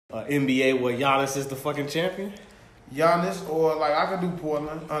NBA where Giannis is the fucking champion? Giannis, or like I could do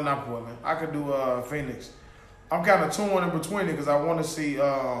Portland. Not Portland. I could do Phoenix. I'm kind of torn in between it because I want to see.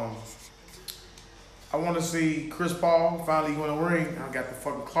 I want to see Chris Paul finally win a ring. I got the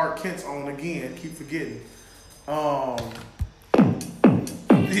fucking Clark Kent's on again. Keep forgetting. Yeah.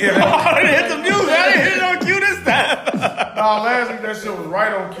 I didn't hit the music. I didn't hit it on cue this time. Last week that shit was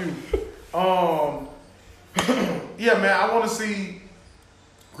right on cue. Yeah, man, I want to see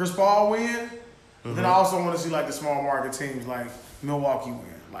Chris Paul win. Mm-hmm. Then I also want to see like the small market teams like Milwaukee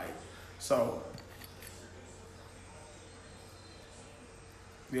win. Like, so.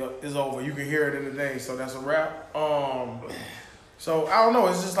 Yep, it's over. You can hear it in the day, so that's a wrap. So I don't know.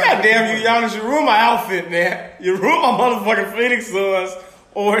 It's just like goddamn you, Giannis, you ruined my outfit, man. You ruined my motherfucking Phoenix Suns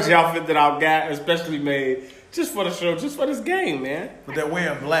orange outfit that I've got, especially made just for the show, just for this game, man. But they're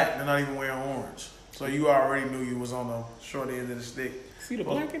wearing black. They're not even wearing orange. So you already knew you was on the short end of the stick. See the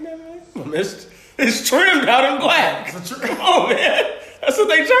black in that, man? It's trimmed out in black. Come on, man. That's what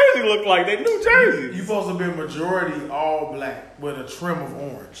they jersey look like. They new jerseys. You supposed to be majority all black with a trim of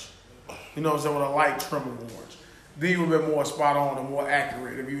orange. You know what I'm saying? With a light trim of orange. Then you would be more spot on and more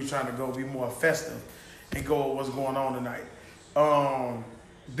accurate if you were trying to go be more festive and go with what's going on tonight.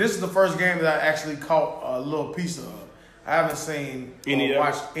 This is the first game that I actually caught a little piece of. I haven't seen or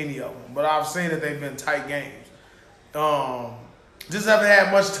watched any of them, but I've seen that they've been tight games. Just haven't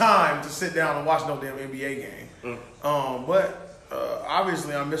had much time to sit down and watch no damn NBA game. But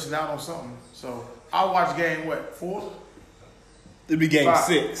obviously I'm missing out on something. So I'll watch game 4? It'll be game 5.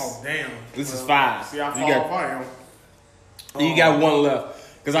 6. Oh damn! This is 5. See, I fall off. You got one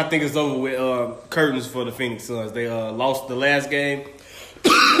left because I think it's over with curtains for the Phoenix Suns. They lost the last game.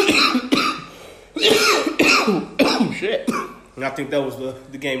 Shit. And I think that was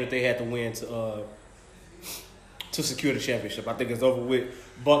the game that they had to win to secure the championship. I think it's over with.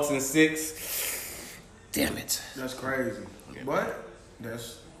 Bucks in 6. Damn it. That's crazy. Yeah. But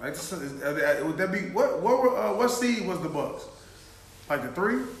that's like would that be what seed was the Bucks? Like the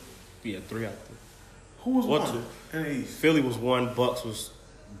 3? Yeah, 3 out there. Who was 1 2? In the East? Philly was 1.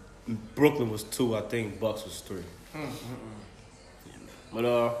 Brooklyn was 2. I think Bucks was 3. But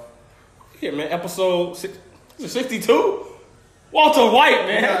here, man, episode 62. Walter White,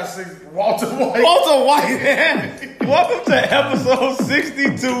 man. Walter White. Walter White, man. Welcome to episode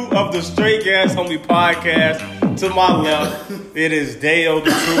 62 of the Straight Gas Homie Podcast. To my left, it is Dale,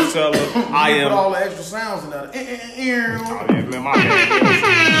 the Truth Teller. I am. Put all the extra sounds in there. Oh, yeah, man, my bad.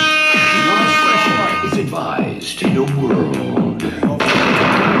 Is advised to your world.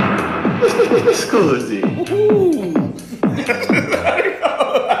 Scusi.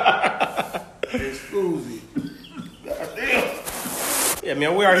 Exclusive. Goddamn. Yeah,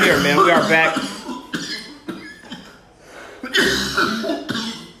 man, we are here, man. We are back.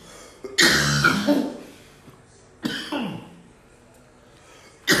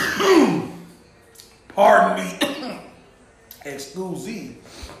 Pardon me. Exclusive.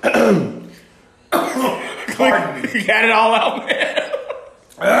 Pardon me. You got it all out, man.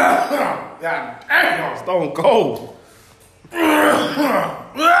 God damn. Stone cold.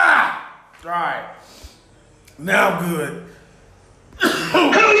 Alright. Now good.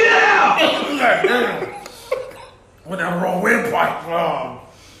 Hell yeah! God damn. With that raw windpipe.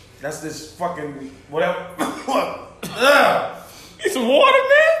 That's this fucking whatever. Get some water,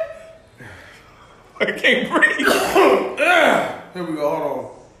 man. I can't breathe. Here we go. Hold on.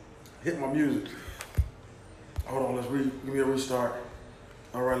 Hit my music. Hold on. Give me a restart.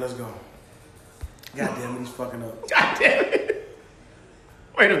 All right, let's go. God damn it, he's fucking up. God damn it.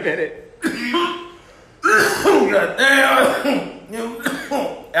 Wait a minute. God damn.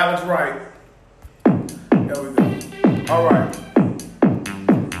 Alex Wright. There we go. All right.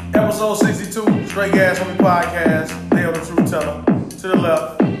 Episode 62, Straight Gas Homie Podcast. Dale, the Truth Teller. To the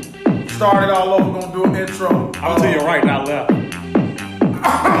left. Started all over. Gonna do an intro. I'm to your right, not left.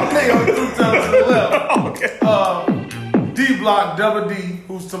 Dale, the Truth Teller to the left. Okay. D-Block Double D,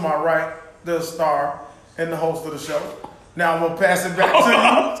 who's to my right, the star and the host of the show. Now I'm gonna pass it back to you.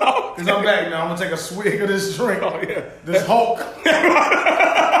 Cause I'm back now. I'm gonna take a swig of this drink. Oh, yeah. This Hulk. What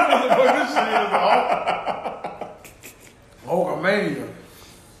the fuck this shit is, Hulk? Hulkamania.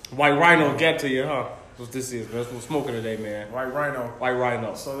 White Rhino get to you, huh? That's what this is, man. That's what we're smoking today, man. White Rhino. White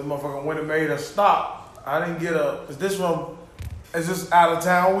Rhino. So the motherfucker went and made a stop. I didn't get is this out of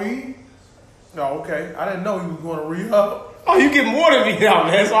town weed? No, okay. I didn't know he was going to re-up. Oh, you get more than me now,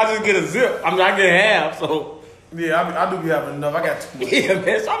 man. So I just get a zip. I get half, so. Yeah, I do be having enough. I got 2. Yeah,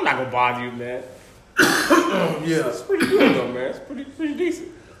 man. So I'm not going to bother you, man. Yeah. It's pretty good, though, man. It's pretty decent.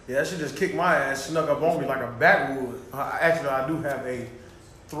 Yeah, that shit just kicked my ass, snuck up on me like a backwood. Actually, I do have a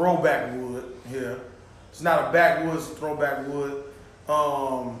throwback wood here. It's not a backwoods, throwback wood.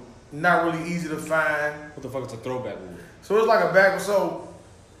 Not really easy to find. What the fuck is a throwback wood? So it's like a back. So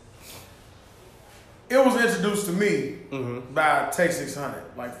it was introduced to me by Take 600,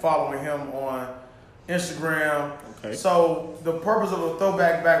 like following him on Instagram. Okay. So the purpose of a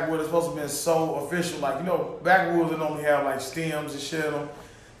throwback backwood is supposed to be so official. Like, you know, backwoods, they normally have like stems and shit in them.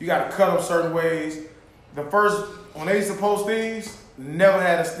 You got to cut them certain ways. The first, when they used to post these, never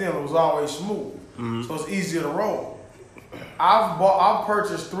had a stem. It was always smooth. So it's easier to roll. I've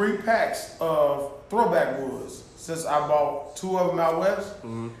purchased 3 packs of throwback woods since I bought 2 of them out west,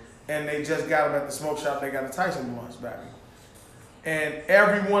 and they just got them at the smoke shop. They got the Tyson ones back. And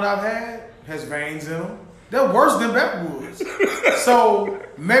every one I've had has veins in them. They're worse than backwoods. So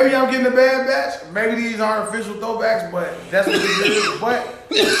maybe I'm getting a bad batch. Maybe these aren't official throwbacks, but that's what it is. But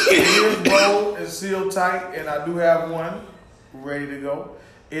it is rolled and sealed tight, and I do have one ready to go.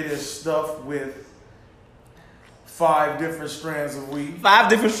 It is stuffed with 5 different strands of weed. 5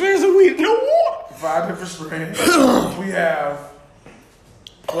 different strands of weed, no water. 5 different strands. We have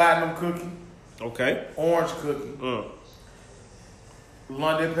platinum cookie, Okay. orange cookie,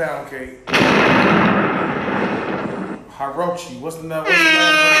 London pound cake, Hirochi. What's the name?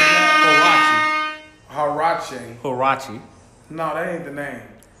 Hirachi. Horachi. No, that ain't the name.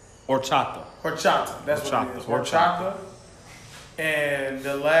 Horchata. Horchata. That's what it is. Horchata. And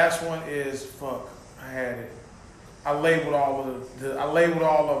the last one is I had it. I labeled all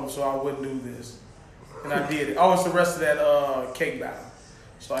of them so I wouldn't do this, and I did it. Oh, it's the rest of that cake batter.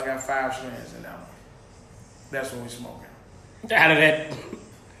 So I got 5 strands in that one. That's what we smoking. Out of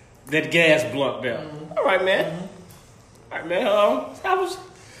that gas blunt there. All right, man. All right, man. That was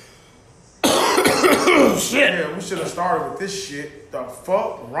shit. Yeah, we should have started with this shit. The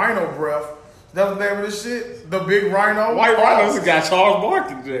fuck? Rhino breath. That's the name of this shit? The big rhino? White Rhino's got Charles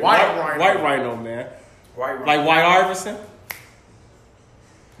Barkley there. White Rhino. White Rhino, man. White rhino. Like White Iverson?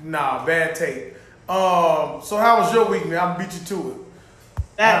 Nah, bad tape. So how was your week, man? I beat you to it.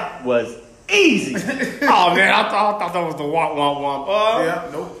 That was easy. Oh, man. I thought that was the womp, womp, womp. Yeah,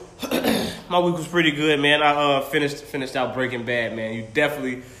 nope. My week was pretty good, man. I finished out Breaking Bad, man. You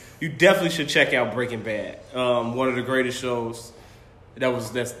definitely should check out Breaking Bad. One of the greatest shows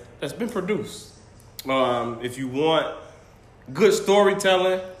that's been produced. If you want good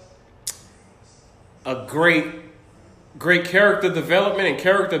storytelling, a great character development and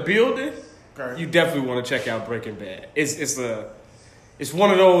character building, you definitely want to check out Breaking Bad. It's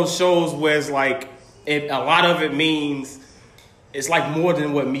one of those shows where it's like a lot of it means it's like more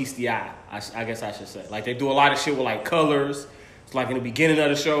than what meets the eye. I guess I should say. Like they do a lot of shit with like colors. It's like in the beginning of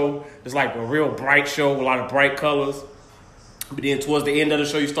the show, it's like a real bright show with a lot of bright colors. But then towards the end of the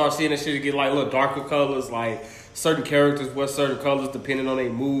show, you start seeing that shit get like a little darker colors, like certain characters wear certain colors depending on their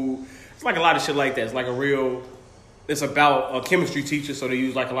mood. It's like a lot of shit like that. It's like it's about a chemistry teacher, so they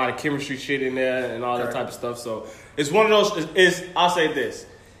use like a lot of chemistry shit in there and all that type of stuff. So it's one of those, I'll say this.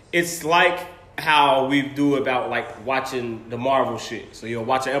 It's like how we do about like watching the Marvel shit. So you'll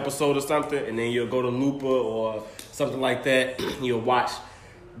watch an episode or something and then you'll go to Looper or something like that. You'll watch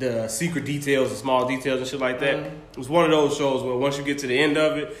the secret details, the small details and shit like that. It's one of those shows where once you get to the end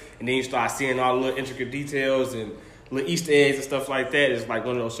of it and then you start seeing all the little intricate details and little Easter eggs and stuff like that, it's like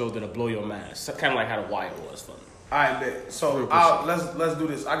one of those shows that'll blow your mind. It's kind of like how The Wire was for me. All right, bet. So let's do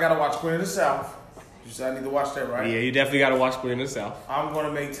this. I gotta watch Queen of the South. You said I need to watch that, right? Yeah, you definitely got to watch Queen of the South. I'm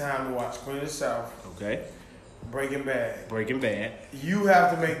gonna make time to watch Queen of the South. Okay. Breaking Bad. Breaking Bad. You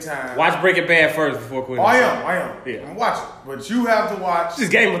have to make time. Watch Breaking Bad first before Queen of the South. I am. Yeah. I'm watching. But you have to watch. This is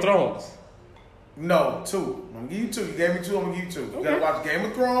Game of Thrones. No, 2. I'm gonna give you 2. You gave me 2. I'm gonna give you 2. You gotta watch Game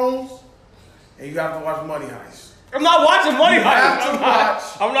of Thrones, and you have to watch Money Heist. I'm not watching Money You Heist. have to watch.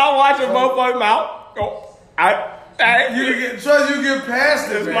 I'm not watching both of them out. You get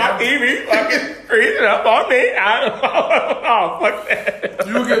past it, It's man. my TV fucking freezing up on me. Oh, fuck that.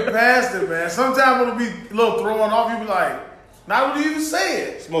 You get past it, man. Sometimes it'll be a little throwing off. You be like, not what you even say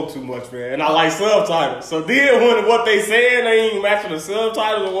it. Smoke too much, man. And I like subtitles. So then when what they saying, they ain't matching the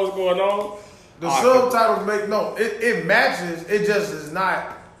subtitles of what's going on. The subtitles it matches. It just is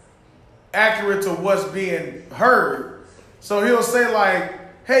not accurate to what's being heard. So he'll say like,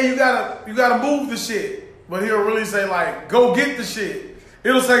 hey, you gotta move the shit. But he'll really say like, go get the shit.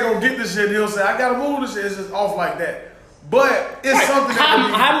 He'll say go get the shit. He'll say, I gotta move the shit. It's just off like that. But it's something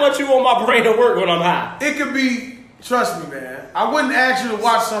that how much you want my brain to work when I'm high? it could be, trust me, man. I wouldn't ask you to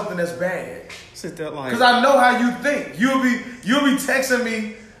watch something that's bad. Sit there like, Because I know how you think. You'll be texting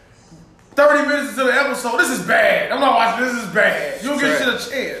me 30 minutes into the episode. This is bad. I'm not watching this. Is bad. You'll give shit a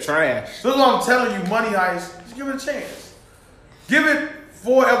chance. trash. That's what I'm telling you, Money Heist. Just give it a chance. Give it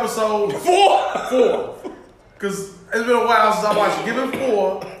 4 episodes. 4. Because it's been a while since I watched it. Give him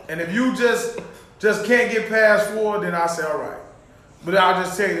 4, and if you just can't get past 4, then I say all right. But I'll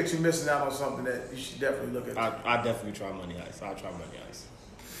just tell you that you're missing out on something that you should definitely look at. I definitely try Money Heist. I'll try Money Heist.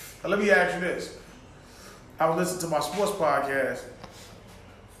 Now, let me ask you this. I was listening to my sports podcast,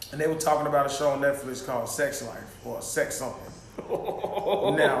 and they were talking about a show on Netflix called Sex Life or Sex Something.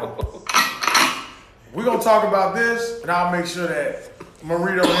 Now, we're going to talk about this, and I'll make sure that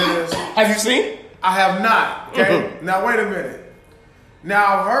Marito hears. Have you seen? I have not, okay? Now, wait a minute. Now,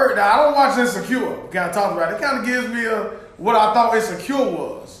 I've heard, I don't watch Insecure, kind of talk about it. It kind of gives me what I thought Insecure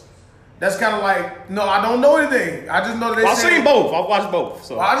was. That's kind of like, no, I don't know anything. I just know that I've seen both. I've watched both.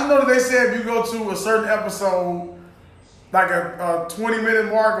 So I just know that they said if you go to a certain episode, like a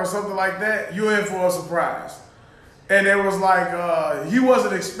 20-minute mark or something like that, you're in for a surprise. And it was like, he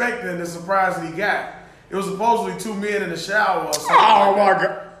wasn't expecting the surprise that he got. It was supposedly 2 men in the shower or something. Oh, my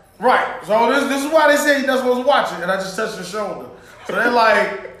God. Right. So this is why they said you're not supposed to watch it. And I just touched your shoulder. So they're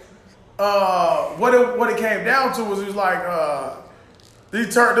like, what it came down to was he was like, it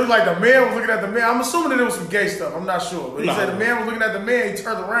was like the man was looking at the man. I'm assuming that it was some gay stuff. I'm not sure. But he said the man was looking at the man. He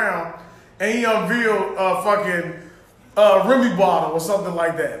turned around and he unveiled a fucking Remy bottle or something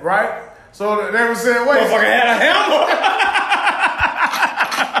like that. Right? So they were saying, wait. Motherfucker had a hammer.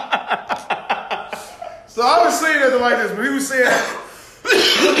 So I was saying it like this, but he was saying,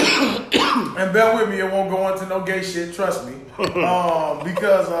 and bear with me, it won't go into no gay shit, trust me.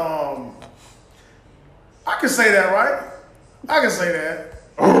 Because I can say that, right? I can say that.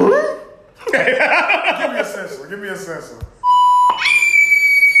 Give me a sensor.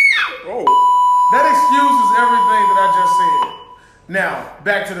 Oh. That excuses everything that I just said. Now,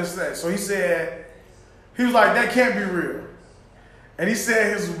 back to the sex. So he said, he was like, that can't be real. And he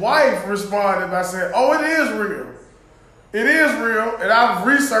said his wife responded by saying, oh, it is real. It is real, and I've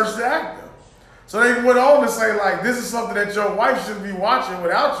researched the actor. So they went on to say, like, this is something that your wife shouldn't be watching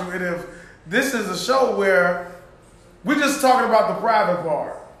without you. And if this is a show where we're just talking about the private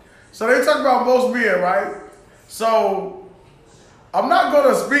part. So they talk about most men, right? So I'm not going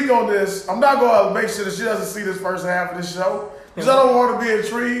to speak on this. I'm not going to make sure that she doesn't see this first half of the show because I don't want to be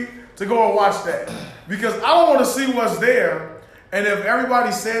intrigued to go and watch that. Because I don't want to see what's there. And if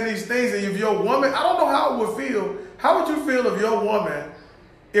everybody's saying these things and if your woman, I don't know how it would feel. How would you feel if your woman,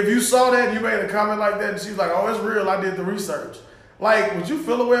 if you saw that and you made a comment like that and she's like, oh, it's real, I did the research. Like, would you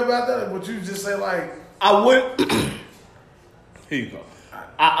feel a way about that? Or would you just say like... I would... Here you go.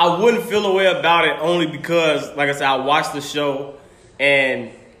 I wouldn't feel a way about it only because, like I said, I watched the show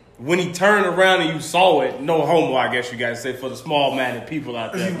and when he turned around and you saw it, no homo, I guess you guys say, for the small-minded people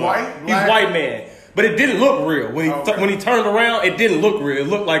out there. Is he white? He's white man. But it didn't look real. When he turned around, it didn't look real. It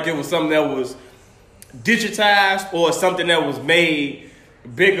looked like it was something that was digitized or something that was made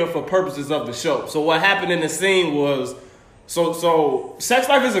bigger for purposes of the show. So what happened in the scene was, so Sex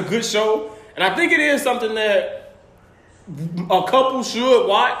Life is a good show, and I think it is something that a couple should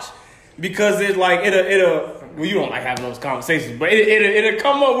watch because it's like well, you don't like having those conversations, but it'll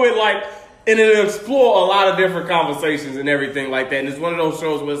come up with like, and it'll explore a lot of different conversations and everything like that. And it's one of those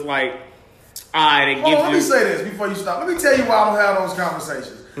shows where it's like, let me say this before you stop. Let me tell you why I don't have those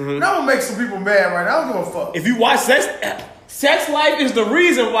conversations. Mm-hmm. That will make some people mad right now. I don't give a fuck. If you watch Sex Life is the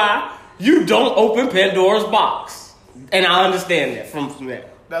reason why you don't open Pandora's box. And I understand that from that.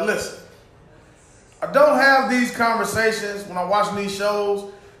 Now listen. I don't have these conversations when I'm watching these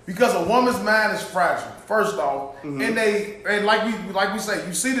shows because a woman's mind is fragile. First off, mm-hmm. and like we say,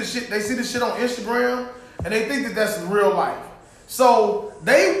 you see the shit. They see the shit on Instagram, and they think that that's real life. So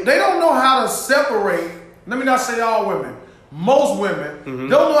they don't know how to separate. Let me not say all women. Most women mm-hmm.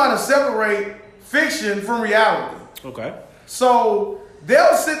 don't know how to separate fiction from reality. Okay. So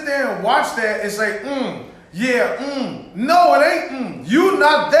they'll sit there and watch that and say, no, it ain't. You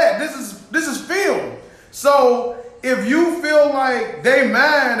not that. This is film. So if you feel like they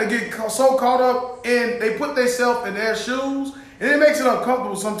mind to get so caught up in, they put themselves in their shoes, and it makes it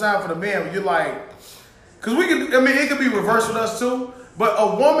uncomfortable sometimes for the man when you're like, because it could be reversed with us too, but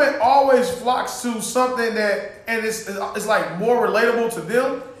a woman always flocks to something that, and it's like more relatable to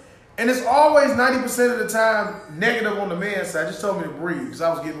them, and it's always 90% of the time negative on the man's side. Just told me to breathe because I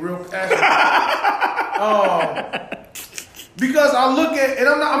was getting real passionate. Because I look at, and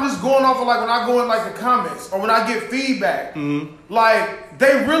I'm just going off of like when I go in like the comments or when I get feedback, mm-hmm. like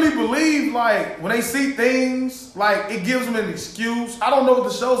they really believe like when they see things, like it gives them an excuse. I don't know what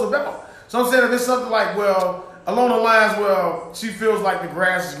the show's about. So I'm saying if it's something like, well, along the lines, well, she feels like the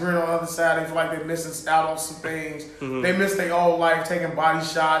grass is green on the other side. They feel like they're missing out on some things. Mm-hmm. They miss their old life, taking body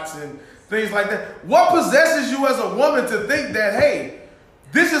shots and things like that. What possesses you as a woman to think that, hey,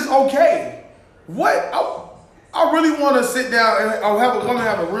 this is okay. What I really want to sit down and I'll have a woman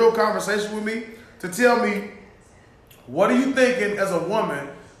have a real conversation with me to tell me, what are you thinking as a woman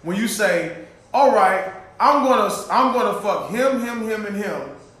when you say, all right, I'm gonna fuck him, and him,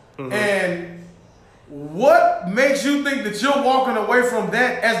 and what makes you think that you're walking away from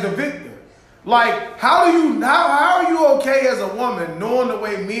that as the victor? Like, how are you okay as a woman knowing the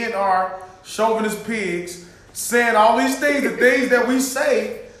way men are, chauvinist pigs, saying all these things, the things that we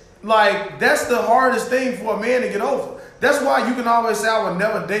say, like, that's the hardest thing for a man to get over. That's why you can always say, I would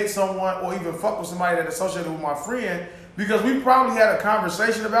never date someone or even fuck with somebody that's associated with my friend, because we probably had a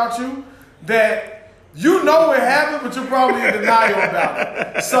conversation about you that you know it happened, but you're probably in denial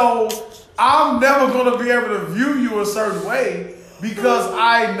about it. So I'm never going to be able to view you a certain way because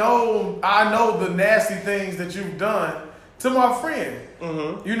I know the nasty things that you've done to my friend,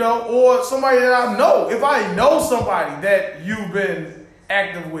 you know, or somebody that I know. If I know somebody that you've been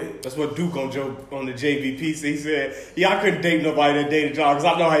active with. That's what Duke on the JVP said. He said, yeah, I couldn't date nobody that dated y'all because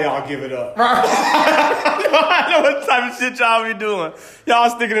I know how y'all give it up. I know what type of shit y'all be doing. Y'all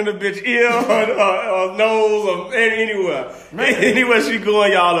sticking in the bitch ear or nose or anywhere. Man. Anywhere she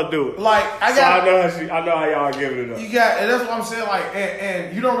going, y'all will do it. Like, I know how y'all giving it up. And that's what I'm saying. Like,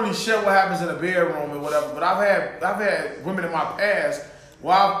 and you don't really share what happens in a bedroom or whatever. But I've had women in my past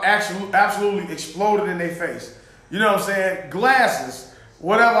where I've absolutely exploded in their face. You know what I'm saying? Glasses.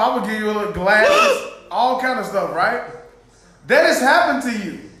 Whatever, I'm gonna give you a little glasses, all kind of stuff, right? That has happened to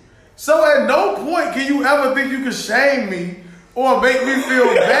you. So at no point can you ever think you can shame me or make me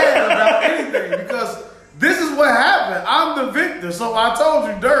feel bad about anything, because this is what happened. I'm the victor. So I told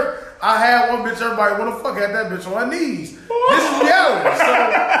you, Dirk, I had one bitch everybody want to fuck, had that bitch on her knees. This is reality. So,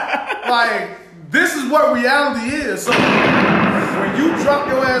 like, this is what reality is. So when you drop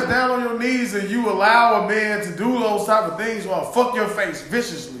your ass down on your knees and you allow a man to do those type of things, or fuck your face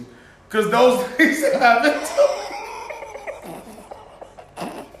viciously, because those things happen.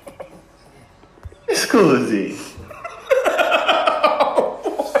 Scusi.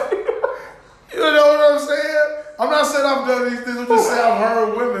 You know what I'm saying? I'm not saying I've done these things. I'm just saying I've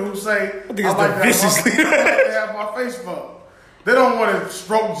heard women who say, I think it's like viciously. I like to have my face fucked. They don't want to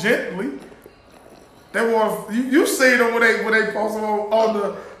stroke gently. They want you see them when they post them on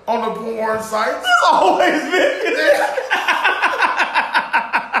the porn sites. It's always been.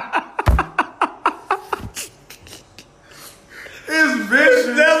 It's vicious.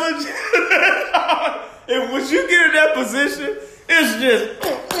 And once you get in that position, it's just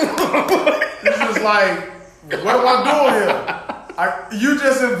like, what am I doing here? You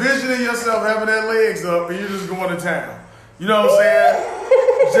just envisioning yourself having that legs up and you're just going to town. You know what I'm saying?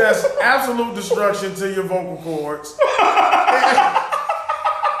 Just absolute destruction to your vocal cords.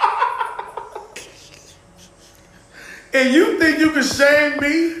 And you think you can shame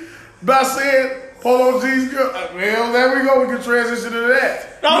me by saying Polo G's girl? Well, there we go. We can transition to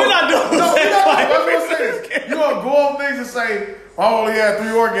that. No, we're not doing that. I was going to say this. You're going to go on things and say, I only had 3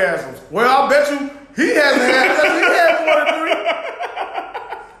 orgasms. Well, I bet you he hasn't had that. He had more than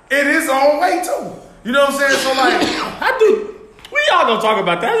 3. In his own way, too. You know what I'm saying? So, like, we all gonna talk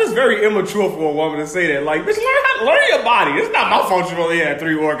about that. It's very immature for a woman to say that. Like, bitch, learn your body. It's not my fault you only had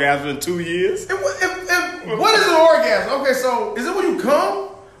 3 orgasms in 2 years. What is an orgasm? Okay, so is it when you come?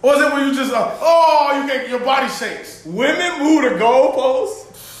 Or is it when you just, you get your body shakes? Women move the goalposts.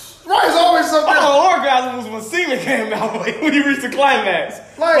 Right, it's always something. Orgasm was when semen came out, when you reach the climax.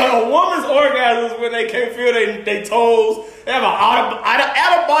 Like, but a woman's orgasm is when they can't feel their toes. They have an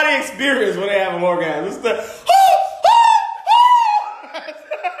out-of-body experience when they have an orgasm. It's the,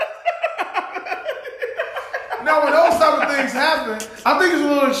 Now, when those type of things happen, I think it's a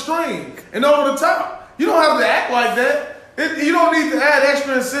little extreme and over the top. You don't have to act like that. You don't need to add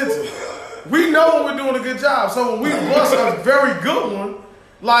extra incentive. We know when we're doing a good job. So when we bust a very good one,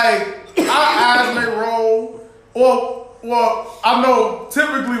 like, our eyes may roll, or I know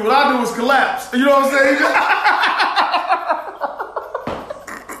typically what I do is collapse. You know what I'm saying?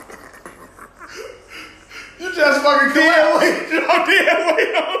 You just fucking collapse.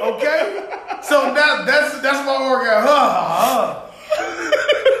 Okay? So that's my orgasm.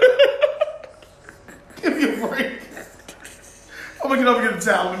 Give me a break. I'm gonna get up and get the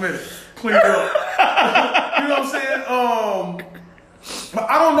towel in a minute. Clean it up. You know what I'm saying? But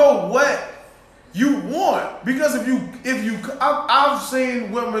I don't know what you want, because I've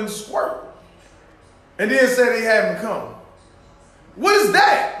seen women squirt and then say they haven't come. What is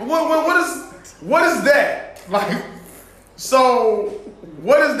that? What is that? Like, so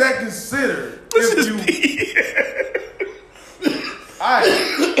what is that considered?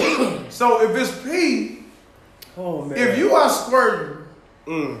 Alright. So if it's pee, oh man, if you are squirting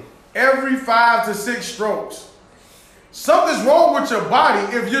every 5 to 6 strokes. Something's wrong with your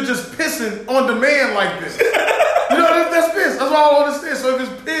body if you're just pissing on demand like this. You know, that's piss. That's why I don't understand. So if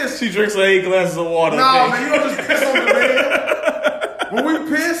it's piss. She drinks 8 glasses of water. Nah, man, you don't just piss on demand. When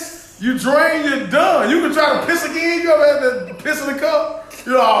we piss, you drain, you're done. You can try to piss again. You ever had to piss in the cup?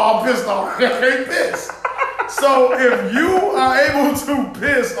 You're like, oh, I'm pissed off. I can't piss. So if you are able to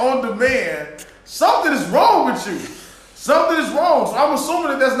piss on demand, something is wrong with you. Something is wrong. So I'm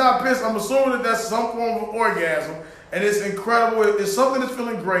assuming that that's not piss. I'm assuming that that's some form of orgasm. And it's incredible. It's something that's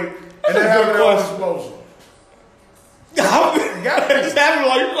feeling great. And they're having an explosion. It's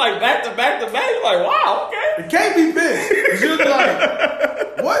happening like back to back to back. You're like, wow, okay. It can't be piss. You're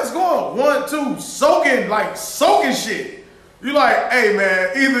like, what's going on? 1, 2, soaking shit. You're like, hey man,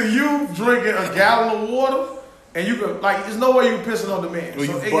 either you drinking a gallon of water and you can, like, there's no way you pissing on demand. Well,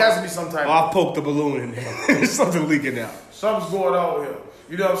 so it has to be some type of. I poked the balloon in there. There's something leaking out. Something's going on here.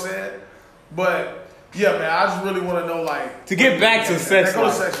 You know what I'm saying? But yeah, man, I just really want to know, like, to get back to sex life.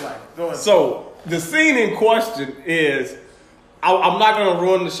 life. Sex life. Go ahead. So the scene in question is, I'm not gonna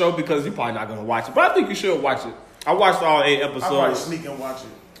ruin the show because you're probably not gonna watch it, but I think you should watch it. I watched all 8 episodes. I'll probably sneak and watch it.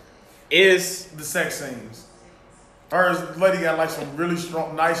 It's the sex scenes. Her lady got like some really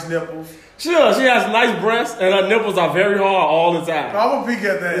strong, nice nipples. Sure, she has nice breasts and her nipples are very hard all the time. I'm gonna peek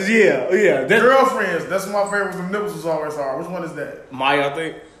at that. Yeah. Girlfriends, that's my favorite. The nipples was always hard. Which one is that? Maya, I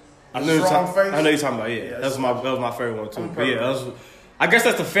think. I know you're talking about. Yeah, that was my favorite one too. But yeah, I guess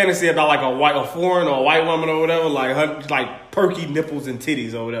that's the fantasy about like a foreign or a white woman or whatever, like perky nipples and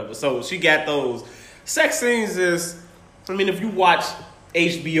titties or whatever. So she got those. Sex scenes is, I mean, if you watch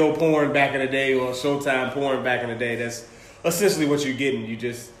HBO porn back in the day or Showtime porn back in the day, that's essentially what you're getting.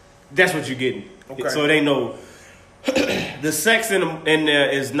 That's what you're getting. Okay. So it ain't no. The sex in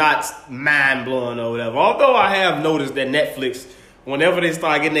there is not mind blowing or whatever. Although I have noticed that Netflix, whenever they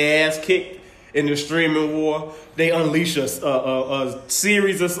start getting their ass kicked in the streaming war, they unleash a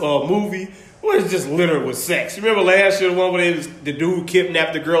series or a movie where it's just littered with sex. You remember last year the one where the dude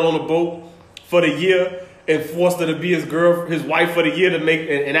kidnapped the girl on the boat for the year and forced her to be his wife for the year to make,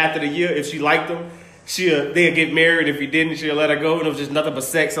 and after the year, if she liked him, they'll get married. If he didn't, she'll let her go. And it was just nothing but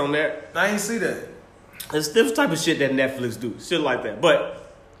sex on that. I ain't see that. It's this type of shit that Netflix do, shit like that.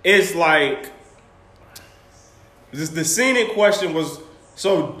 But it's like the scene in question was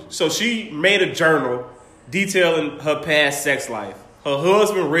so she made a journal detailing her past sex life. Her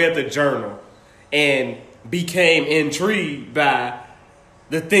husband read the journal and became intrigued by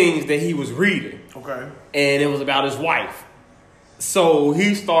the things that he was reading. Okay. And it was about his wife. So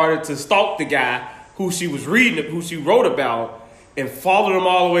he started to stalk the guy who she was reading, who she wrote about, and followed him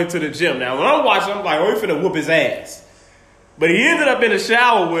all the way to the gym. Now, when I'm watching, I'm like, oh, he finna whoop his ass. But he ended up in the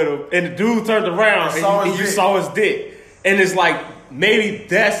shower with him, and the dude turned around and you saw his dick. And it's like, maybe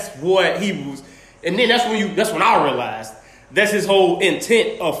that's what he was. And then that's when I realized that's his whole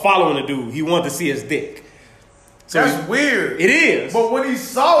intent of following the dude. He wanted to see his dick. So that's weird. It is. But when he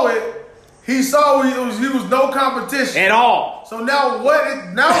saw it, he saw he was no competition at all. So now what is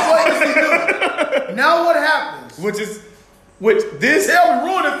he doing? Now what happens? Tell me,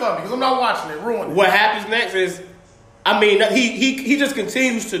 ruin it for me because I'm not watching it. Ruin it. What happens next is, I mean, he just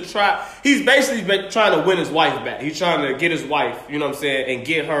continues to try. He's basically been trying to win his wife back. He's trying to get his wife, you know what I'm saying, and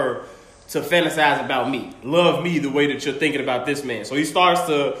get her to fantasize about me, love me the way that you're thinking about this man. So he starts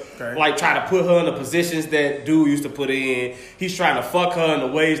to try to put her in the positions that dude used to put her in. He's trying to fuck her in the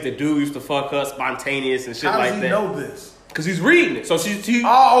ways that dude used to fuck her, spontaneous and shit like that. How does he know this? Because he's reading it. So she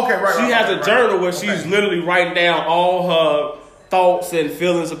has a journal where she's literally writing down all her thoughts and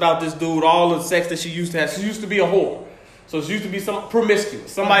feelings about this dude, all the sex that she used to have. She used to be a whore. So she used to be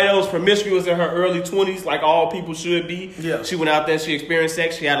promiscuous. Somebody else promiscuous in her early 20s, like all people should be. Yeah. She went out there, she experienced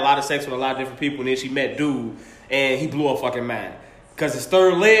sex. She had a lot of sex with a lot of different people. And then she met dude, and he blew her fucking mind. Because his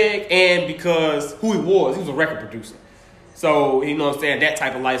third leg and because who he was a record producer. So, you know what I'm saying, that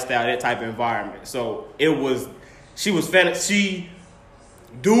type of lifestyle, that type of environment. So,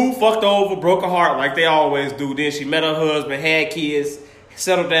 dude fucked her over, broke her heart like they always do. Then she met her husband, had kids,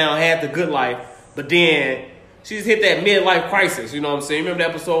 settled down, had the good life. But then she just hit that midlife crisis, you know what I'm saying? Remember the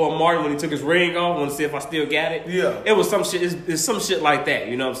episode of Martin when he took his ring off? Want to see if I still got it? Yeah. It was some shit. It's some shit like that,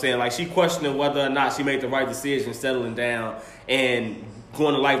 you know what I'm saying? Like she questioning whether or not she made the right decision, settling down and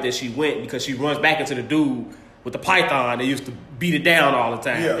going the life that she went because she runs back into the dude with the python that used to beat it down all the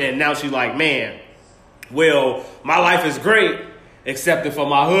time. Yeah. And now she's like, man, well, my life is great except for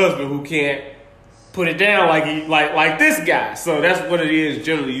my husband who can't put it down like this guy. So that's what it is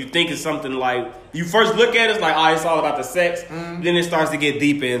generally. You think it's something like, you first look at it, it's like, oh, it's all about the sex. Mm-hmm. Then it starts to get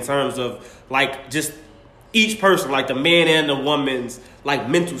deeper in terms of like just each person, like the man and the woman's like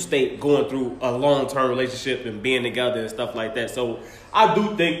mental state going through a long-term relationship and being together and stuff like that. So I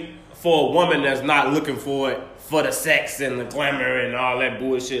do think for a woman that's not looking for it for the sex and the glamour and all that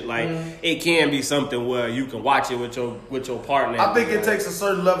bullshit, like it can be something where you can watch it with your partner. I think it takes a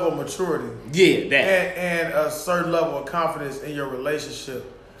certain level of maturity. Yeah, that. And a certain level of confidence in your relationship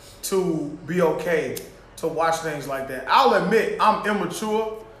to be okay to watch things like that. I'll admit I'm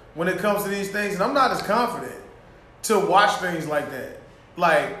immature when it comes to these things, and I'm not as confident to watch things like that.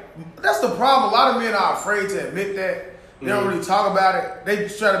 Like, that's the problem. A lot of men are afraid to admit that. They don't really talk about it. They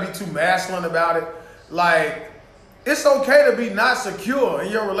try to be too masculine about it. Like, it's okay to be not secure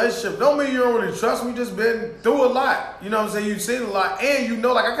in your relationship. Don't mean you don't really trust me. You just been through a lot. You know what I'm saying? You've seen a lot. And you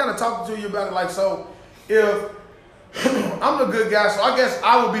know, like, I kind of talked to you about it. Like, so, if I'm the good guy, so I guess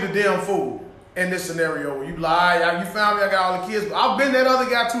I would be the damn fool in this scenario where you lie, you found me, I got all the kids. But I've been that other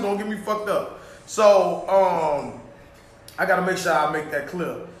guy too. Don't get me fucked up. So, I got to make sure I make that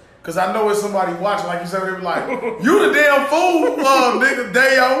clear. Because I know it's somebody watching, like you said, they be like, you the damn fool, nigga,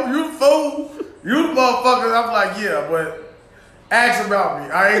 Dayo. You the fool. You the motherfucker. I'm like, yeah, but ask about me.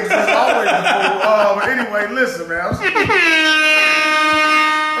 I ain't just always the fool. But anyway, listen, man.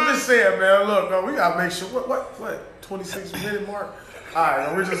 I'm just saying, man, look, we got to make sure, what, 26-minute mark? All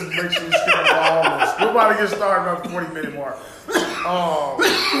right, we just make sure we skip the ball on this. We're about to get started on the 40-minute mark.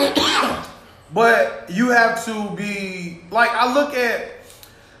 But you have to be, like,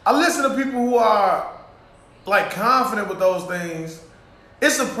 I listen to people who are, like, confident with those things.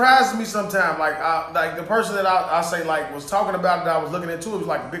 It surprises me sometimes. Like the person that I say, like, was talking about it that I was looking into, it was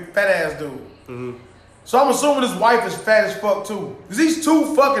like a big fat-ass dude. Mm-hmm. So I'm assuming his wife is fat as fuck, too. Because he's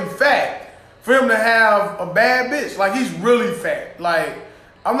too fucking fat for him to have a bad bitch. Like, he's really fat. Like,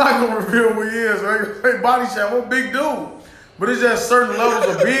 I'm not going to reveal who he is. Right? Body shape, what big dude. But it's just certain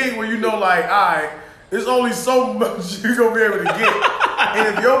levels of big where you know, like, all right, there's only so much you're going to be able to get. And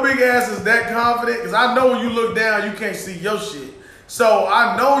if your big ass is that confident, because I know when you look down, you can't see your shit. So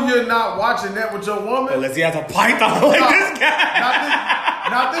I know you're not watching that with your woman. Unless he has a python like this guy.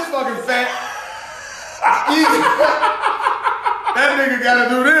 Not this fucking fat. That nigga got to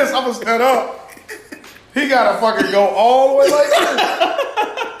do this. I'm going to stand up. He got to fucking go all the way like this.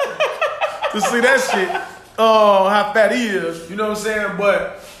 To see that shit. How fat he is. You know what I'm saying?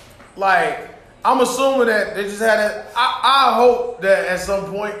 But, like, I'm assuming that they just had it. I hope that at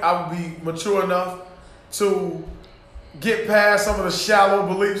some point I will be mature enough to get past some of the shallow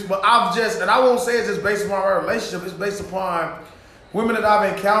beliefs. But and I won't say it's just based upon our relationship. It's based upon women that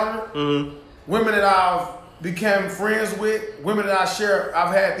I've encountered, women that I've become friends with, women that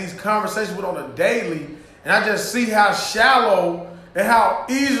I've had these conversations with on a daily, and I just see how shallow and how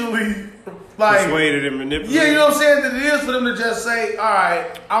easily, like, persuaded and manipulated. Yeah, you know what I'm saying? That it is for them to just say, all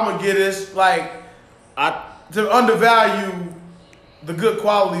right, I'm going to get this. Like, to undervalue the good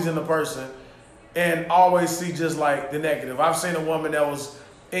qualities in the person and always see just, like, the negative. I've seen a woman that was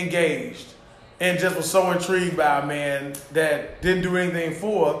engaged and just was so intrigued by a man that didn't do anything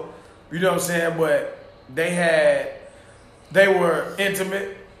for her. You know what I'm saying? But they were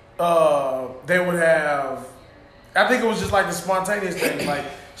intimate. They would have, I think it was just like the spontaneous thing. Like,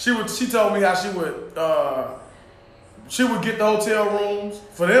 she told me how she would get the hotel rooms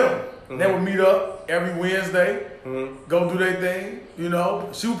for them. Mm-hmm. They would meet up every Wednesday, go do their thing, you know.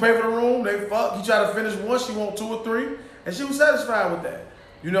 She would pay for the room, they fuck. You try to finish one, she want 2 or 3, and she was satisfied with that.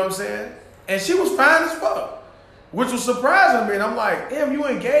 You know what I'm saying? And she was fine as fuck, which was surprising me. And I'm like, damn, you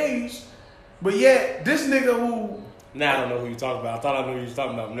engaged, but yet this nigga who... Now I don't know who you're talking about. I thought I knew who you were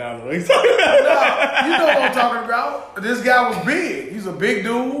talking about. Now I don't know who you're talking about. No, you know what I'm talking about. This guy was big. He's a big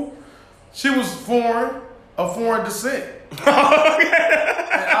dude. She was of foreign descent. And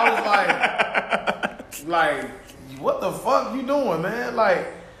I was like, what the fuck you doing, man? Like,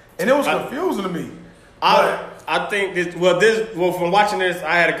 and it was confusing to me. I think from watching this,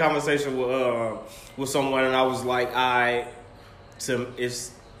 I had a conversation with someone, and I was like, I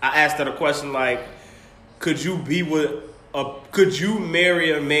asked her the question, like, could you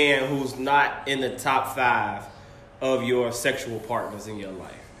marry a man who's not in the top 5 of your sexual partners in your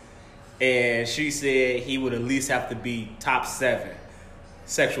life? And she said he would at least have to be top 7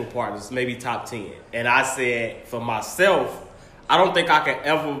 sexual partners, maybe top 10. And I said, for myself, I don't think I could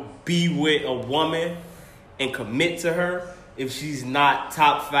ever be with a woman and commit to her if she's not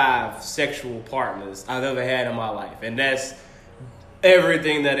top 5 sexual partners I've ever had in my life. And that's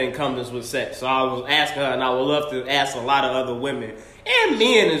everything that encompasses with sex. So I was asking her, and I would love to ask a lot of other women and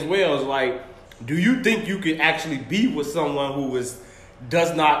men as well, is like, do you think you could actually be with someone who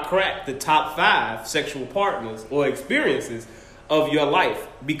does not crack the top 5 sexual partners or experiences of your life?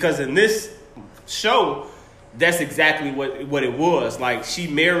 Because in this show, that's exactly what it was. Like, she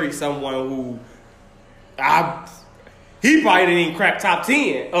married someone who he probably didn't even crack top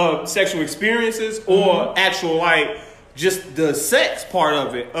 10 of sexual experiences or actual, like, just the sex part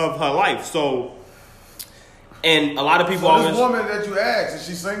of it, of her life. So, and a lot of people So this woman that you asked, is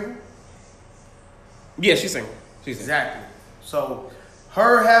she single? Yeah, she's single. She's single. Exactly. So,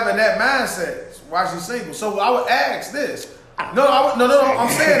 her having that mindset, why she's single. So I would ask this. No, I'm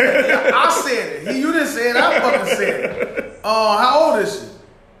saying it. I said it. You didn't say it. I fucking said it. How old is she?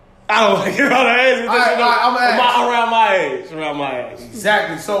 I don't like around her age. I'm Around my age.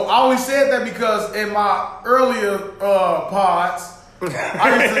 Exactly. So I only said that because in my earlier pods,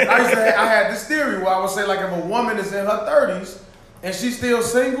 I had this theory where I would say, like, if a woman is in her 30s and she's still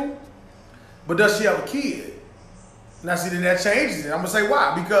single, but does she have a kid? Now, see, then that changes it. I'm gonna say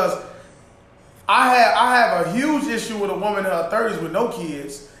why? Because I have a huge issue with a woman in her 30s with no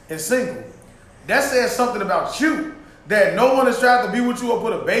kids and single. That says something about you. That no one has tried to be with you or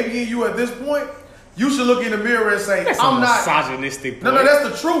put a baby in you at this point. You should look in the mirror and say, that's I'm not misogynistic. No, that's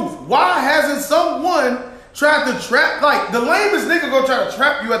the truth. Why hasn't someone tried to trap, like, the lamest nigga gonna try to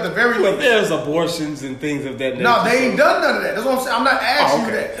trap you at the very least? But there's abortions and things of that nature. No, they ain't done none of that. That's what I'm saying. I'm not asking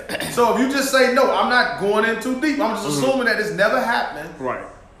you that. So if you just say no, I'm not going in too deep. I'm just assuming that it's never happened. Right.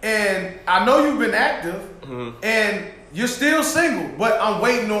 And I know you've been active and you're still single, but I'm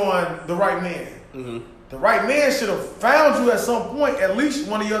waiting on the right man. The right man should have found you at some point, at least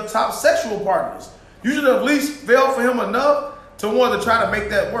one of your top sexual partners. You should have at least fell for him enough to want to try to make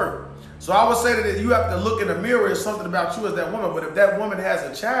that work. So I would say that you have to look in the mirror at something about you as that woman. But if that woman has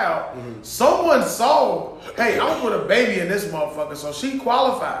a child, someone saw, hey, I'm going to put a baby in this motherfucker, so she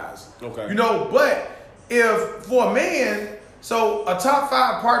qualifies. Okay. You know, but if for a man, so a top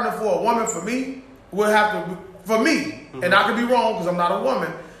 5 partner for a woman for me would have to, for me, and I could be wrong because I'm not a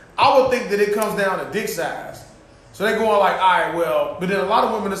woman, I would think that it comes down to dick size. So they going like, all right, well, but then a lot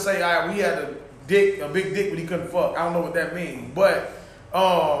of women will say, all right, we had a big dick, but he couldn't fuck. I don't know what that means. But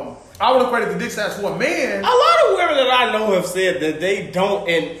I would equate it to dick size for a man. A lot of women that I know have said that they don't,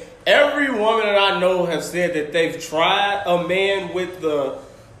 and every woman that I know have said that they've tried a man with the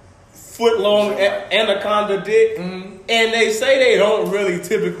foot-long anaconda dick, and they say they don't really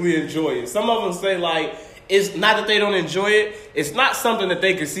typically enjoy it. Some of them say, like, it's not that they don't enjoy it. It's not something that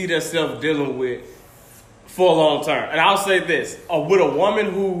they can see themselves dealing with for a long term. And I'll say this. With a woman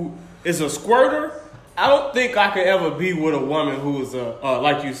who is a squirter, I don't think I could ever be with a woman who is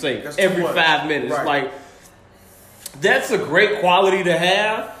like you say, that's every 5 minutes. Right. Like, that's a great quality to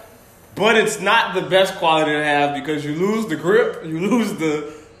have, but it's not the best quality to have because you lose the grip, you lose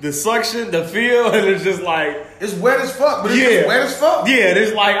the suction, the feel, and it's just like... It's wet as fuck, but it's just wet as fuck. Yeah,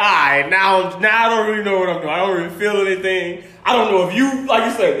 it's like, all right, now I don't really know what I'm doing. I don't really feel anything. I don't know if you, like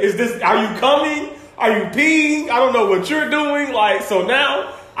you said, are you coming? Are you peeing? I don't know what you're doing. Like, so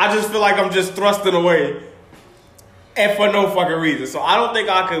now I just feel like I'm just thrusting away and for no fucking reason. So I don't think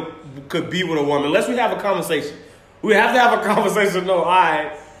I could be with a woman unless we have a conversation. We have to have a conversation. No, all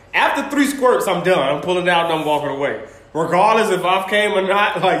right, after 3 squirts, I'm done. I'm pulling out and I'm walking away. Regardless if I've came or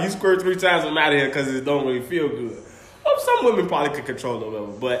not, like, you squirt 3 times, I'm out of here because it don't really feel good. Some women probably could control the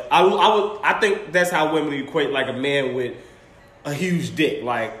level, but I think that's how women equate, like, a man with a huge dick.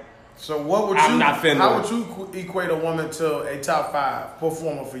 Like, so what would I'm you? not finna. How would you equate a woman to a top 5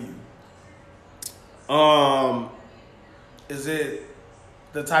 performer for you? Is it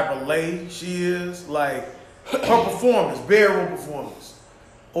the type of lay she is, like her performance, bedroom performance?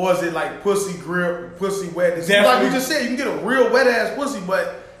 Or is it like pussy grip, pussy wet? It's like you just said, you can get a real wet ass pussy,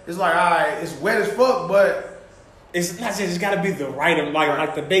 but it's like, all right, it's wet as fuck, but it's not just, it's gotta be the right,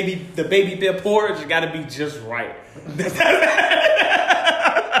 like the baby bear porridge, it gotta be just right.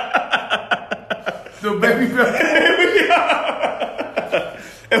 The baby bear.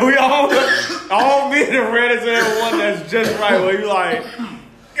 And we all me and the red is that one that's just right, where you like,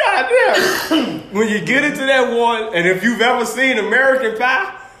 goddamn. When you get into that one, and if you've ever seen American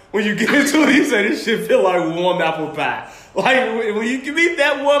Pie, when you get into it, you say this shit feel like warm apple pie. Like when you can meet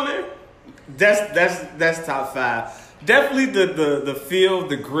that woman, that's top 5. Definitely the feel,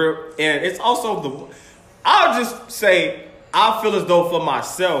 the grip, and it's also I'll just say I feel as though for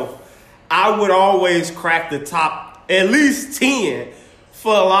myself, I would always crack the top at least 10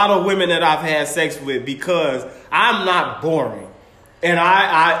 for a lot of women that I've had sex with because I'm not boring. And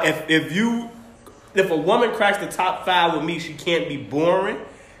if a woman cracks the top 5 with me, she can't be boring.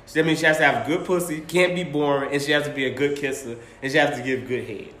 That means she has to have good pussy, can't be boring, and she has to be a good kisser, and she has to give good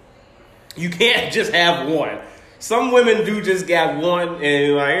head. You can't just have one. Some women do just got one, and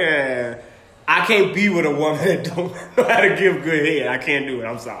you're like, I can't be with a woman that don't know how to give good head. I can't do it.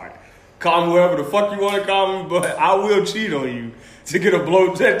 I'm sorry. Call me whatever the fuck you want to call me, but I will cheat on you to get a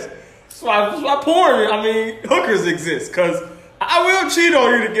blow. That's why porn, I mean, hookers exist, because I will cheat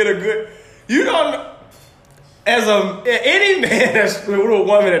on you to get a good, you don't, as any man that's with a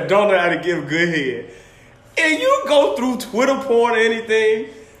woman that don't know how to give good head, and you go through Twitter porn or anything,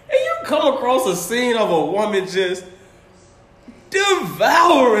 and you come across a scene of a woman just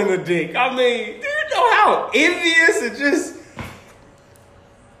devouring a dick. I mean, do you know how envious and just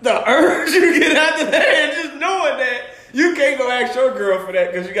the urge you get after that, and just knowing that you can't go ask your girl for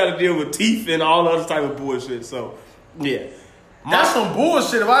that because you got to deal with teeth and all other type of bullshit. So, yeah. That's some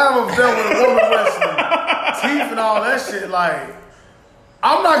bullshit. If I ever dealt with a woman wrestling teeth and all that shit, like,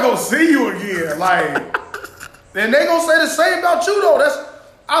 I'm not gonna see you again. Like, and they gonna say the same about you though.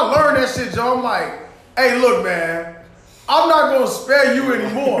 I learned that shit, Joe. I'm like, hey, look, man, I'm not gonna spare you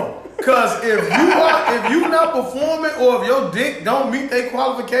anymore. Cause if you not performing or if your dick don't meet their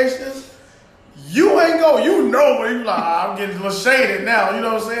qualifications, you ain't go. You know, but you like, I'm getting a little shaded now. You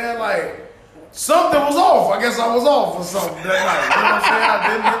know what I'm saying? Like, something was off. I guess I was off or something that night. You know what I'm saying? I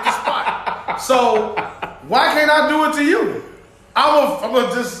didn't hit the spot. So why can't I do it to you? I'm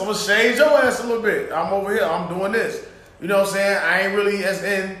gonna shade your ass a little bit. I'm over here. I'm doing this. You know what I'm saying? I ain't really as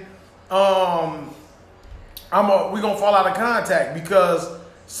in. We gonna fall out of contact because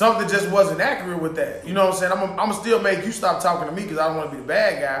something just wasn't accurate with that. You know what I'm saying? I'm gonna still make you stop talking to me because I don't want to be the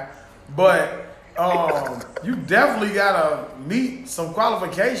bad guy. But you definitely gotta meet some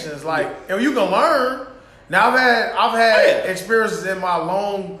qualifications. Like, and you can learn. Now I've had experiences in my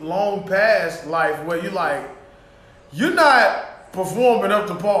long past life where you're not performing up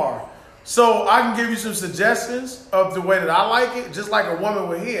to par. So I can give you some suggestions of the way that I like it, just like a woman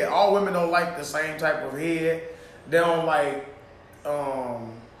with head. All women don't like the same type of head. They don't like,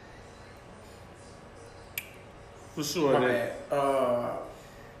 for sure. My bad.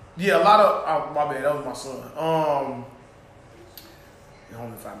 Yeah, a lot of, my bad, that was my son.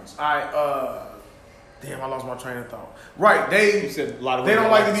 Only 5 minutes. All right, damn, I lost my train of thought. Right, You said a lot of they women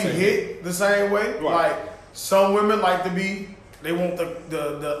don't like to be the same. hit the same way. Right. Like, some women like to be, they want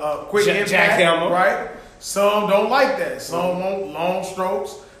the quick impact, jackhammer. right? Some don't like that. Some want long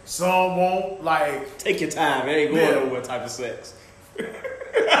strokes. Some want like Take your time. It ain't going nowhere type of sex.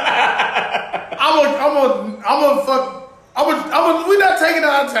 we not taking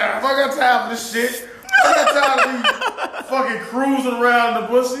our time. I got time for this shit. I got time to be fucking cruising around the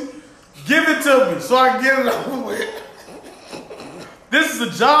pussy. Give it to me so I can get it over with. This is a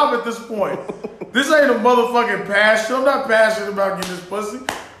job at this point. This ain't a motherfucking passion. I'm not passionate about getting this pussy.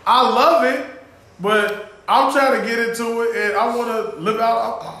 I love it, but I'm trying to get into it, and I want to live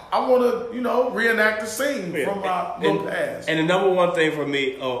out. I want to, reenact the scene from my little past. And the number one thing for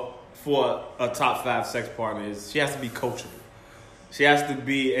me, for a top 5 sex partner is she has to be coachable. She has to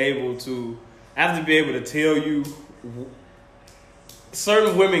be able to tell you.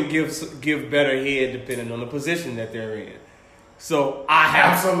 Certain women give better head depending on the position that they're in. So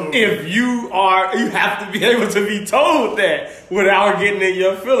if you have to be able to be told that without getting in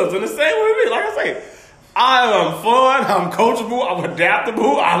your feelings. And the same with me, like I say, I am fun, I'm coachable, I'm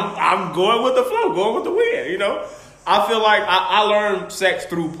adaptable, I'm going with the flow, going with the wind, I feel like I learned sex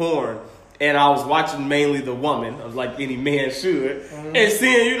through porn, and I was watching mainly the woman, like any man should, and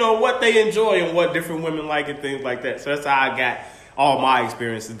seeing, what they enjoy and what different women like and things like that. So that's how I got all my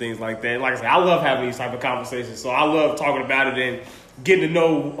experience and things like that. Like I said, I love having these type of conversations. So I love talking about it and getting to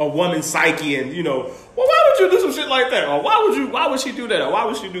know a woman's psyche and, well, why would you do some shit like that? Or why would she do that? Or why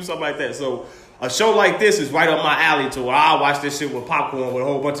would she do something like that? So a show like this is right up my alley to where I watch this shit with popcorn with a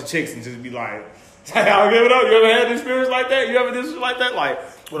whole bunch of chicks and just be like, I'll give it up. You ever had an experience like that? You ever did shit like that? Like,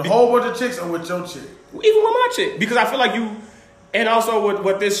 with a whole bunch of chicks or with your chick? Even with my chick. Because I feel like and also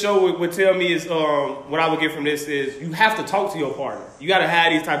what this show would tell me is, what I would get from this is you have to talk to your partner. You got to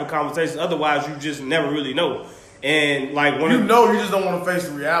have these type of conversations. Otherwise, you just never really know. And like you just don't want to face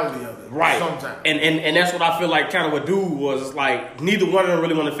the reality of it. Right. Sometimes. And that's what I feel like kind of what dude was. It's like neither one of them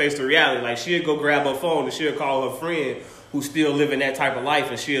really want to face the reality. Like she'll go grab her phone and she'll call her friend who's still living that type of life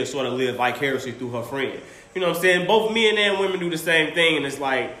and she'll sort of live vicariously through her friend. You know what I'm saying? Both men and women do the same thing, and it's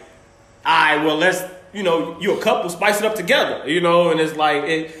like, all right, well, let's, you're a couple, spice it up together, and it's like,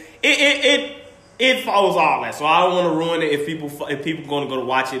 it follows all that. So I don't want to ruin it if people going to go to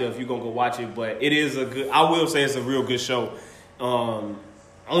watch it or if you're going to go watch it, but it is I will say it's a real good show.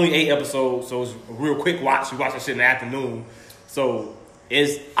 Only 8 episodes, so it's a real quick watch. You watch that shit in the afternoon. So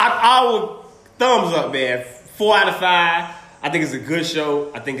I would thumbs up, man. 4 out of 5. I think it's a good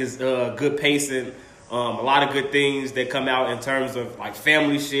show. I think it's good pacing. A lot of good things that come out in terms of like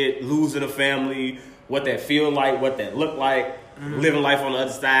family shit, losing a family, what that feel like, what that look like. living life on the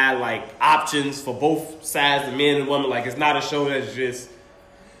other side, like options for both sides, the men and women. Like it's not a show that's just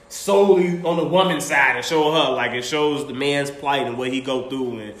solely on the woman's side and show her. Like it shows the man's plight and what he go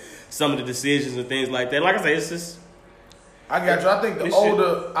through and some of the decisions and things like that. Like I say, it's just. I got you. I think the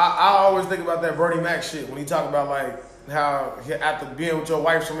older, I always think about that Bernie Mac shit when he talk about like how after being with your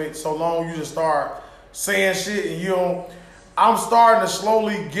wife so long, you just start saying shit and you don't. I'm starting to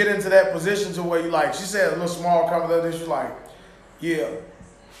slowly get into that position to where you like. She said a little small comment that she's like, yeah,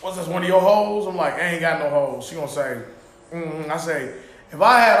 what's this, one of your hoes? I'm like, I ain't got no hoes. She gonna say, I say, if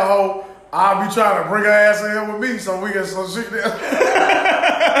I had a hoe, I'd be trying to bring her ass in here with me so we can she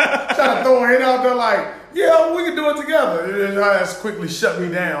trying to throw her head out there like, yeah, we can do it together. And her ass quickly shut me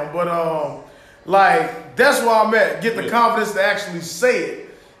down. But like that's where I'm at. Get the confidence to actually say it.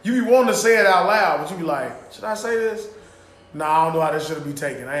 You be wanting to say it out loud, but you be like, should I say this? Nah, I don't know how this should be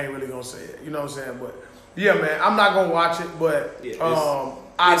taken. I ain't really gonna say it. You know what I'm saying? But yeah, man, I'm not gonna watch it. But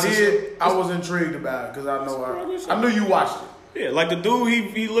I was intrigued about it because I knew you watched it. Yeah, like the dude,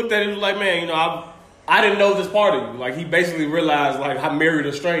 he looked at it and was like, man, you know, I didn't know this part of you. Like he basically realized like I married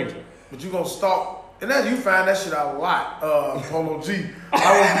a stranger. But you gonna stalk. And then you find that shit out a lot, Polo G.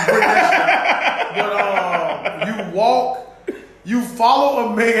 I won't bring that shit. But you you follow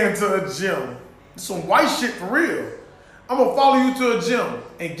a man to a gym. It's some white shit for real. I'm gonna follow you to a gym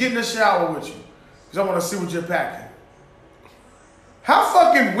and get in the shower with you. Because I wanna see what you're packing. How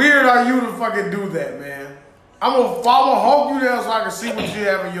fucking weird are you to fucking do that, man? I'm gonna honk you down so I can see what you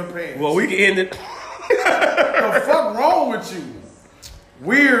have in your pants. Well, we can end it. What the fuck wrong with you?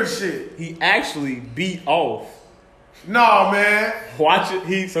 Weird shit. He actually beat off. Nah, man. Watch it.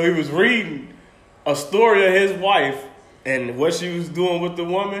 He was reading a story of his wife and what she was doing with the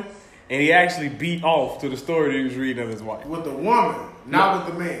woman, and he actually beat off to the story that he was reading of his wife. With the woman, not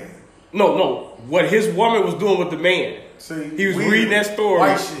with the man. No. What his woman was doing with the man. See, he was reading that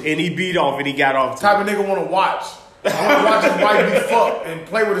story and he beat off and he got off. Type of nigga want to watch. I want to watch his wife be fucked and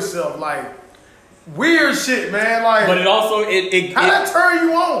play with herself. Like, weird shit, man. Like, but it also how that turn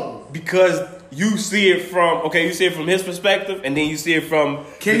you on? Because you see it from his perspective, and then you see it from.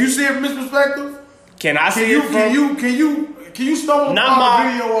 Can you see it from his perspective? Can I see it from? Can you stumble upon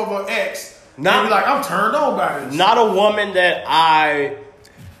a video of an ex and be like, I'm turned on by this? Not a woman that I.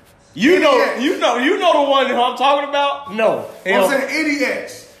 You know the one that I'm talking about. No, I'm saying any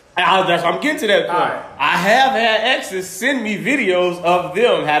ex. I'm getting to that point. Right. I have had exes send me videos of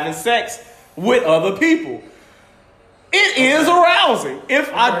them having sex with other people. It is arousing.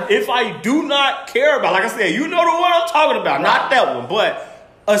 If I do not care about, like I said, you know the one I'm talking about, not that one. But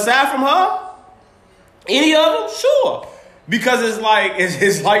aside from her, any of them, sure. Because it's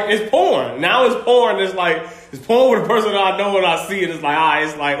porn. Now it's porn. It's porn with a person that I know and I see it. It's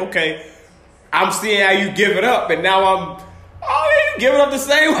like, okay, I'm seeing how you give it up, and now you give it up the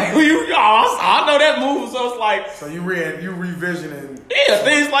same way. I know that move, so it's like. So you revisiting. Yeah,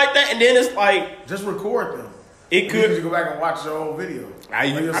 things like that, and then it's like. Just record them. It could. You go back and watch your old video.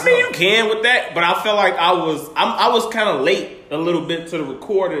 I mean, you can with that, but I felt like I was kind of late a little bit to the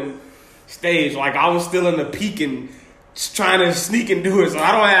recording stage. Like I was still in the peak and trying to sneak and do it, so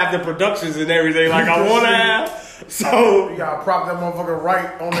I don't have the productions and everything like I want to have. So you gotta prop that motherfucker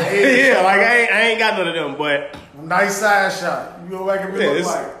right on the edge. Yeah, like I ain't got none of them, but nice side shot. You go back and look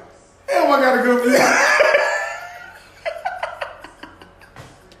like, damn, I got a good view.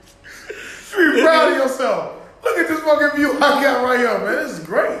 You be proud of yourself. Look at this fucking view I got right here, man. This is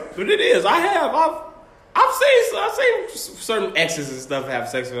great. But it is. I've seen certain exes and stuff have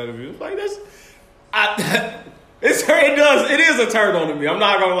sex with other people. Like this, it is a turn on to me. I'm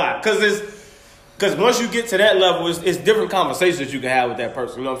not gonna lie, because once you get to that level, it's different conversations you can have with that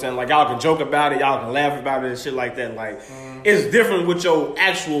person. You know what I'm saying? Like y'all can joke about it, y'all can laugh about it and shit like that. Like it's different with your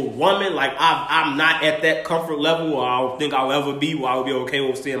actual woman. Like I'm not at that comfort level, or I don't think I'll ever be. Where I'll be okay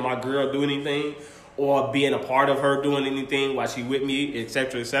with seeing my girl do anything, or being a part of her doing anything while she with me,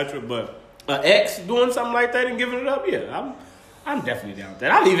 etc., etc. But an ex doing something like that and giving it up, yeah, I'm definitely down with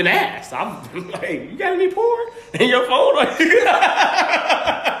that. I've even asked. I'm like, you got any porn in your phone? You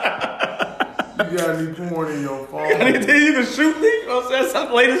got any porn in your phone? Anything you can shoot me? You know what I'm saying?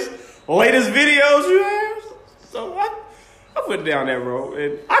 Some latest videos you have? So I put down that road,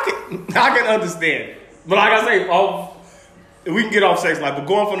 and I can understand it. But like I say, we can get off sex life. But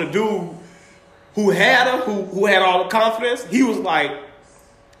going from the dude who had her, who had all the confidence, he was like,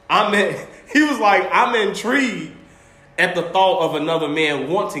 I'm intrigued at the thought of another man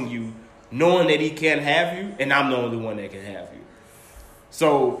wanting you, knowing that he can't have you, and I'm the only one that can have you.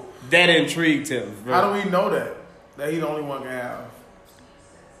 So that intrigued him. Right? How do we know that he the only one can have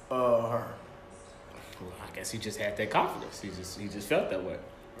her? guess he just had that confidence. He just felt that way.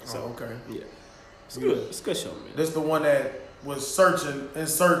 So okay. yeah, it's good. It's a good show, man. This the one that was searching and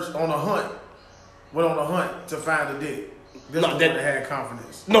searched on a hunt. Went on a hunt to find a dick. This one that had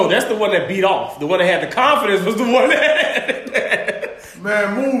confidence. No, that's the one that beat off. The one that had the confidence was the one that.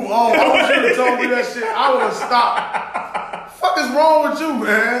 Man, move on. I wish you have told me that shit. I would have stopped. Fuck is wrong with you,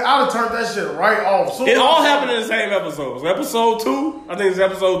 man? I'd have turned that shit right off. It all happened in the same episode. Episode 2, I think it's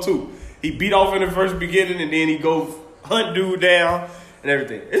episode 2. He beat off in the first beginning, and then he go hunt dude down and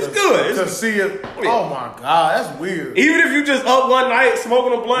everything. It's good. To see it. Oh my God, that's weird. Even if you just up one night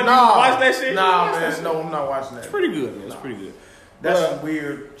smoking a blunt, you watch that shit. Nah, man, no, I'm not watching that. It's pretty good, man. It's pretty good. That's some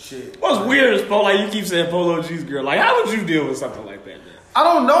weird shit. What's weird is, like you keep saying Polo G's girl. Like, how would you deal with something like that, man? I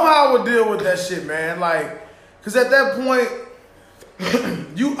don't know how I would deal with that shit, man. Like, because at that point,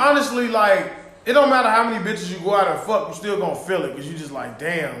 you honestly, like, it don't matter how many bitches you go out and fuck, you still gonna feel it because you just like,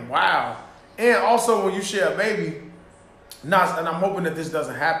 damn, wow. And also when you share a baby, and I'm hoping that this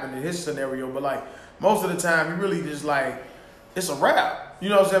doesn't happen in his scenario, but like most of the time, you really just like, it's a wrap. You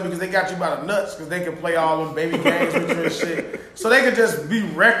know what I'm saying? Because they got you by the nuts because they can play all them baby games with you and shit. So they can just be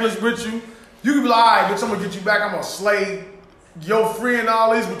reckless with you. You can be like, all right, bitch, I'm gonna get you back. I'm gonna slay your friend and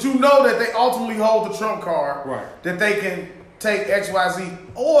all this, but you know that they ultimately hold the trump card. Right. That they can take XYZ,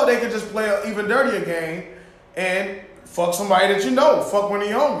 or they can just play an even dirtier game and fuck somebody that you know. Fuck one of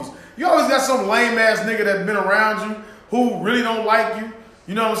your homies. You always got some lame ass nigga that's been around you who really don't like you.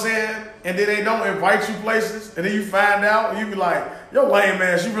 You know what I'm saying? And then they don't invite you places, and then you find out, and you be like, yo, lame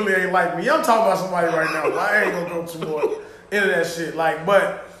ass, you really ain't like me. I'm talking about somebody right now, but I ain't gonna go too more into that shit. Like,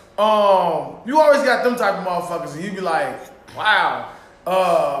 but you always got them type of motherfuckers, and you be like, wow,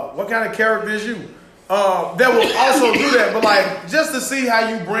 what kind of character is you? That will also do that, but like, just to see how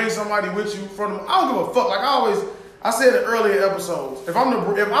you bring somebody with you from them, I don't give a fuck. Like I said in earlier episodes, if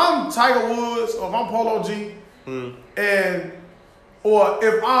I'm Tiger Woods or if I'm Polo G, or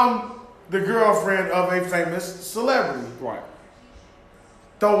if I'm the girlfriend of a famous celebrity, Right.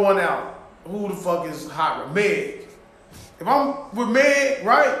 throw one out. Who the fuck is hot? Meg. If I'm with Meg,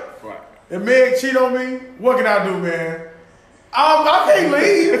 right? Right. If Meg cheat on me, what can I do, man? I can't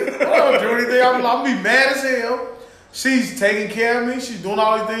leave. I don't do anything. I'm be mad as hell. She's taking care of me. She's doing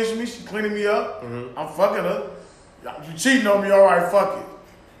all these things for me. She's cleaning me up. Mm-hmm. I'm fucking her. You cheating on me, all right, fuck it.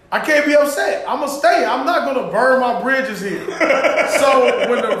 I can't be upset. I'm going to stay. I'm not going to burn my bridges here. So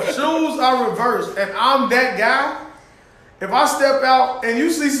when the shoes are reversed and I'm that guy, if I step out and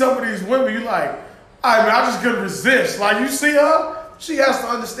you see some of these women, you like, all right, man, I just couldn't resist. Like, you see her, she has to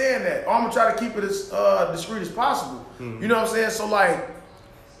understand that. Or I'm going to try to keep it as discreet as possible. Mm-hmm. You know what I'm saying? So, like,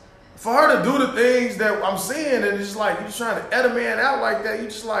 for her to do the things that I'm seeing, and it's just like, you're just trying to ed a man out like that, you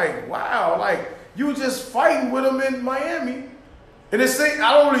just like, wow, like, you were just fighting with him in Miami. And it's, I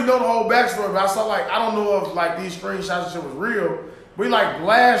don't really know the whole backstory, but I saw, like, I don't know if, like, these screenshots and shit was real, but he, like,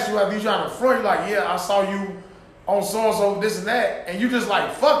 blast you after you trying to front, you like, yeah, I saw you on so-and-so, this and that, and you just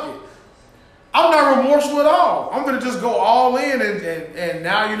like, fuck it. I'm not remorseful at all. I'm gonna just go all in, and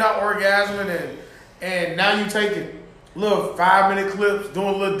now you're not orgasming, and now you taking little 5-minute clips, doing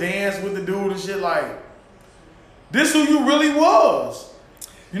a little dance with the dude and shit. Like, this who you really was.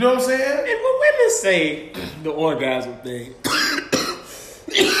 You know what I'm saying? And when women say the orgasm thing,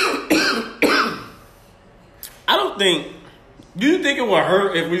 I don't think. Do you think it would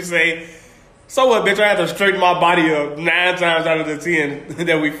hurt if we say, so what, bitch, I have to straighten my body up 9 times out of the 10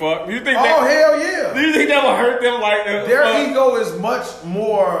 that we fuck? Do you think hell yeah. Do you think that would hurt them? Like their ego is much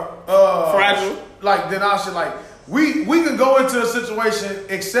more fragile, like than our shit. Like we can go into a situation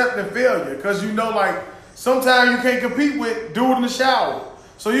accepting failure because you know, like sometimes you can't compete with dude in the shower.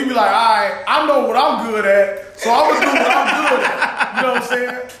 So you be like, all right, I know what I'm good at, so I'm gonna do what I'm good at. You know what I'm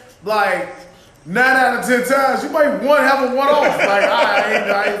saying? Like 9 out of 10 times, you might have a one-off. Like,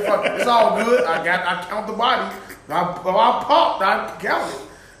 I ain't fucking. It's all good. I count the body. I popped. I count it.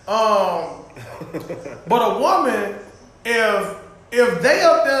 But a woman, if they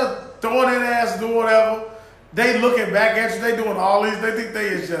up there throwing that ass, doing whatever, they looking back at you, they doing all these. They think they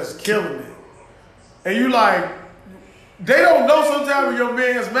is just killing it, and you like, they don't know. Sometimes when your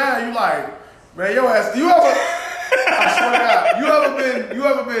man's mad, you like, man, your ass. You ever? I swear to God, you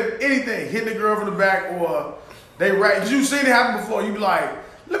ever been anything, hitting the girl from the back or they right? You seen it happen before. You be like,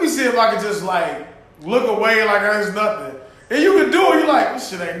 let me see if I can just like look away like there's nothing. And you can do it. You like, this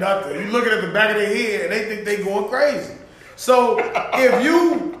shit ain't nothing. You looking at the back of their head and they think they going crazy. So if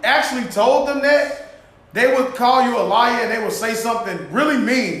you actually told them that, they would call you a liar and they would say something really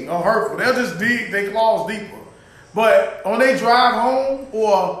mean or hurtful. They'll just dig their claws deeper. But on their drive home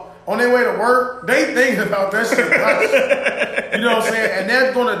or on their way to work, they thinking about that shit. You know what I'm saying? And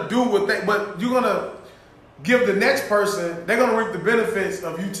that's gonna do what they. But you're gonna give the next person, they're gonna reap the benefits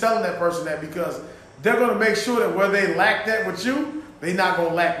of you telling that person that, because they're gonna make sure that where they lack that with you, they not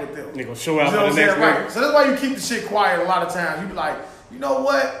gonna lack with them. They gonna show out You know for what the I'm next saying? one. Right. So that's why you keep the shit quiet a lot of times. You be like, you know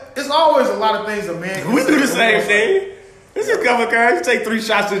what? It's always a lot of things a man can We do the say. same thing. This is a couple of guys. You take 3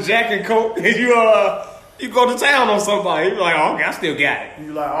 shots of Jack and Coke, and you go to town on somebody. You be like, oh, okay, I still got it.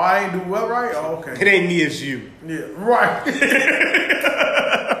 You like, oh, I ain't do well, right? Oh, okay. It ain't me, it's you. Yeah, right.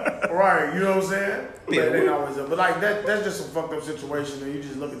 Right, you know what I'm saying? Yeah. But, they always, but like that's just a fucked up situation, and you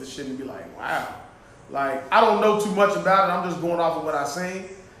just look at the shit and be like, wow. Like, I don't know too much about it. I'm just going off of what I seen,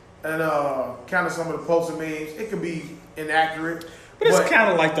 and kind of some of the posts and memes. It could be inaccurate. But it's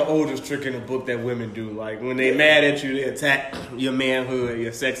kind of like the oldest trick in the book that women do. Like, when they mad at you, they attack your manhood,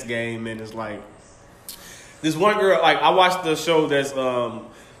 your sex game, and it's like, this one girl, like, I watched the show that's,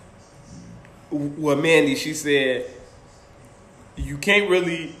 with Mandy, she said, you can't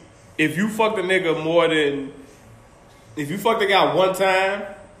really, if you fuck the nigga more than, if you fuck the guy one time,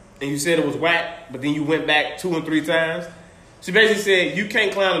 and you said it was whack, but then you went back 2 and 3 times, she basically said, you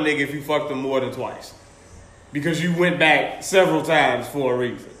can't clown a nigga if you fucked him more than twice. Because you went back several times for a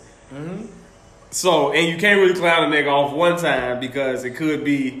reason. Mm-hmm. So, and you can't really clown a nigga off one time because it could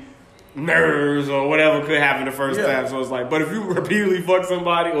be nerves or whatever could happen the first time. So it's like, but if you repeatedly fuck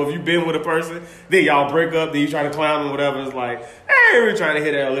somebody or if you've been with a person, then y'all break up, then you try to clown them, whatever. It's like, I ain't really trying to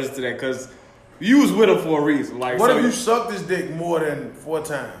hear that or listen to that because you was with them for a reason. Like, what so if you sucked this dick more than 4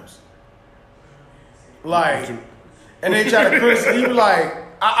 times? Like, and they try to criticize you, like,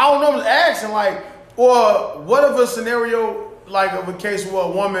 I don't know, I'm just asking, like, or what if a scenario like of a case where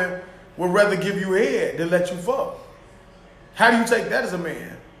a woman would rather give you head than let you fuck? How do you take that as a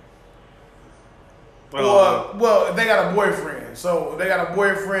man? Or, well, if they got a boyfriend, so they got a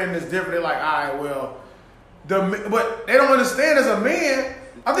boyfriend that's different, they're like, all right, well, but they don't understand as a man.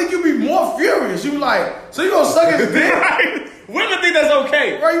 I think you'd be more furious. You be like, so you gonna suck his dick? Right. Women think that's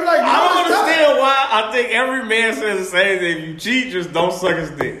okay. Right? You like, I don't understand why. I think every man says the same thing. If you cheat, just don't suck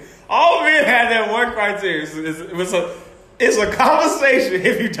his dick. All men have that one criteria. It's a conversation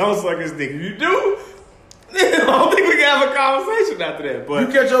if you don't suck his dick. If you do, I don't think we can have a conversation after that. But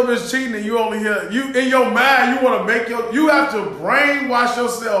you catch your bitch cheating and you only hear, you in your mind, you want to make you have to brainwash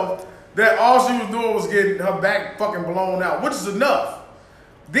yourself that all she was doing was getting her back fucking blown out, which is enough.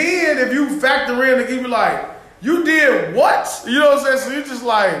 Then if you factor in and you be like, you did what? You know what I'm saying? So you're just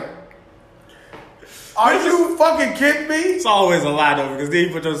like, are you fucking kidding me? It's always a lie though, because then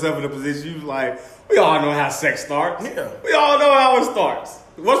you put yourself in a position, you like, we all know how sex starts. Yeah. We all know how it starts.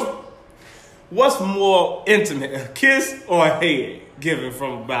 What's more intimate, a kiss or a head given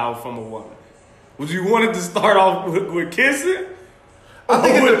from a woman? Would you want it to start off with kissing? I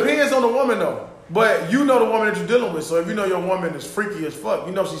think it depends on the woman though. But you know the woman that you're dealing with. So if you know your woman is freaky as fuck,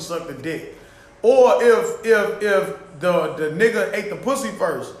 you know she sucked the dick. Or if the nigga ate the pussy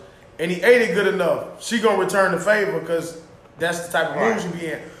first and he ate it good enough, she gonna return the favor because that's the type of mood you be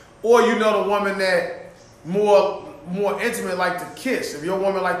in. Or you know the woman that more intimate like to kiss. If your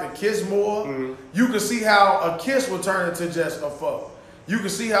woman like to kiss more, you can see how a kiss will turn into just a fuck. You can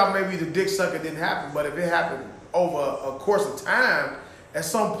see how maybe the dick sucker didn't happen, but if it happened over a course of time, at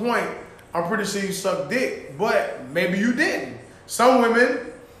some point, I'm pretty sure you suck dick, but maybe you didn't. Some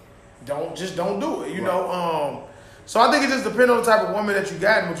women don't do it, you know. So I think it just depends on the type of woman that you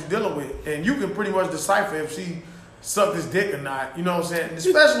got and what you're dealing with, and you can pretty much decipher if she sucked his dick or not. You know what I'm saying?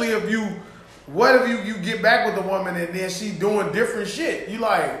 Especially if you get back with the woman and then she doing different shit. You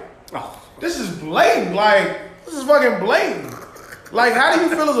like, oh, this is blatant. Like, this is fucking blatant. Like, how do you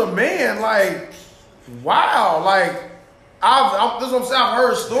feel as a man? Like, wow. Like, this is what I'm saying. I've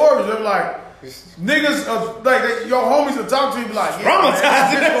heard stories where like niggas, like your homies will talk to you, be like, yeah,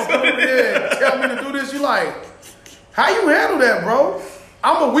 tell me to do this. You like, how you handle that, bro?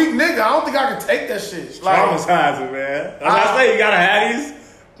 I'm a weak nigga. I don't think I can take that shit. Like, traumatizing, man. That's what I say. You gotta have these.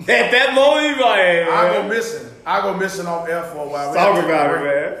 At that moment, you be like, hey, I go missing off air for a while. Talk about it,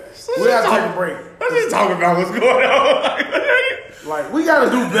 man. We gotta take a break. Let's just talk about what's going on. Like, we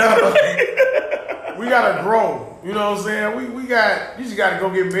gotta do better. We gotta grow. You know what I'm saying? You just gotta go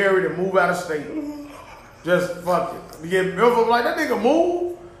get married and move out of state. Just fuck it. You get like that nigga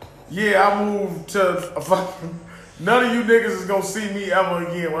move. Yeah, I moved to a fucking. None of you niggas is gonna see me ever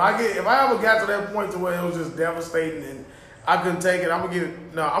again. If I ever got to that point to where it was just devastating and I couldn't take it, I'm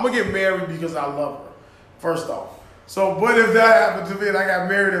gonna get married because I love her. First off. So, but if that happened to me and I got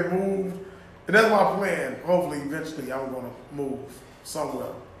married and moved, and that's my plan. Hopefully, eventually, I'm gonna move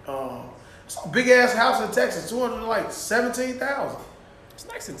somewhere. It's a big ass house in Texas, $217,000. It's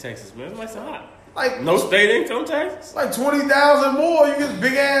nice in Texas, man. It's nice and hot. Like no state income tax. Like $20,000 more. You get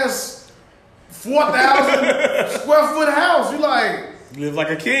big ass 4,000 square foot house. You like, You live like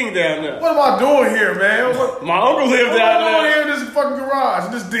a king down there. what am I doing here, man? My uncle lived What down am I doing there. here in this fucking garage,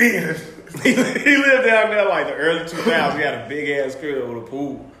 in this den? He lived down there like the early 2000s. He had a big ass crib with a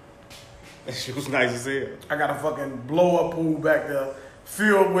pool. That shit was nice as hell. I got a fucking blow up pool back there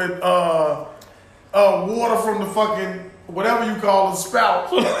filled with water from the fucking whatever you call the spout.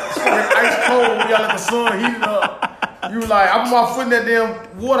 It's fucking ice cold. We got like the sun heating up. You like, I put my foot in that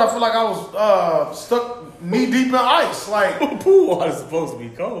damn water. I feel like I was stuck knee deep in ice. Like, Pool water's supposed to be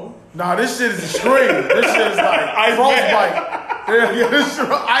cold. nah, this shit is extreme. This shit is like Ice frostbite. Yeah, this shit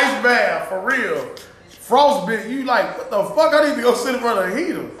ice bath for real. Frostbite. You like, what the fuck? I need to go sit in front of the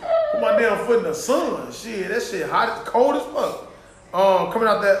heater. Put my damn foot in the sun. Shit, that shit hot, cold as fuck. Coming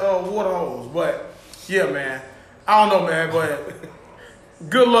out that water hose. But yeah, man. I don't know, man. But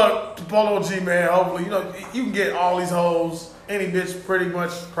good luck to Polo G, man. Hopefully, you can get all these hoes, any bitch, pretty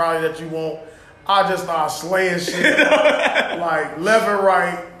much probably that you want. I just start slaying shit, like left and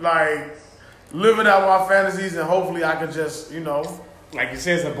right, like living out my fantasies, and hopefully I can just, Like you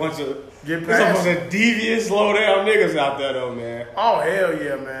said, it's a bunch of Get there's a past bunch of devious, low down niggas out there though, man. oh hell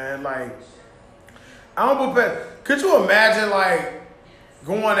yeah, man. Like, I don't prepare. Could you imagine like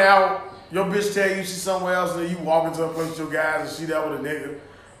going out, your bitch tell you she's somewhere else, and then you walk into a place with your guys and she there with a nigga,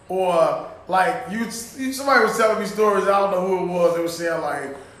 or like somebody was telling me stories. I don't know who it was. They were saying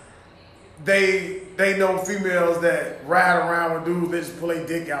like they know females that ride around with dudes that just pull their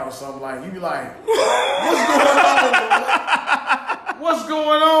dick out or something. Like, you be like, what's going on? What's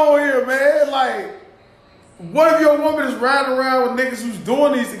going on here, man? Like, what if your woman is riding around with niggas who's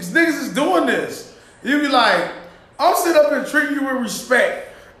doing these things? Niggas is doing this. You be like, I'm sitting up and treating you with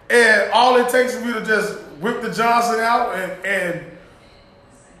respect, and all it takes is me to just whip the Johnson out and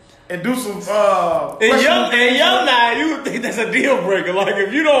do some In your mind, you would think that's a deal breaker. Like,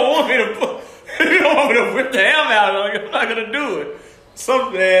 if you don't want me to whip the ham out, like, I'm not gonna do it.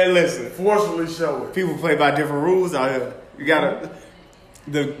 Man, listen. forcefully show it. People play by different rules out here. You gotta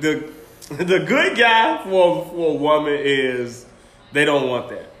the good guy for a woman is they don't want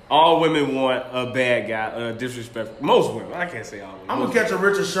that. All women want a bad guy, disrespectful. Most women. I can't say all women. I'm gonna catch a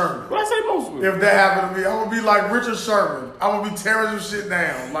Richard Sherman. What I say most women? If that happened to me, I'm gonna be like Richard Sherman. I'm gonna be tearing some shit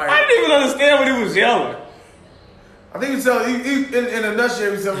down. Like, I didn't even understand what he was yelling. I think he tell in a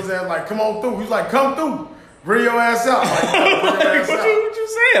nutshell, he said like, "Come on through." He's like, "Come through, bring your ass out." Like, bring your ass what out. you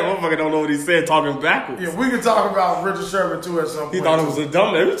saying? Motherfucker don't know what he said, talking backwards. Yeah, we can talk about Richard Sherman too at some point. He thought it was a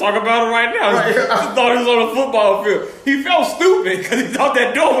dumb name. We're talking about it right now. Right. He thought he was on a football field. He felt stupid because he thought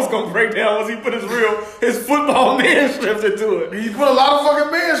that door was going to break down once he put his football man strips into it. He put a lot of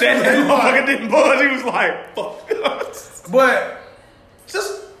fucking men. That motherfucker didn't budge. He was like, fuck. But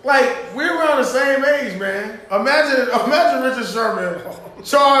just like, we're around the same age, man. Imagine Richard Sherman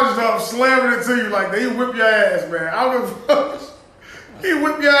charged up, slamming it to you like that. He whip your ass, man. I don't give a fuck. He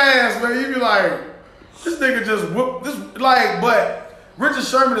whip your ass, man. You be like, this nigga just whoop this. Like, but Richard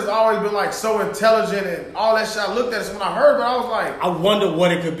Sherman has always been like so intelligent and all that shit. I looked at it, so when I heard it, I was like, I wonder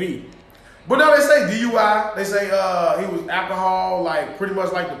what it could be. but no, they say DUI. They say he was alcohol, like pretty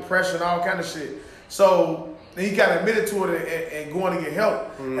much like depression, all kind of shit. So he got admitted to it and going to get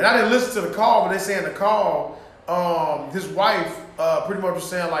help. Mm-hmm. And I didn't listen to the call, but they say in the call, his wife pretty much was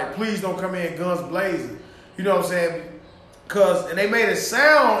saying like, please don't come in guns blazing. You know what I'm saying? And they made it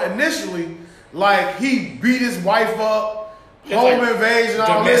sound initially like he beat his wife up, home like invasion,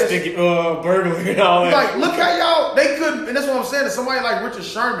 all this. Domestic burglary and all that. Like, look how y'all, they couldn't, and that's what I'm saying, that somebody like Richard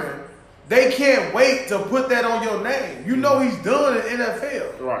Sherman, they can't wait to put that on your name. You know he's done in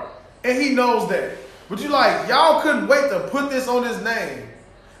NFL. Right. And he knows that. But you like, y'all couldn't wait to put this on his name.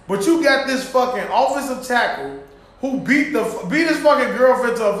 But you got this fucking offensive tackle who beat his fucking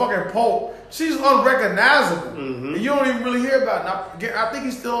girlfriend to a fucking pulp. She's unrecognizable. Mm-hmm. And you don't even really hear about it. I think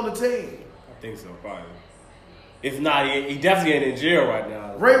he's still on the team. I think so, probably. If not, he definitely ain't in jail right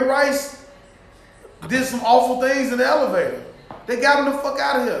now. Ray Rice did some awful things in the elevator. They got him the fuck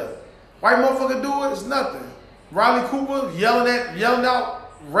out of here. White motherfucker do it, it's nothing. Riley Cooper yelling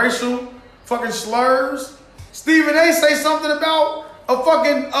out racial fucking slurs. Stephen A say something about a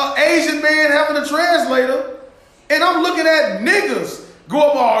fucking Asian man having a translator. And I'm looking at niggas go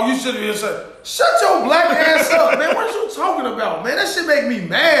up, oh, you should have said, shut your black ass up, man. What are you talking about, man? That shit make me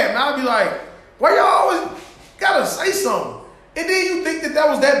mad, man. I'll be like, why y'all always gotta say something? And then you think that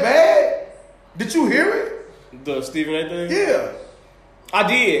was that bad? Did you hear it? The Stephen A thing? Yeah. I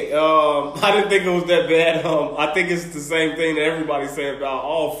did. I didn't think it was that bad. I think it's the same thing that everybody's saying about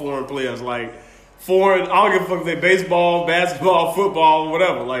all foreign players. Like, I don't give a fuck if they baseball, basketball, football,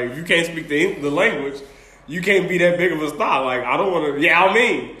 whatever. Like, if you can't speak the language, you can't be that big of a star. Like, I don't want to,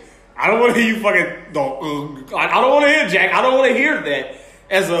 I don't want to hear you fucking. I don't want to hear Jack. I don't want to hear that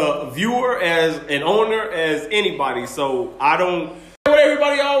as a viewer, as an owner, as anybody. So I don't. What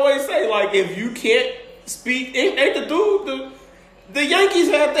everybody always say, like if you can't speak, ain't the dude the Yankees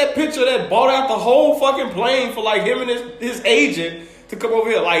had that picture that bought out the whole fucking plane for like him and his agent to come over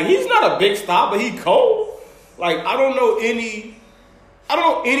here. Like he's not a big star, but he cold. Like I don't know any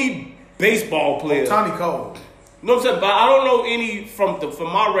baseball player. Tony Cole. You know what I'm saying? But I don't know any from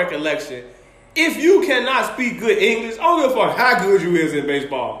my recollection. If you cannot speak good English, I don't give a fuck how good you is in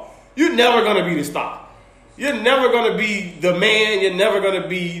baseball. You're never gonna be the star. You're never gonna be the man. You're never gonna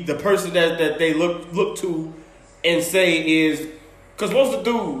be the person that they look to and say is. Because what's the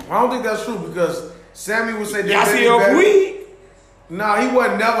dude? I don't think that's true because Sammy would say Yasiel Puig. No, he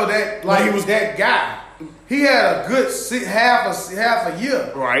wasn't never that. Like he was that guy. He had a good half a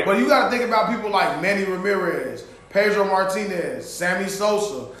year. Right. But you got to think about people like Manny Ramirez, Pedro Martinez, Sammy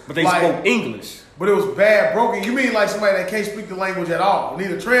Sosa. But they spoke English. But it was bad broken. You mean like somebody that can't speak the language at all, need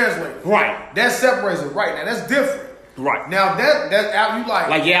a translator. Right. That separates it right now. That's different. Right. Now that you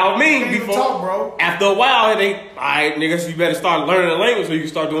like Yao Ming before. Talk, bro. After a while, all right, niggas, you better start learning the language so you can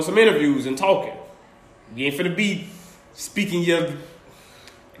start doing some interviews and talking. You ain't finna be speaking your.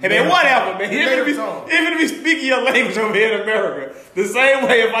 Hey man, whatever, man. You're finna be speaking your language over here in America. The same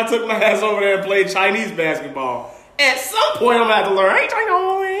way if I took my ass over there and played Chinese basketball. At some point, I'm gonna have to learn.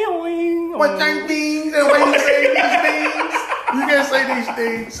 What things? And when you say these things, you can't say these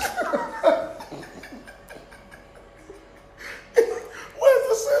things. Where's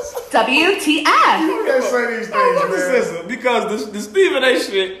the sister? WTF? You can't say these things, What's the sister? Because the Stephen A.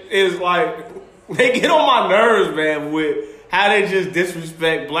 shit is like they get on my nerves, man, with how they just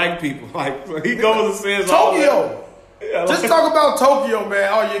disrespect black people. Like he goes and says Tokyo. Yeah, just talk about Tokyo, man.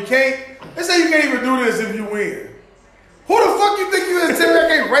 Oh, you can't. They say you can't even do this if you win. Who the fuck you think you is? Tell me I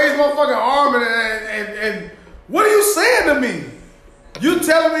can't raise my fucking arm and what are you saying to me? You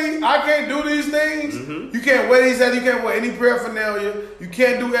telling me I can't do these things? Mm-hmm. You can't wear these hats. You can't wear any paraphernalia. You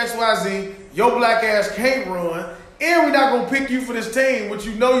can't do X, Y, Z. Your black ass can't run. And we're not gonna pick you for this team, which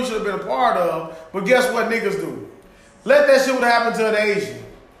you know you should have been a part of. But guess what niggas do? Let that shit would happen to an Asian.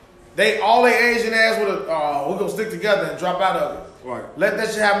 All they Asian ass would have. We're gonna stick together and drop out of it. Right. Let that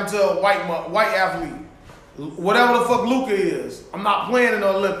shit happen to a white athlete. Whatever the fuck Luka is. I'm not playing in the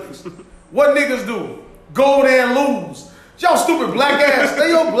Olympics. What niggas do? Go there and lose. Y'all stupid black ass. Stay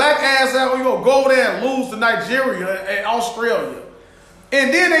your black ass out or you gonna go there and lose to Nigeria and Australia.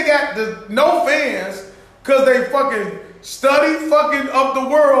 And then they got no fans because they fucking study fucking up the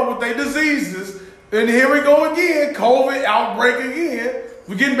world with their diseases. And here we go again. COVID outbreak again.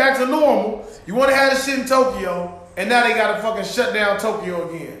 We're getting back to normal. You want to have this shit in Tokyo, and now they got to fucking shut down Tokyo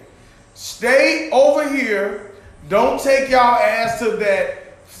again. Stay over here. Don't take y'all ass to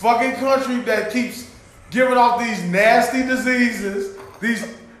that fucking country that keeps giving off these nasty diseases.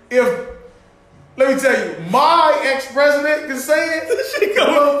 Let me tell you, my ex-president can say it.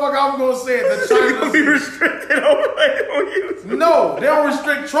 Motherfucker, I'm going to say it. The China gonna be restricted over there. No, they don't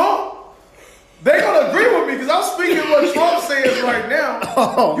restrict Trump. They gonna agree with me because I'm speaking what Trump says right now.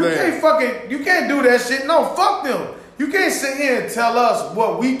 Oh, you can't do that shit. No, fuck them. You can't sit here and tell us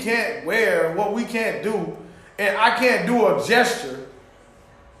what we can't wear, what we can't do, and I can't do a gesture.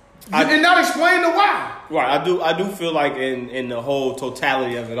 And not explain the why. Right, I do feel like in the whole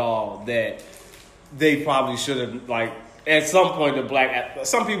totality of it all that they probably should have, like, at some point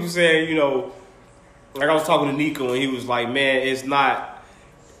some people say, you know, like I was talking to Nico and he was like, man, it's not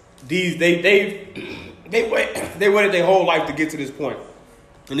these they waited their whole life to get to this point.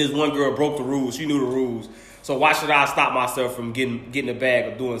 And this one girl broke the rules. She knew the rules. So why should I stop myself from getting a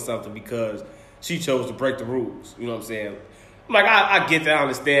bag or doing something because she chose to break the rules? You know what I'm saying? I'm like, I get that, I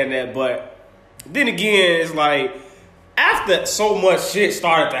understand that, but then again, it's like after so much shit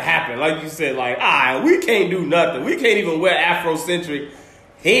started to happen, like you said, like, we can't do nothing. We can't even wear Afrocentric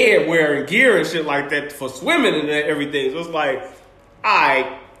head wearing gear and shit like that for swimming and everything. So it's like,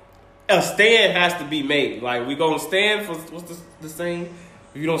 a stand has to be made. Like, we gonna stand for, what's the saying?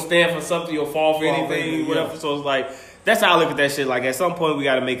 If you don't stand for something, you'll fall for anything, whatever. Yeah. So it's like, that's how I look at that shit. Like, at some point, we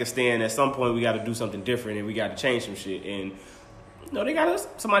got to make a stand. At some point, we got to do something different, and we got to change some shit. And, you know,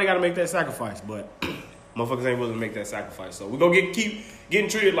 somebody got to make that sacrifice. But motherfuckers ain't willing to make that sacrifice. So we're going to keep getting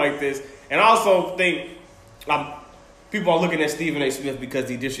treated like this. And I also think people are looking at Stephen A. Smith because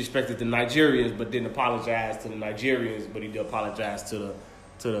he disrespected the Nigerians, but didn't apologize to the Nigerians, but he did apologize to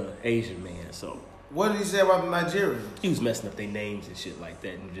the Asian man. So what did he say about the Nigerians? He was messing up their names and shit like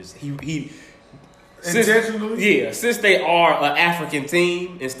that, and just he intentionally. Since they are an African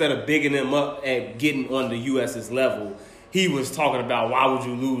team, instead of bigging them up at getting on the U.S.'s level, he was talking about why would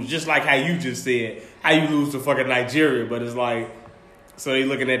you lose, just like how you just said, how you lose to fucking Nigeria. But it's like, so they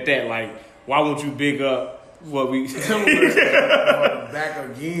looking at that like, why won't you big up what we back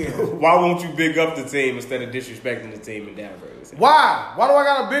again? Why won't you big up the team instead of disrespecting the team and downgrading? Why? Why do I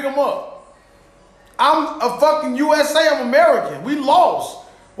gotta big them up? I'm a fucking USA. I'm American. We lost.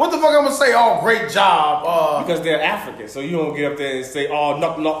 What the fuck I'm gonna say? Oh, great job. Because they're African, so you don't get up there and say, "Oh,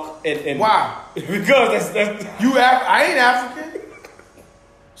 knock." And why? Because that's I ain't African.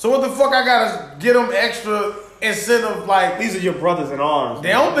 So what the fuck? I gotta get them extra incentive? Like these are your brothers in arms. They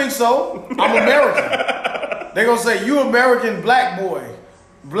don't think so. I'm American. They gonna say you American black boy,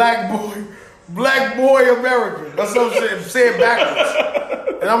 black boy American. That's what I'm saying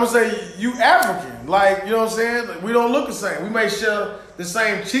backwards. And I'm gonna say you African. Like, you know what I'm saying? We don't look the same. We may share the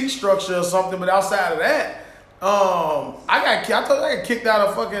same cheek structure or something, but outside of that, I told you I got kicked out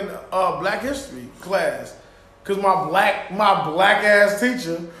of fucking Black History class because my black ass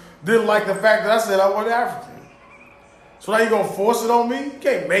teacher didn't like the fact that I said I wasn't African. So now you gonna force it on me? You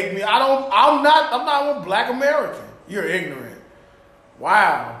can't make me. I'm not a black American. You're ignorant.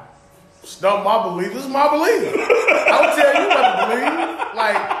 Wow. Stump my belief. This is my belief. I don't tell you what to believe.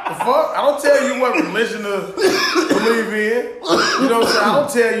 Like, the fuck? I don't tell you what religion to believe in. You know what I'm saying? I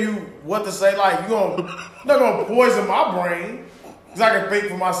don't tell you what to say. Like, you're not going to poison my brain because I can think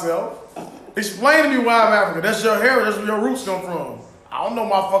for myself. Explain to me why I'm African. That's your heritage. That's where your roots come from. I don't know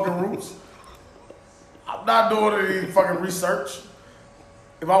my fucking roots. I'm not doing any fucking research.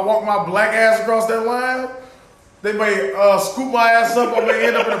 If I walk my black ass across that line, they may scoop my ass up. I may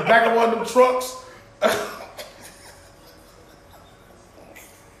end up in the back of one of them trucks.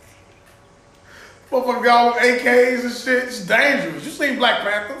 Motherfucker got all them AKs and shit. It's dangerous. You seen Black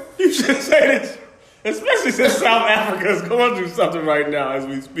Panther? You should say this, especially since South Africa is going through something right now as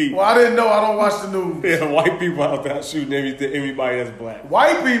we speak. Well, I didn't know. I don't watch the news. Yeah, white people out there shooting everybody that's black.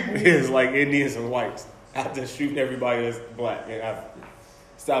 White people? It's like Indians and whites out there shooting everybody that's black in Africa.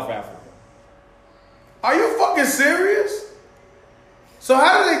 South Africa. Are you fucking serious? So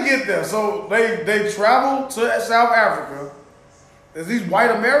how did they get there? So they traveled to South Africa. Is these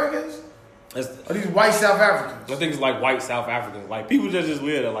white Americans? Are these white South Africans? I think it's like white South Africans. Like people that just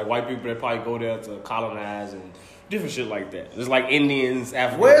live there. Like white people that probably go there to colonize and different shit like that. It's like Indians,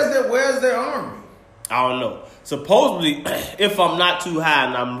 Africans. Where's their army? I don't know. Supposedly, if I'm not too high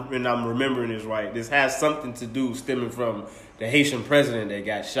and I'm remembering this right, this has something to do stemming from the Haitian president that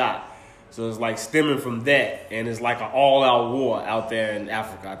got shot. So it's like stemming from that, and it's like an all-out war out there in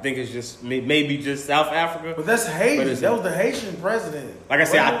Africa. I think it's just maybe just South Africa. But that's Haiti. That was the Haitian president. Like I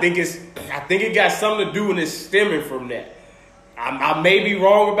said, I think it got something to do and it's stemming from that. I may be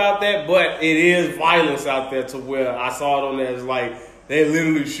wrong about that, but it is violence out there to where I saw it on there. It's like they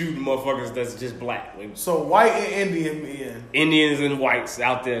literally shooting motherfuckers that's just black. So white and Indian men. Indians and whites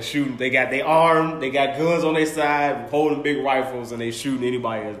out there shooting. They armed, they got guns on their side, holding big rifles, and they shooting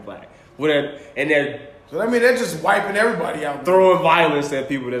anybody that's black. So they're just wiping everybody out. Throwing violence at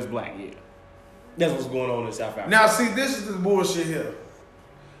people that's black, yeah. That's what's going on in South Africa. Now, see, this is the bullshit here.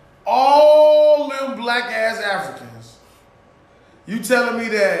 All them black ass Africans, you telling me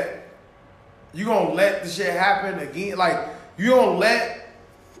that you gonna let the shit happen again? Like, you gonna let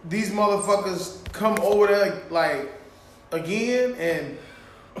these motherfuckers come over there, like, again and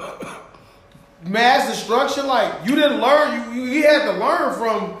mass destruction? Like, you didn't learn. You had to learn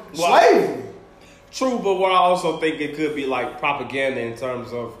from slavery. True, but what I also think it could be like propaganda in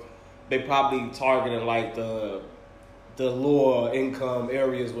terms of they probably targeting like the lower income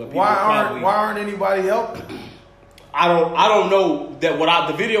areas where people why aren't anybody helping? I don't know that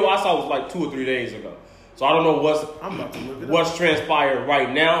the video I saw was like 2 or 3 days ago. So I don't know what's transpired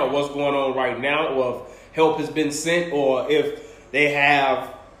right now or what's going on right now, or if help has been sent or if they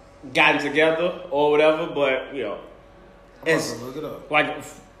have gotten together or whatever, but you know, look it up. Like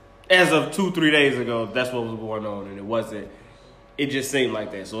as of 2-3 days ago, that's what was going on, and it just seemed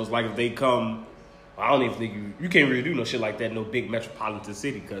like that. So it's like if they come, I don't even think you can't really do no shit like that in no big metropolitan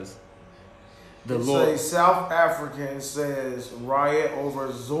city because the law. Say South African says riot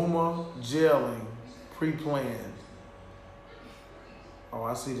over Zuma jailing pre-planned. Oh,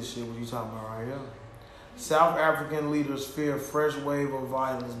 I see the shit what you talking about right here. South African leaders fear fresh wave of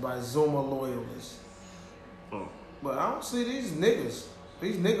violence by Zuma loyalists. But I don't see these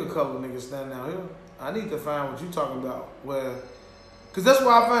nigga colored niggas standing out here. I need to find what you talking about. Because that's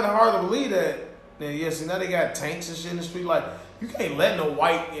why I find it hard to believe that. See, now they got tanks and shit in the street. Like, you can't let no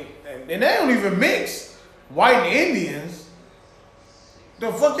white, and they don't even mix white and Indians.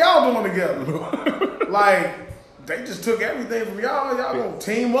 The fuck y'all doing together? Like, They just took everything from y'all. Y'all gonna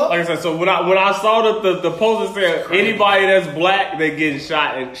team up? Like I said, so when I saw the poster said anybody that's black, they getting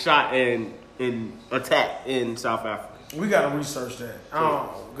shot and attacked in South Africa. We gotta research that. I don't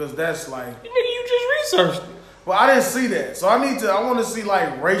know, because that's like. Nigga, you just researched it. Well, I didn't see that, so I want to see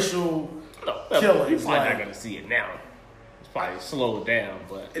like racial killings. You're probably like, not gonna see it now. It's probably slow it down,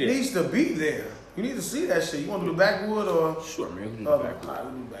 but it needs to be there. You need to see that shit. You want to do the backwood or? Sure, man. We can do All the right, backwood.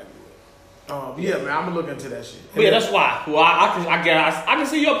 we'll do backwood. Yeah, man, I'm gonna look into that shit. But yeah, that's why. Well, I can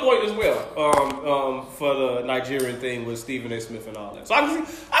see your point as well. For the Nigerian thing with Stephen A. Smith and all that. So I can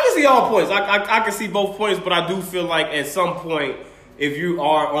see all points. I can see both points, but I do feel like at some point, if you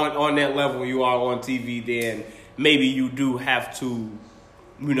are on that level, you are on TV, then maybe you do have to,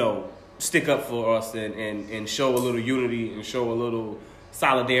 stick up for us and show a little unity and show a little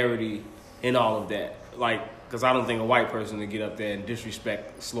solidarity in all of that. Like, because I don't think a white person would get up there and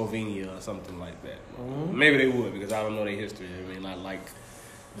disrespect Slovenia or something like that. Mm-hmm. Maybe they would, because I don't know their history. I mean, not like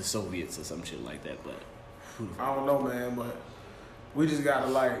the Soviets or some shit like that. But I don't know, man. But we just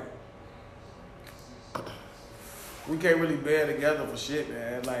gotta we can't really band together for shit,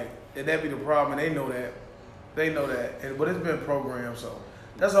 man. Like, and that be the problem. And they know that. But it's been programmed, so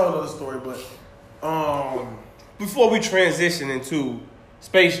that's a whole other story. But before we transition into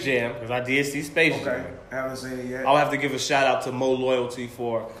Space Jam, because I did see Space Jam. Okay, I haven't seen it yet. I'll have to give a shout out to Mo Loyalty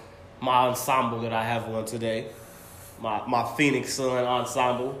for my ensemble that I have on today. My Phoenix Sun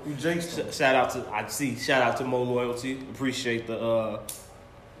ensemble. You jinxed them. Shout out to Mo Loyalty. Appreciate the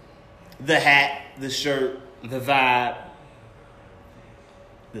hat, the shirt, the vibe,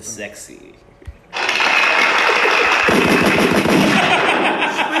 the sexy.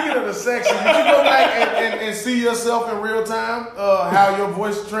 Speaking of the sexy, did you go back and see yourself in real time? How your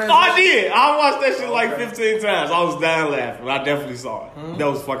voice transitions? Oh, I did. I watched that shit like 15 times. I was dying laughing. I definitely saw it. Mm-hmm. That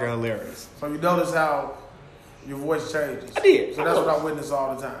was fucking hilarious. So you notice how your voice changes? I did. So that's what I witness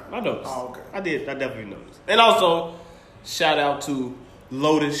all the time. I noticed. Oh, okay. I did. I definitely noticed. And also, shout out to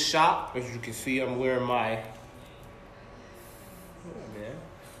Lotus Shop. As you can see, I'm wearing my... Oh, man.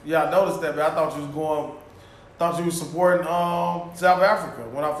 Yeah, I noticed that, but I thought you was supporting South Africa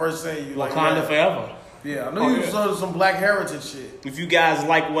when I first seen you. Wakanda forever. Yeah, I knew you was some black heritage shit. If you guys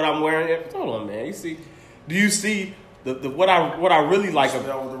like what I'm wearing, hold on, man. Do you see what I really like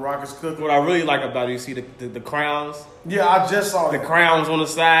about the rockets cooking? What I really like about it, you see the crowns? Yeah, I just saw the crowns on the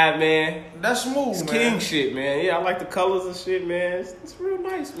side, man. That's smooth, it's man. King shit, man. Yeah, I like the colors and shit, man. It's real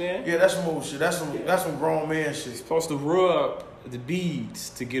nice, man. Yeah, that's smooth shit. That's some grown man shit. It's supposed to rub the beads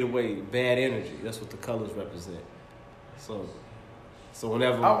to get away bad energy. That's what the colors represent. So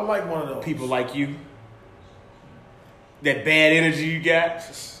whenever I would like one of those. People like you, that bad energy you got,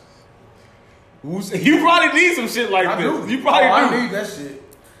 you probably need some shit like this. Do. You probably do. I need that shit.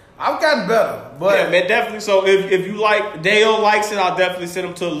 I've gotten better, but yeah, man, definitely. So if you like, Dale likes it, I'll definitely send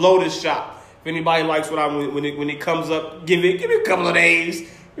him to Lotus Shop. If anybody likes what I'm when it comes up, give it a couple of days.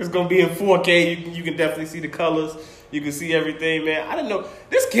 It's gonna be in 4K. You can definitely see the colors. You can see everything, man. I didn't know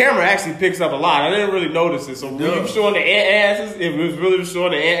this camera actually picks up a lot. I didn't really notice it. So when you were showing the ant asses, if it was really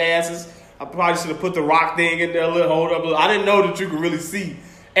showing the ant asses, I probably should have put the rock thing in there a little, hold up. I didn't know that you could really see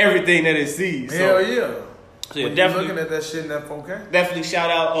everything that it sees. Hell yeah. So yeah, when definitely looking at that shit in that 4K. Definitely shout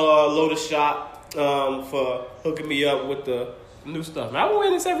out Lotus Shop for hooking me up with the new stuff. Man, I wear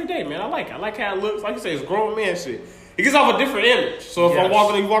this every day, man. I like it. I like how it looks. Like you say, it's grown man shit. It gives off a different image. So if I'm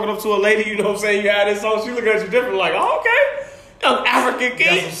walking up to a lady, you know what I'm saying, you have this on, she looking at you different, like, oh, okay. Young African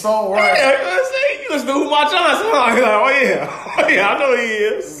king. That's so right. Yeah, you know what I'm saying? You listen to Umar Johnson. Huh? You're like, oh yeah. Oh yeah, I know he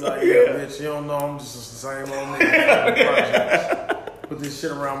is. Like, yeah, bitch, you don't know I'm just the same old nigga. Put this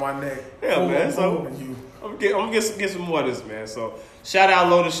shit around my neck. Yeah, man. So I'm gonna get some more of this, man. So shout out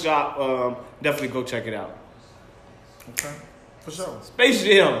Lotus Shop. Definitely go check it out. Okay. For sure. Space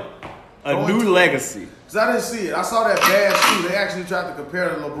Jam. A new legacy. Cause I didn't see it. I saw that bad shoe. They actually tried to compare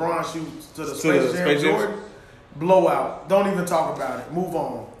the LeBron shoe to the Space Jam Jordan. Blowout. Don't even talk about it. Move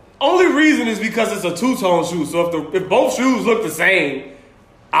on. Only reason is because it's a two-tone shoe. So if both shoes look the same,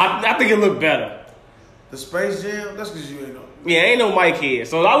 I think it looked better. The Space Jam? That's because you ain't know. Yeah, ain't no Mike here.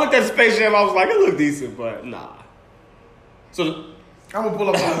 So I looked at Space Jam, I was like, it looked decent, but nah. So I'm gonna pull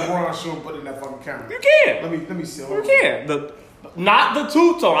up my LeBron shoe and put it in that fucking camera. You can. Let me see. You can. Not the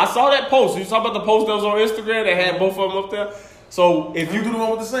two-tone. I saw that post. You saw about the post that was on Instagram that had both of them up there. So if you do the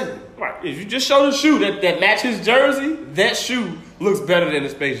one with the single, right? If you just show the shoe that match his jersey, that shoe looks better than the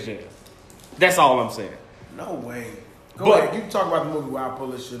Space Jam. That's all I'm saying. No way. Go ahead. You can talk about the movie while I pull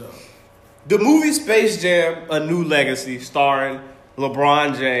this shit up. The movie Space Jam: A New Legacy, starring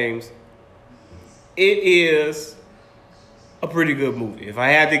LeBron James. It is a pretty good movie. If I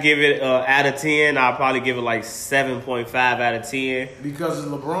had to give it out of 10, I'd probably give it like 7.5 out of 10. Because it's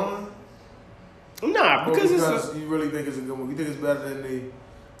LeBron? Nah, because you really think it's a good movie. You think it's better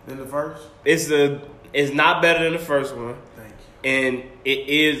than the first? It's not better than the first one. Thank you. And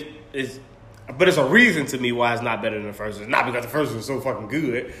but it's a reason to me why it's not better than the first one. It's not because the first one was so fucking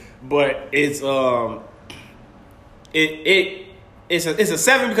good, but it's a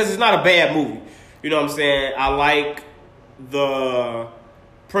 7 because it's not a bad movie. You know what I'm saying? I like the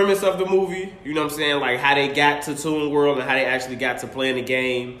premise of the movie. You know what I'm saying? Like how they got to Toon World and how they actually got to playing the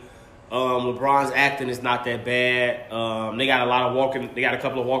game. LeBron's acting is not that bad. They got a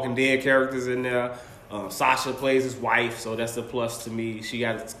couple of Walking Dead characters in there. Sasha plays his wife, so that's a plus to me. She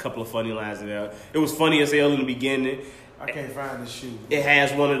got a couple of funny lines in there. It was funny as hell in the beginning. I can't find the shoe. It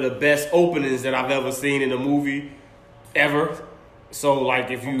has one of the best openings that I've ever seen in a movie ever. So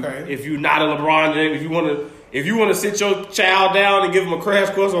like if you're not a LeBron James, if you want to sit your child down and give him a crash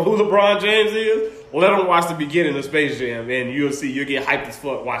course on who LeBron James is, well, let him watch the beginning of Space Jam, and you'll get hyped as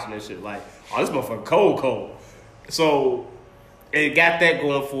fuck watching that shit. Like, oh, this motherfucker cold. So it got that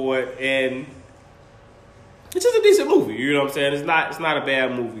going for it, and it's just a decent movie. You know what I'm saying? It's not a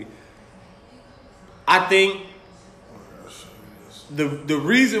bad movie. I think the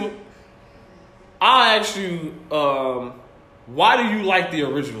reason I asked you, why do you like the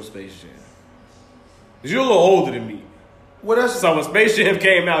original Space Jam? Because you're a little older than me. So when Space Jam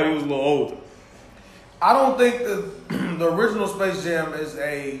came out, you was a little older. I don't think the original Space Jam is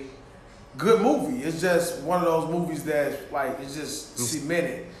a good movie. It's just one of those movies that like it's just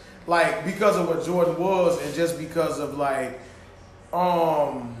cemented. Like because of what Jordan was and just because of like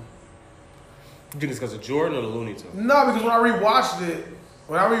You think it's because of Jordan or the Looney Tunes? No, because when I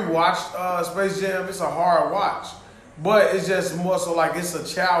rewatched Space Jam, it's a hard watch. But it's just more so like it's a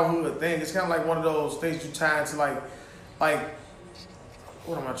childhood thing. It's kind of like one of those things you tie into like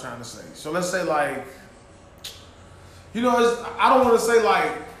what am I trying to say? So let's say like, you know, I don't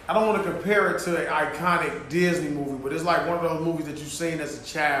want to compare it to an iconic Disney movie, but it's like one of those movies that you've seen as a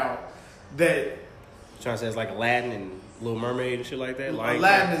child that. You're trying to say it's like Aladdin and Little Mermaid and shit like that?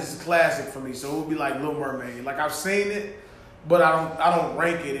 Aladdin is a classic for me, so it would be like Little Mermaid. Like I've seen it, but I don't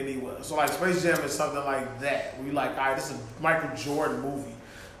rank it anywhere. So like Space Jam is something like that. Where you like, all right, this is a Michael Jordan movie.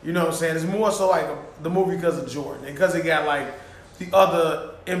 You know what I'm saying? It's more so like the movie because of Jordan and because it got like the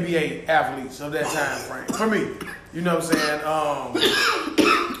other NBA athletes of that time frame. For me, you know what I'm saying?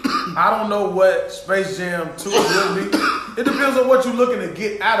 I don't know what Space Jam 2 will be. It depends on what you're looking to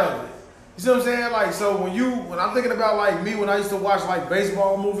get out of it. You see what I'm saying? Like, so when I'm thinking about like me when I used to watch like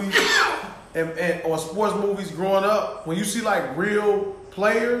baseball movies or sports movies growing up, when you see like real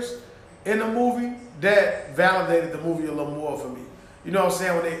players in the movie, that validated the movie a little more for me. You know what I'm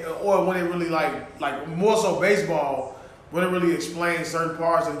saying? When they really like more so baseball, when it really explains certain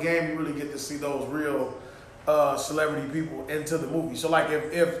parts of the game, you really get to see those real celebrity people into the movie. So like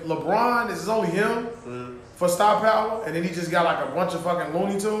if LeBron is only him for star power, and then he just got like a bunch of fucking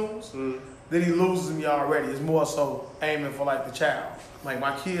Looney Tunes, then he loses me already. It's more so aiming for like the child. Like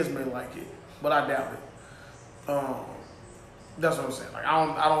my kids may like it, but I doubt it. That's what I'm saying. Like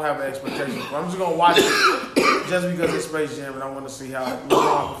I don't have an expectation. But I'm just gonna watch it just because it's Space Jam, and I want to see how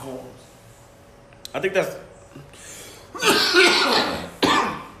LeBron performs. I think that's.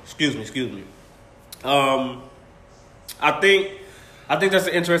 Excuse me. I think that's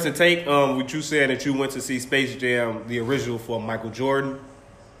an interesting take. What you saying that you went to see Space Jam, the original for Michael Jordan.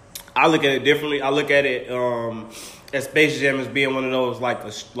 I look at it differently. I look at it as Space Jam as being one of those like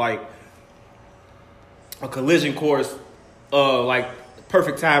a collision course, like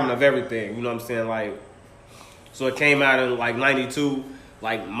perfect timing of everything. You know what I'm saying? Like, so it came out in like '92.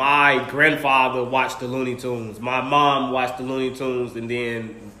 Like my grandfather watched the Looney Tunes, my mom watched the Looney Tunes, and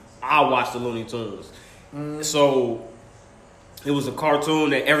then I watched the Looney Tunes. So it was a cartoon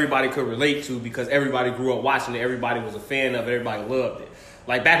that everybody could relate to because everybody grew up watching it. Everybody was a fan of it. Everybody loved it.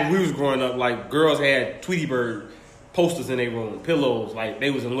 Like back when we was growing up, like girls had Tweety Bird posters in their room, pillows. Like they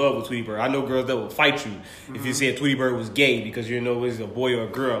was in love with Tweety Bird. I know girls that would fight you if you said Tweety Bird was gay because you know it was a boy or a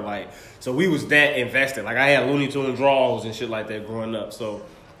girl. Like so, we was that invested. Like I had Looney Tunes drawers and shit like that growing up. So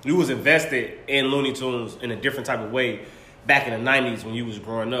we was invested in Looney Tunes in a different type of way back in the '90s when you was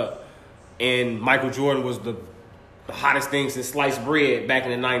growing up. And Michael Jordan was the hottest thing since sliced bread back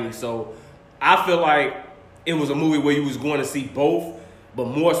in the '90s. So I feel like it was a movie where you was going to see both, but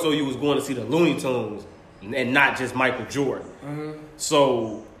more so you was going to see the Looney Tunes and not just Michael Jordan.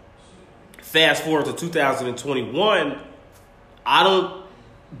 So fast forward to 2021,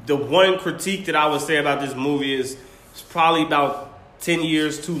 the one critique that I would say about this movie is it's probably about 10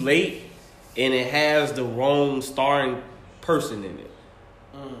 years too late, and it has the wrong starring person in it.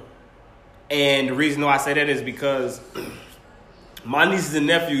 And the reason why I say that is because my nieces and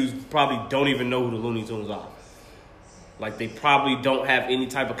nephews probably don't even know who the Looney Tunes are. Like, they probably don't have any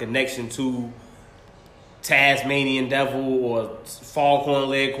type of connection to Tasmanian Devil or Foghorn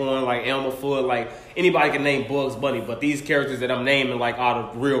Leghorn, like Elmer Fudd. Like, anybody can name Bugs Bunny, but these characters that I'm naming, like,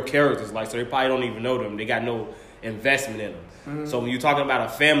 are the real characters. Like, so they probably don't even know them. They got no investment in them. So when you're talking about a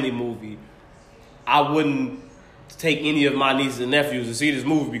family movie, I wouldn't take any of my nieces and nephews to see this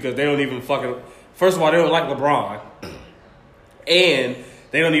movie because they don't even fucking... First of all, they don't like LeBron. And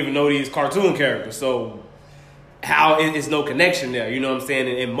they don't even know these cartoon characters. So how is no connection there? You know what I'm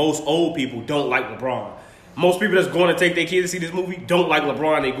saying? And most old people don't like LeBron. Most people that's going to take their kids to see this movie don't like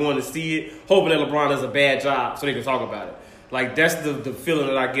LeBron. They're going to see it, hoping that LeBron does a bad job so they can talk about it. Like, that's the feeling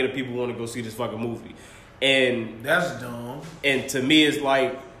that I get if people want to go see this fucking movie. And that's dumb. And to me, it's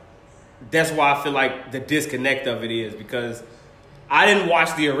like, that's why I feel like the disconnect of it is, because I didn't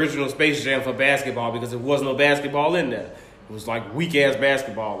watch the original Space Jam for basketball because there was no basketball in there. It was like weak ass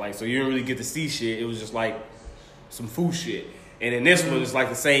basketball, like, so you didn't really get to see shit. It was just like some foo shit. And in this one, it's like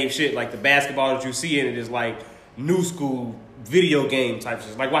the same shit. Like, the basketball that you see in it is like new school video game type shit.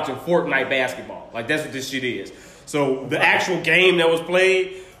 It's like watching Fortnite basketball. Like, that's what this shit is. So the actual game that was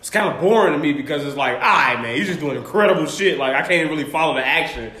played was kind of boring to me because it's like, all right, man, you're just doing incredible shit. Like, I can't really follow the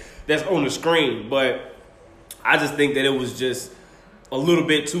action that's on the screen. But I just think that it was just a little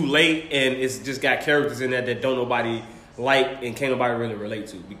bit too late, and it's just got characters in there that don't nobody like and can't nobody really relate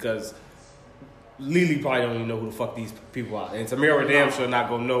to, because Lily probably don't even know who the fuck these people are. And Tamara damn sure not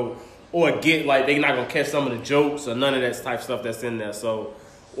gonna know or get, like, they not gonna catch some of the jokes or none of that type stuff that's in there. So,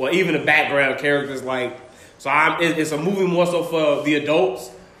 or even the background characters, like, so it's a movie more so for the adults.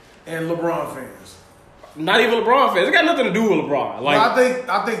 And LeBron fans. Not even LeBron fans. It got nothing to do with LeBron. Like,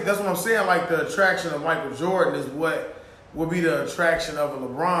 well, I think that's what I'm saying. Like, the attraction of Michael Jordan is what would be the attraction of a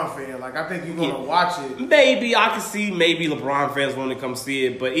LeBron fan. Like, I think you're going to watch it. Maybe I can see maybe LeBron fans want to come see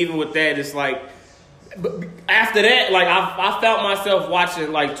it, but even with that, it's like, but after that, like, I felt myself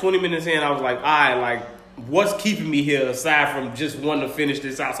watching, like, 20 minutes in, I was like, all right, like, what's keeping me here aside from just wanting to finish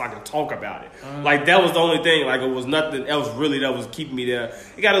this out so I can talk about it? Like, that was the only thing. Like, it was nothing else really that was keeping me there.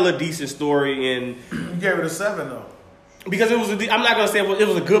 It got a little decent story, and you gave it a 7 though, because it was I'm not gonna say it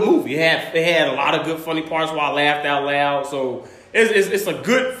was a good movie. It had a lot of good funny parts where I laughed out loud. So it's a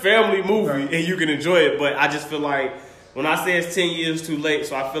good family movie, and you can enjoy it. But I just feel like, when I say it's 10 years too late,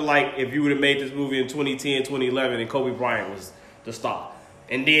 so I feel like if you would have made this movie in 2010, 2011, and Kobe Bryant was the star,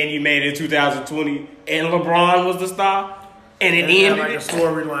 and then you made it in 2020, and LeBron was the star, and it ended like a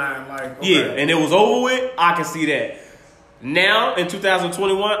storyline, like, okay. Yeah, and it was over with, I can see that. Now, in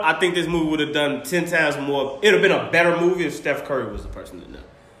 2021, I think this movie would have done 10 times more. It would have been a better movie if Steph Curry was the person in it.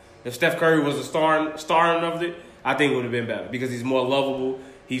 If Steph Curry was the starring of it, I think it would have been better, because he's more lovable.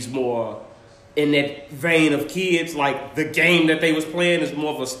 He's more in that vein of kids. Like, the game that they was playing is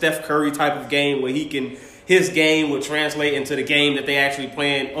more of a Steph Curry type of game where his game would translate into the game that they actually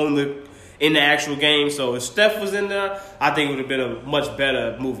playing in the actual game. So if Steph was in there, I think it would have been a much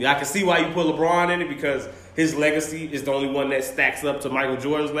better movie. I can see why you put LeBron in it, because his legacy is the only one that stacks up to Michael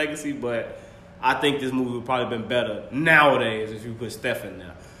Jordan's legacy. But I think this movie would probably been better nowadays if you put Steph in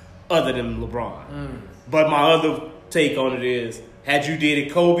there, other than LeBron. But my other take on it is, had you did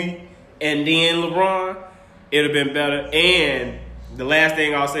it Kobe and then LeBron, it would have been better. And the last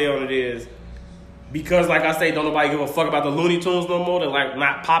thing I'll say on it is, because, like I say, don't nobody give a fuck about the Looney Tunes no more. They're, like,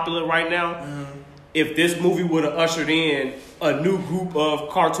 not popular right now. If this movie would have ushered in a new group of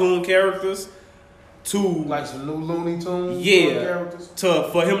cartoon characters to, like, some new Looney Tunes characters,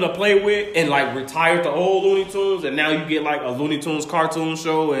 for him to play with, and, like, retire the old Looney Tunes, and now you get, like, a Looney Tunes cartoon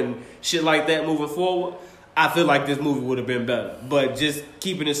show and shit like that moving forward, I feel like this movie would have been better. But just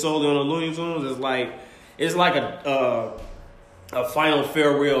keeping it solely on the Looney Tunes is like, it's like a final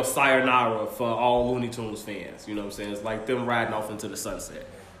farewell sayonara for all Looney Tunes fans. You know what I'm saying? It's like them riding off into the sunset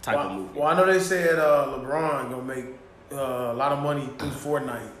type of movie. Well, I know they said LeBron gonna make a lot of money through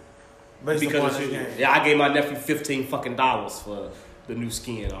Fortnite based upon this game. Yeah, I gave my nephew $15 fucking for the new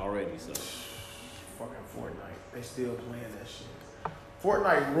skin already. So fucking Fortnite, they still playing that shit.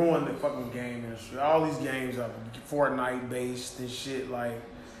 Fortnite ruined the fucking game industry. All these games are Fortnite based and shit. Like,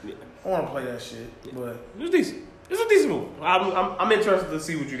 I want to play that shit, but it's decent. It's a decent movie. I'm interested to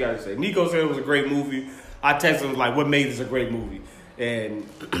see what you guys say. Nico said it was a great movie. I texted him, like, what made this a great movie? And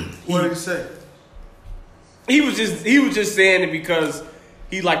what did he say? He was just saying it because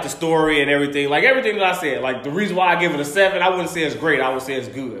he liked the story and everything. Like, everything that I said. Like, the reason why I give it a 7, I wouldn't say it's great. I would say it's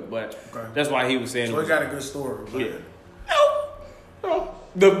good. But that's why he was saying so it got a good story. Yeah.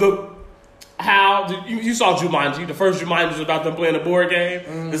 No. you saw Jumanji? The first Jumanji was about them playing a board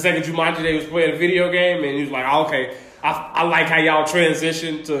game. The second Jumanji, they was playing a video game, and he was like, oh, okay, I like how y'all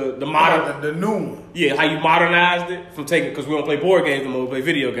transitioned to the modern, the new one. Yeah, how you modernized it from taking because we don't play board games anymore, we play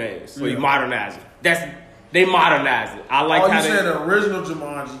video games. So you modernize it. They modernized it. I like how you saying the original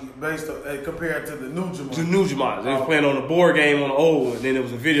Jumanji based compared to the new Jumanji. The new Jumanji. They was playing on the board game on the old one, and then it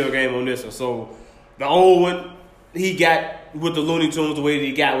was a video game on this one. So the old one, he got with the Looney Tunes the way that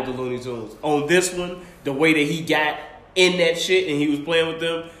he got with the Looney Tunes. On this one, the way that he got in that shit and he was playing with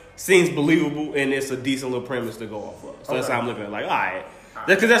them seems believable, and it's a decent little premise to go off of. So that's how I'm looking at it. Like, all right.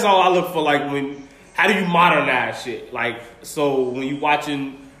 Because that's all I look for. Like, how do you modernize shit? Like, so when you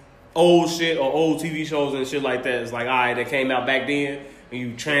watching old shit or old TV shows and shit like that, it's like, all right, that came out back then, and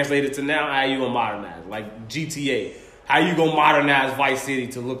you translate it to now, how you gonna modernize? Like GTA. How you gonna modernize Vice City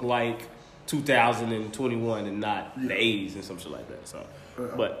to look like 2021 and not the 80s and some shit like that? So,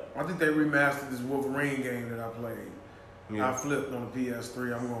 but I think they remastered this Wolverine game that I played. Yeah. I flipped on the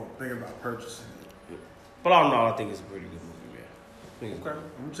PS3. I'm gonna think about purchasing it. But all in all, I think it's a pretty good movie, man. Okay,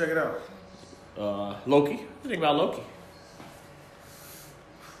 I'm gonna check it out. Loki. What do you think about Loki?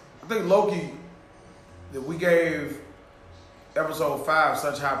 I think Loki, that we gave episode 5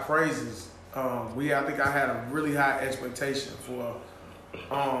 such high praises. I think I had a really high expectation for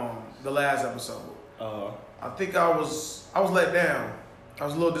the last episode. I think I was let down. I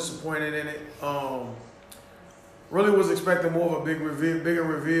was a little disappointed in it. Really was expecting more of a bigger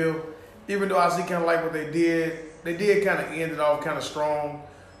reveal. Even though I see kind of like what they did kind of end it off kind of strong.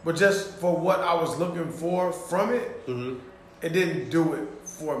 But just for what I was looking for from it, it didn't do it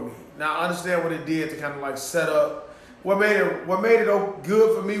for me. Now I understand what it did to kind of like set up. What made it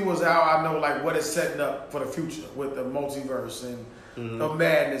good for me was how I know like what it's setting up for the future with the multiverse and of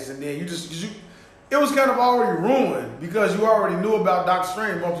madness, and then it was kind of already ruined because you already knew about Doctor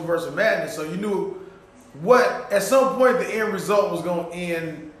Strange Multiverse of Madness, so you knew what at some point the end result was going to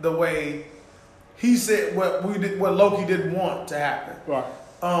end the way he said what Loki didn't want to happen. Right.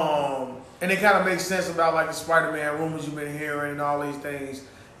 And it kind of makes sense about like the Spider-Man rumors you've been hearing and all these things.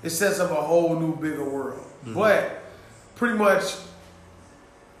 It sets up a whole new bigger world. But pretty much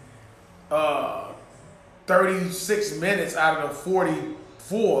 36 minutes out of the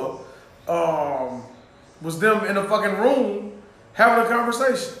 44 was them in a fucking room having a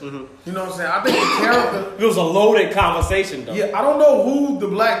conversation. You know what I'm saying? I think the character... It was a loaded conversation, though. Yeah, I don't know who the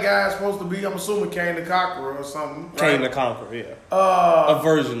black guy is supposed to be. I'm assuming Kane the Conqueror or something. Kane the Conqueror, yeah. A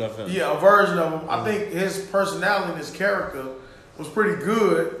version of him. Yeah, a version of him. I think his personality and his character was pretty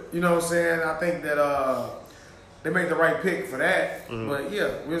good. You know what I'm saying? I think that they made the right pick for that. But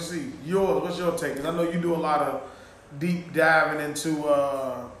yeah, we'll see. What's your take? Because I know you do a lot of deep diving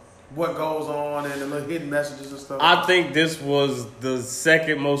into... what goes on and the little hidden messages and stuff. I think this was the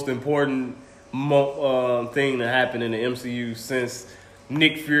second most important thing that happened in the MCU since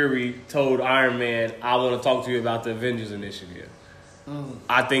Nick Fury told Iron Man, I want to talk to you about the Avengers Initiative.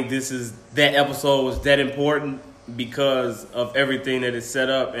 I think that episode was that important because of everything that it set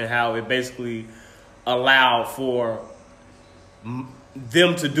up and how it basically allowed for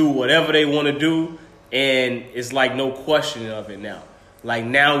them to do whatever they want to do, and it's like no question of it now. Like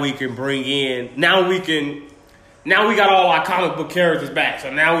now we can bring in, now we got all our comic book characters back.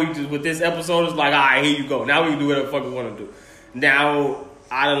 So now we just, with this episode, it's like, all right, here you go. Now we can do whatever the fuck we want to do. Now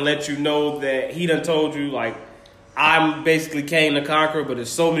I done let you know that he done told you, like, I'm basically Kane the Conqueror, but there's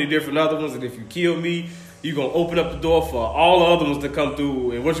so many different other ones, and if you kill me, you're going to open up the door for all the other ones to come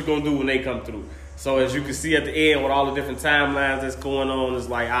through, and what you going to do when they come through. So as you can see at the end with all the different timelines that's going on, it's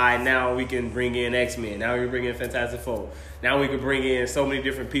like, all right, now we can bring in X-Men. Now we can bring in Fantastic Four. Now we can bring in so many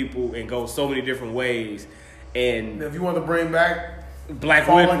different people and go so many different ways. And if you want to bring back Black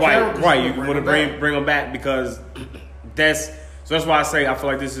Widow, right, you want to bring them back because that's why I say I feel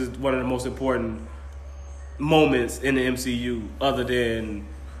like this is one of the most important moments in the MCU other than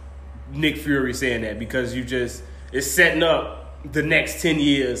Nick Fury saying that, because it's setting up the next 10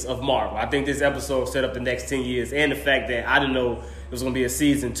 years of Marvel. I think this episode set up the next 10 years, and the fact that I didn't know it was going to be a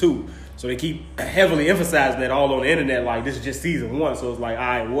season 2. So they keep heavily emphasizing that all on the internet, like this is just season 1. So it's like, all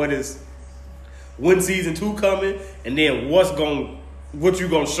right, when season 2 coming, and then what you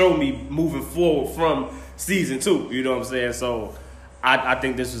going to show me moving forward from season 2. You know what I'm saying? So I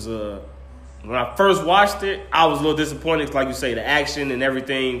think this is when I first watched it, I was a little disappointed. Like you say, the action and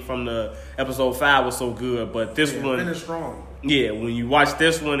everything from the episode 5 was so good, but this one finished strong. Yeah, when you watch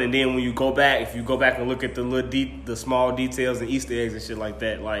this one, and then when you go back, if you go back and look at the small details and Easter eggs and shit like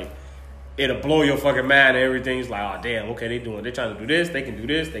that, like it'll blow your fucking mind. And everything's like, oh damn, okay, they're trying to do this, they can do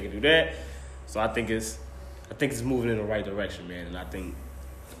this, they can do that. So I think it's moving in the right direction, man. And I think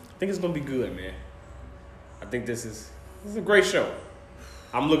think it's gonna be good, man. I think this is a great show.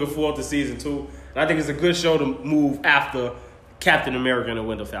 I'm looking forward to season 2. And I think it's a good show to move after Captain America and the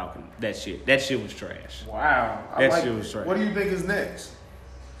Winter Falcon. That shit was trash. Wow. That shit was trash. What do you think is next?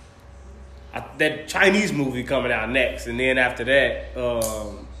 That Chinese movie coming out next, and then after that,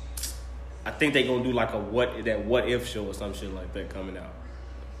 I think they gonna do like what if show or some shit like that coming out.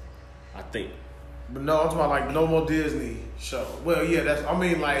 I think. But no, I'm talking about like no more Disney show. Well, yeah,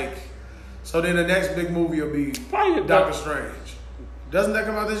 so then the next big movie will be Probably Doctor Strange. Doesn't that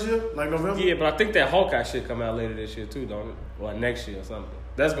come out this year? Like November? Yeah, but I think that Hawkeye shit come out later this year too, don't it? Or next year or something.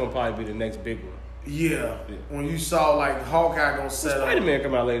 That's gonna probably be the next big one. Yeah. When you saw like Hawkeye gonna set up. Spider-Man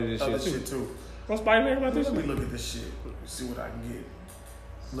come out later this year other shit too. What's Spider-Man come out this Let year? me look at this shit. See what I can get.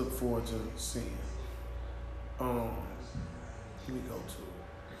 Look forward to seeing. Let me go to it.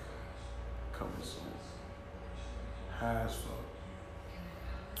 Coming soon. High as fuck.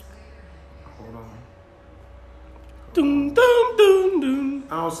 Hold on. Dum dum dum dum.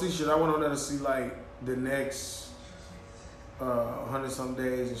 I don't see shit. I went on there to see like the next 100-some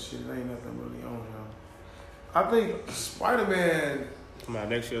days and shit. There ain't nothing really on here. I think Spider-Man. Come out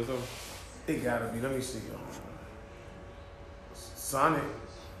next year or something. It gotta be. Let me see. Sonic.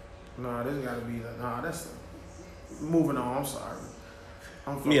 Nah, this gotta be. Nah, that's moving on. I'm sorry.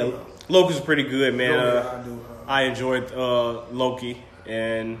 I'm fucking up. Loki's pretty good, man. I do. I enjoyed Loki,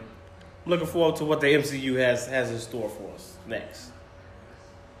 and I'm looking forward to what the MCU has in store for us next.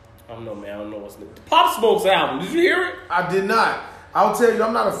 I don't know, man. I don't know what's next. The Pop Smoke's album. Did you hear it? I did not. I'll tell you,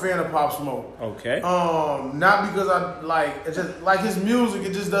 I'm not a fan of Pop Smoke. Okay. Not because I like it, just like his music.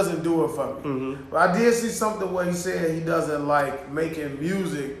 It just doesn't do it for me. Mm-hmm. But I did see something where he said he doesn't like making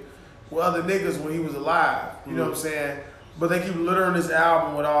music with other niggas when he was alive. You know what I'm saying? But they keep littering this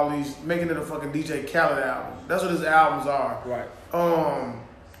album with all these, making it a fucking DJ Khaled album. That's what his albums are. Right.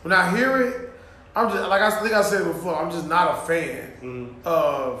 When I hear it, I'm just like I think I said before. I'm just not a fan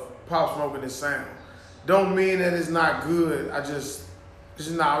of Pop Smoke and his sound. Don't mean that it's not good. I'm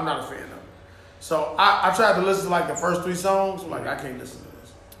not a fan of it. So I tried to listen to like the first 3 songs. I'm like, I can't listen to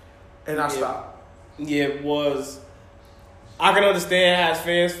this, and I stopped. Yeah, it was. I can understand how his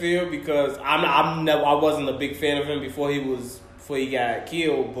fans feel because I wasn't a big fan of him before he got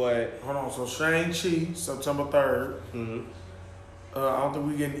killed. But Hold on. So Shang-Chi, September 3rd. mm-hmm. I don't think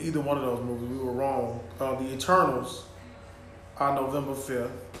we getting either one of those movies. We were wrong. The Eternals on November 5th.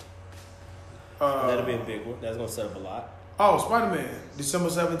 That'll be a big one. That's gonna set up a lot. Oh, Spider-Man, December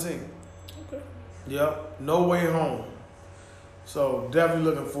 17th. Okay. Yep. No Way Home. So definitely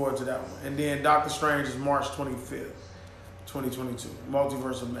looking forward to that one. And then Doctor Strange is March 25th, 2022.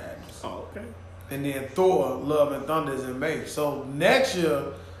 Multiverse of Madness. Oh, okay. And then Thor, Love and Thunder is in May. So next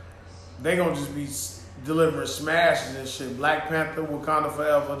year, they going to just be delivering smashes and shit. Black Panther, Wakanda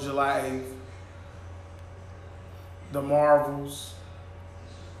Forever, July 8th. The Marvels,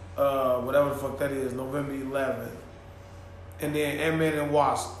 whatever the fuck that is, November 11th. And then Ant-Man and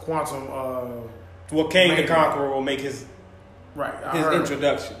Wasp, Quantum. Well, Kang the Conqueror will make his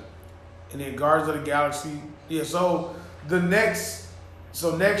introduction. And then Guardians of the Galaxy. Yeah, so next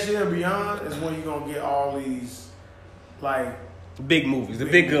year and beyond is when you're going to get all these, like, big movies. The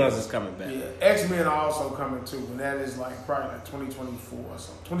big guns is coming back. Yeah, X-Men are also coming too, and that is like probably like 2024 or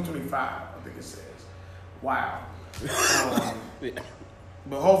something. 2025, I think it says. Wow. Yeah.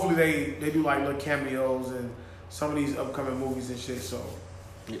 But hopefully they do like little cameos and some of these upcoming movies and shit. So,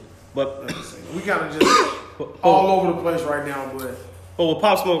 Yeah. But we kind of just all over the place right now. But with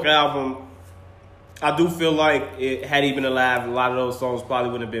Pop Smoke album, I do feel like it had he been alive, a lot of those songs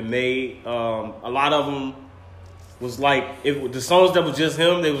probably wouldn't have been made. A lot of them was like the songs that was just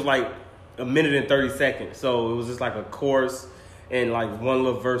him. They was like a minute and 30 seconds, so it was just like a chorus and like one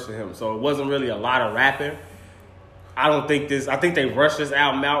little verse for him. So it wasn't really a lot of rapping. I think they rushed this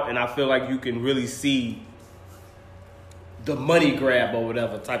album out, and I feel like you can really see the money grab or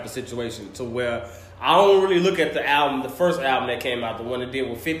whatever type of situation to where I don't really look at the album, the first album that came out, the one that did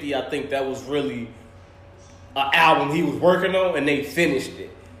with 50. I think that was really an album he was working on, and they finished it.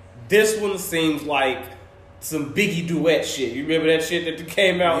 This one seems like some Biggie duet shit. You remember that shit that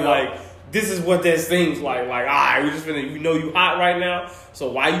came out? Yeah. Like, this is what that seems like. Like, all right, we just finna, you hot right now.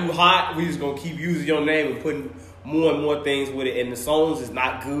 So while you hot, we just gonna keep using your name and putting more and more things with it. And the songs is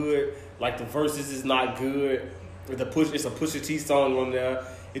not good. Like, the verses is not good. It's a Pusha T song on there.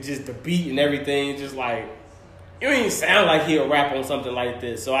 It's just the beat and everything. Just like, it don't even sound like he'll rap on something like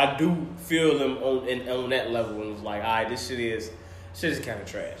this. So I do feel him on that level. And it's like, all right, this shit is kind of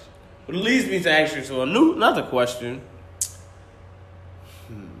trash. But it leads me to actually to another question.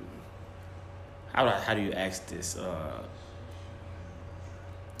 How do you ask this?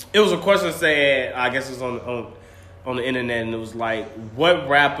 It was a question saying, I guess it was on the internet, and it was like, what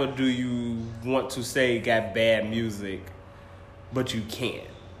rapper do you want to say got bad music, but you can't?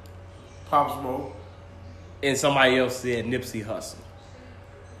 Pop Smoke. And somebody else said Nipsey Hussle.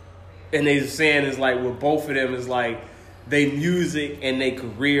 And they saying is like, with both of them, is like, they music and their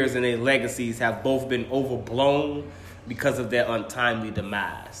careers and their legacies have both been overblown because of their untimely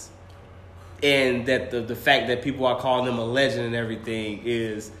demise. And that the fact that people are calling them a legend and everything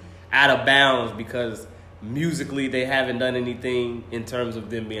is out of bounds because musically they haven't done anything in terms of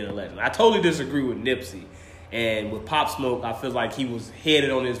them being a legend. I totally disagree with Nipsey. And with Pop Smoke, I feel like he was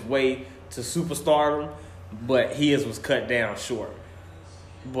headed on his way to superstardom, but his was cut down short.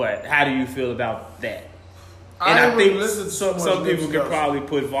 But how do you feel about that? And I think some people could probably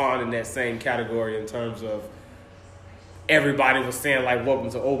put Vaughn in that same category in terms of everybody was saying like Welcome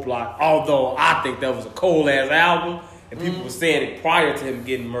to O Block, although I think that was a cold ass album and people were saying it prior to him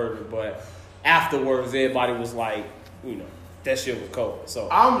getting murdered, but afterwards everybody was like, you know, that shit was cold. So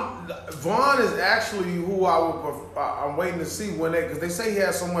Vaughn is actually who I'm waiting to see when because they say he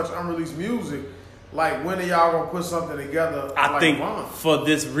has so much unreleased music. Like, when are y'all gonna put something together? I think Vaughn? For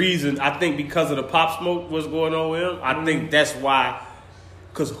this reason, I think because of the Pop Smoke what's going on with him, I think that's why.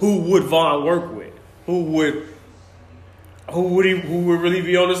 Because who would Vaughn work with? Who would really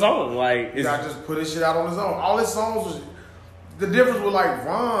be on his own? Like, he got just put his shit out on his own. All his songs was the difference with like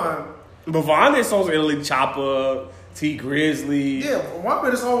Vaughn. But Vaughn did songs with Italy Chopper, T Grizzly. Yeah, one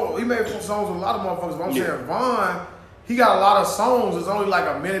minute song he made some songs with a lot of motherfuckers. But I'm saying Vaughn. He got a lot of songs. It's only like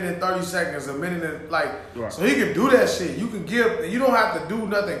a minute and 30 seconds, a minute and right. So he can do that shit. You don't have to do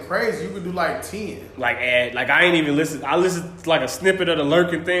nothing crazy. You can do like 10. Like I ain't even listen. I listened to like a snippet of the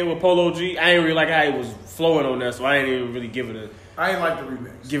Lurking Thing with Polo G. I ain't really like how he was flowing on that, so I ain't even really I ain't like the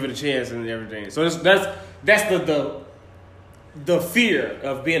remix. Give it a chance and everything. So that's the fear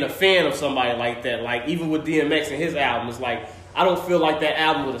of being a fan of somebody like that. Like even with DMX and his album, it's like I don't feel like that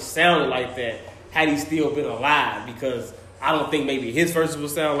album would have sounded like that had he still been alive, because I don't think maybe his verse would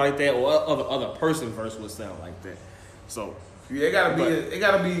sound like that or other person's verse would sound like that. So yeah, it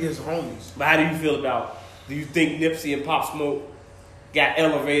gotta be his homies. But how do you feel about? Do you think Nipsey and Pop Smoke got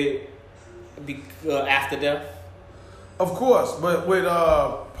elevated after death? Of course, but with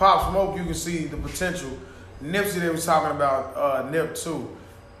Pop Smoke, you can see the potential. Nipsey, they was talking about Nip too.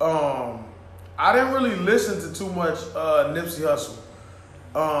 I didn't really listen to too much Nipsey Hussle.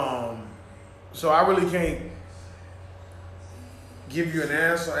 So I really can't give you an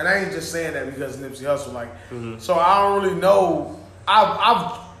answer, and I ain't just saying that because Nipsey Hussle. Like, so I don't really know.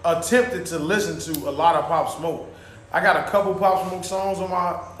 I've attempted to listen to a lot of Pop Smoke. I got a couple Pop Smoke songs on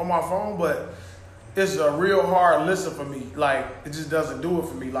my phone, but it's a real hard listen for me. Like, it just doesn't do it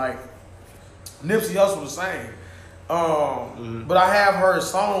for me. Like, Nipsey Hussle the same. But I have heard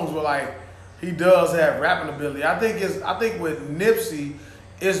songs where like he does have rapping ability. I think with Nipsey,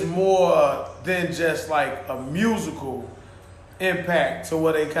 it's more than just like a musical impact to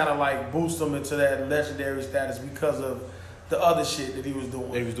where they kind of like boost him into that legendary status because of the other shit that he was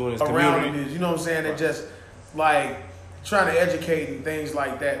doing. He was doing his around community. it. You know what I'm saying? And just like trying to educate and things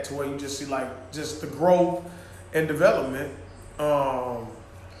like that to where you just see like just the growth and development.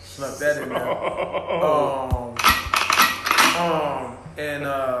 Snuck that in there.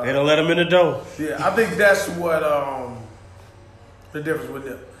 They don't let him in the door. Yeah, I think that's what the difference with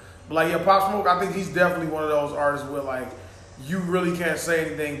them. But like, yeah, Pop Smoke, I think he's definitely one of those artists where like you really can't say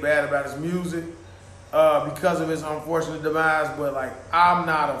anything bad about his music because of his unfortunate demise. But like, I'm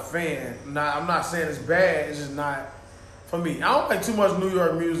not a fan. I'm not saying it's bad. It's just not for me. I don't like too much New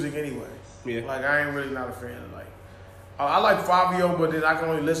York music anyway. Yeah. Like, I ain't really not a fan of like. I like Fabio, but then I can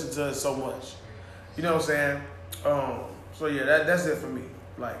only listen to it so much. You know what I'm saying? So yeah, that's it for me.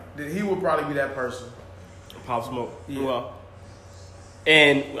 Like, he would probably be that person. Pop Smoke. Yeah. Well,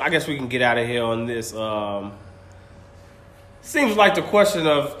 and I guess we can get out of here on this. Seems like the question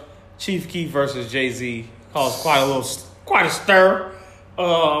of Chief Keef versus Jay-Z caused quite a stir. We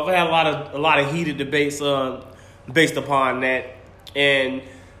had a lot of heated debates based upon that, and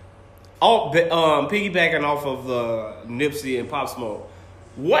piggybacking off of Nipsey and Pop Smoke.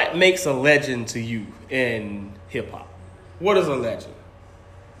 What makes a legend to you in hip hop? What is a legend?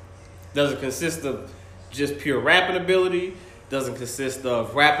 Does it consist of just pure rapping ability? Does it consist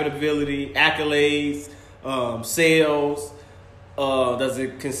of rapping ability, accolades, sales? Does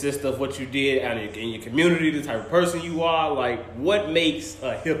it consist of what you did out in your community, the type of person you are? Like, what makes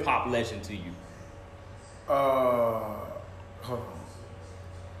a hip hop legend to you? Hold on.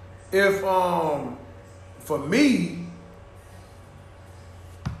 If for me,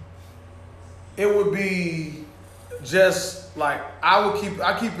 it would be just Like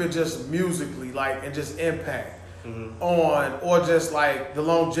I keep it just musically, like, and just impact on, or just like the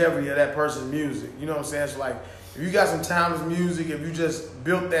longevity of that person's music. You know what I'm saying? So like, if you got some timeless music, if you just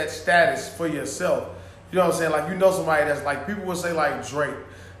built that status for yourself, you know what I'm saying? Like, you know somebody that's like, people would say like Drake.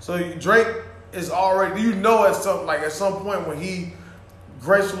 So Drake is already, you know, at some point when he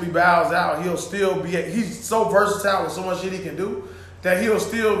gracefully bows out, he'll still be, he's so versatile with so much shit he can do that he'll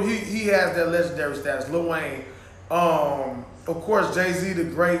still, he has that legendary status. Lil Wayne, of course, Jay-Z, the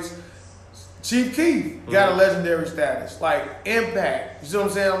greats. Chief Keef got a legendary status. Like, impact. You see what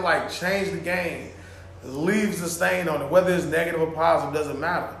I'm saying? I'm like, change the game. Leaves a stain on it. Whether it's negative or positive, doesn't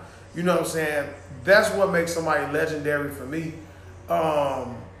matter. You know what I'm saying? That's what makes somebody legendary for me.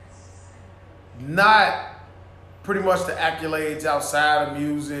 Not pretty much the accolades outside of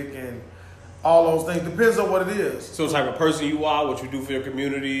music and all those things. Depends on what it is. So the type of person you are, what you do for your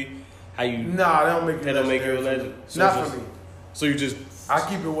community, how you... Nah, they don't make you They don't make you a legend? Not for me. So you just... I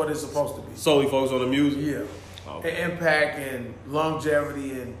keep it what it's supposed to be. Solely focus on the music? Yeah. Okay. And impact and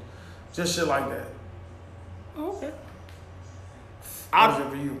longevity and just shit like that. Okay. What is it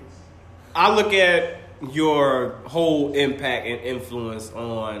for you? I look at your whole impact and influence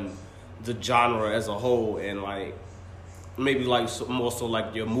on the genre as a whole, and like maybe like more so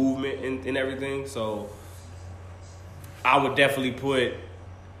like your movement and everything. So I would definitely put,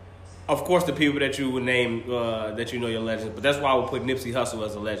 of course, the people that you would name that you know your legends, but that's why I would put Nipsey Hussle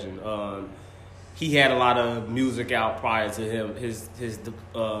as a legend. He had a lot of music out prior to his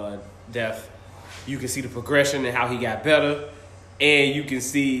death. You can see the progression and how he got better, and you can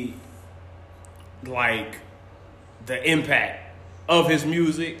see like the impact of his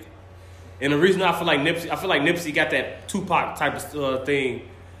music. And the reason I feel like Nipsey got that Tupac type of thing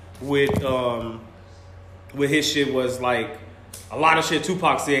with his shit was like a lot of shit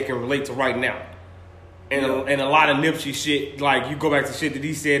Tupac said can relate to right now. And a lot of Nipsey shit, like you go back to shit that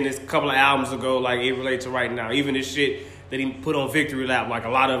he said in this couple of albums ago, like it relates to right now. Even this shit that he put on Victory Lap, like a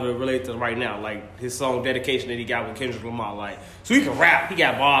lot of it relates to right now. Like his song Dedication that he got with Kendrick Lamar. Like, so he can rap, he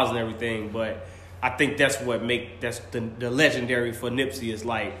got bars and everything, but I think that's what that's the legendary for Nipsey is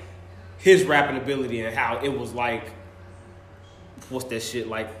like his rapping ability and how it was like, what's that shit,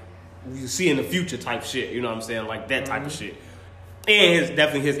 like you see in the future type shit, you know what I'm saying? Like that type of shit. And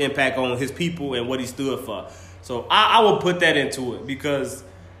definitely his impact on his people and what he stood for. So I would put that into it because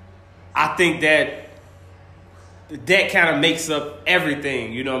I think that kind of makes up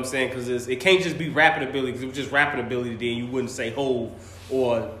everything, you know what I'm saying? Because it can't just be rapping ability. Because if it was just rapping ability, then you wouldn't say Hov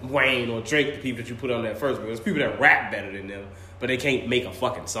or Wayne or Drake, the people that you put on that first. Because people that rap better than them, but they can't make a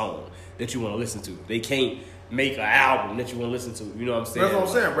fucking song that you want to listen to. They can't make an album that you want to listen to. You know what I'm saying? That's what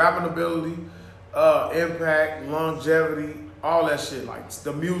I'm saying. Rapping ability, impact, longevity, all that shit. Like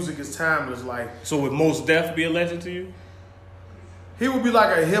the music is timeless. Like, so would Mos Def be a legend to you? He would be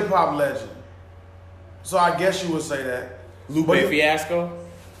like a hip hop legend. So I guess you would say that. Lupe Fiasco?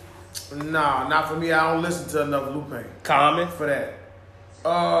 Nah, not for me. I don't listen to enough Lupe. Common? For that.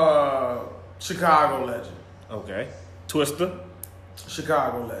 Chicago legend. Okay. Twister?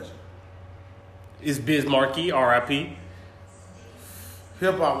 Chicago legend. Is Biz Markie, R.I.P.?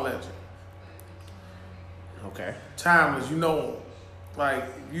 Hip hop legend. Okay. Timeless, you know. Like,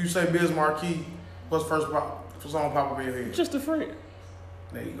 you say Biz Markie, what's first song pop up in your head? Just a friend.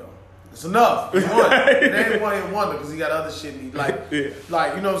 There you go. It's enough. He won. They ain't one hit wonder because he got other shit. Like,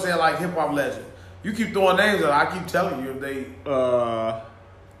 like, you know what I'm saying? Like hip hop legend. You keep throwing names out. I keep telling you if they. Of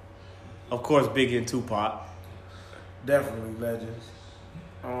course, Biggie and Tupac. Definitely legends.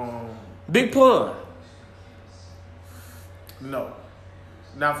 Big Pun. No,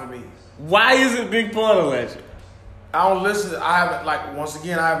 not for me. Why isn't Big Pun a legend? I don't listen. I haven't, like, once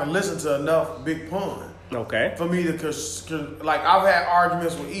again, I haven't listened to enough Big Pun. Okay. For me to, like, I've had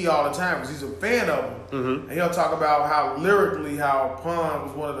arguments with E all the time because he's a fan of him. Mm-hmm. And he'll talk about how lyrically, how Pun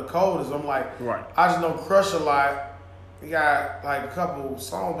was one of the coldest. I'm like, right. I just know Crush a lot. He got like a couple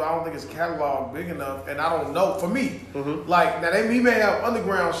songs, but I don't think his catalog big enough. And I don't know, for me, like, now he may have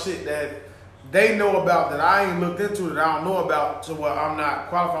underground shit that they know about that I ain't looked into that I don't know about, to where I'm not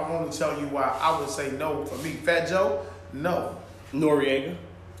qualified. I'm only telling you why I would say no for me. Fat Joe, no. Noriega?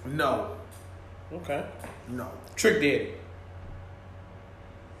 No. Okay. No. Trick Daddy?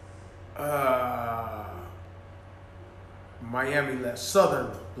 Miami legend.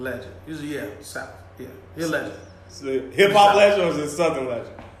 Southern legend. Yeah, South. Yeah, he's a legend. So, hip hop legend or is it Southern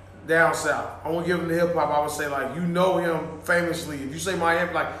legend? Down south. I won't give him the hip hop. I would say, like, you know him famously. If you say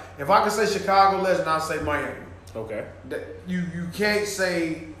Miami, like, if I could say Chicago legend, I'd say Miami. Okay. You can't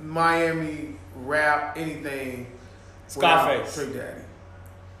say Miami rap anything. Scarface. Trick Daddy.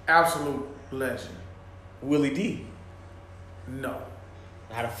 Absolute legend. Willie D. No.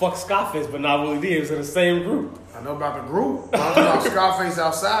 How the fuck Scarface, but not Willie D? It was in the same group. I know about the group. I'm talking about Scarface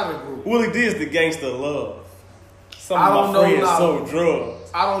outside of the group. Willie D is the gangster of love. Some I of don't my know friends now. sold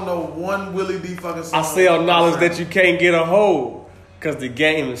drugs. I don't know one Willie D fucking song. I sell knowledge that you can't get a hold. Cause the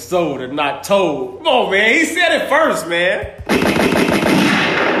game is sold and not told. Come on, man. He said it first, man.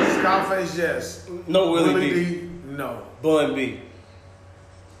 Scarface, yes. No Willie D. D, no. Bun B.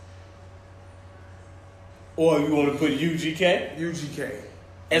 Or you want to put UGK UGK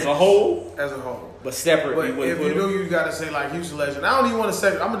as a whole, as a whole. but separate. But if you do, you gotta say like Houston Legend. I don't even want to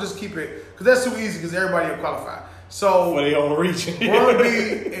say. I'm gonna just keep it because that's too easy because everybody will qualify. So for their own region. Bun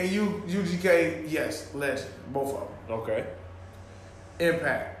B and UGK, yes, Legend, both of them. Okay.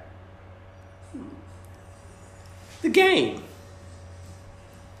 Impact. The game.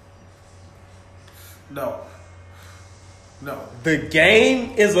 No. No. The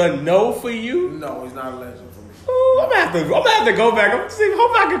game is a no for you. No, he's not a legend for me. Ooh, I'm gonna have to go back. I'm gonna see.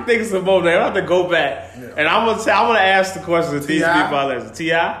 Hope I can think of some more names. I'm gonna have to go back, Yeah. and I'm gonna ask the question that these T.I.? people are legends.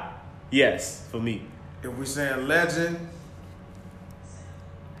 T.I.? Yes, for me. If we saying legend,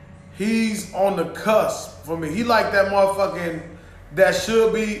 he's on the cusp for me. He like that motherfucking that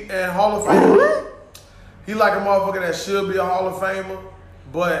should be in Hall of Fame. He like a motherfucker that should be a Hall of Famer,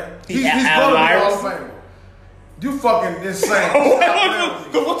 but he's gonna be a Hall of Famer. You fucking insane.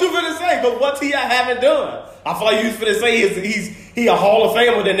 Cause what you finna say? Cause what T.I. haven't done? I feel like you finna say he a Hall of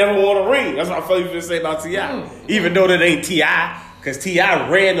Famer that never won a ring. That's what I feel you finna say about T.I. Even though that ain't T.I. Cause T.I.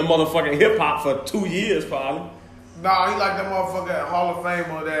 ran the motherfucking hip hop for 2 years probably. Nah, he like that motherfucker Hall of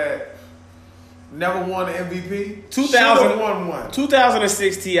Famer that never won an MVP. 2000 Should've won one.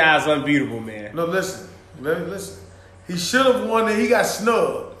 2006 T.I. is unbeatable, man. No, listen. Listen. He should have won it. He got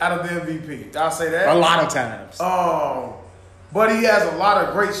snubbed out of the MVP. I'll say that. A lot of times. But he has a lot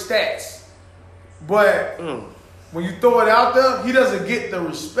of great stats. But when you throw it out there, he doesn't get the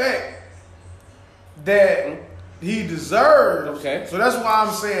respect that he deserves. Okay. So that's why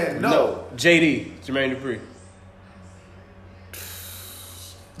I'm saying no. JD, Jermaine Dupri.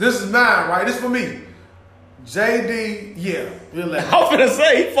 This is mine, right? This for me. JD, yeah. Relax. I was finna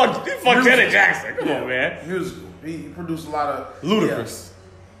say he fucked Janet Jackson. Come on, Yeah. man. Musical. He produced a lot of Ludacris.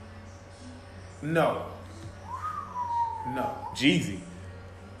 Yeah. No. Jeezy.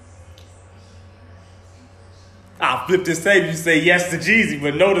 I'll flip this tape. You say yes to Jeezy,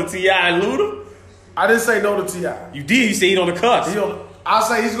 but no to T.I. and Luda? I didn't say no to T.I. You did. You say he on the cusp. I'll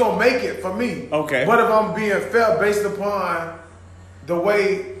say he's gonna make it for me. Okay. But if I'm being fair based upon the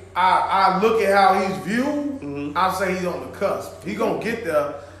way I look at how he's viewed, I'll say he's on the cusp. He gonna get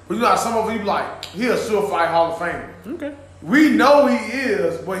there. But you know how some of you be like, he a surefire Hall of Famer. Okay. We know he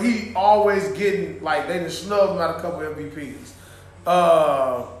is, but he always getting, like, they just snubbed him out a couple MVPs.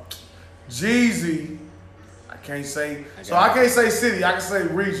 Jeezy, I can't say city, I can say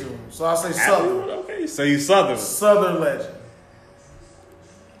regional. So I say Southern. Okay, so you Southern. Southern legend.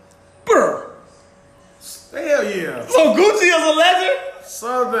 Brr. Hell yeah. So Gucci is a legend?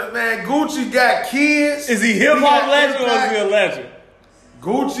 Southern, man, Gucci got kids. Is he hip hop got legend or is impact. he a legend?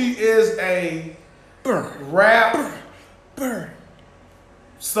 Gucci is a rap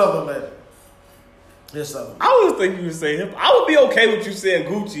Southern legend. Yes, Southern. I would think you would say hip. I would be okay with you saying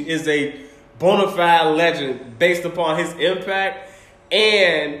Gucci is a bona fide legend based upon his impact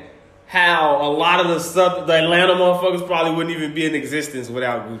and how a lot of the Atlanta motherfuckers probably wouldn't even be in existence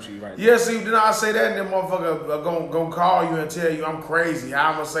without Gucci right now. Yeah, see, then I say that, and then motherfucker gonna call you and tell you I'm crazy.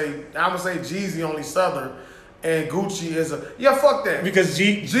 I'm gonna say Jeezy only Southern, and Gucci is a fuck that. Because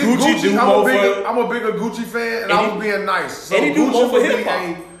Gucci do I'm more for. I'm a bigger Gucci fan, and And I he- was being nice. So and he do more for would be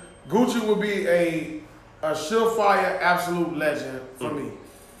hip-hop. Gucci would be a surefire absolute legend for me.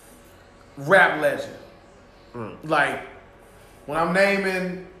 Rap legend. Like when I'm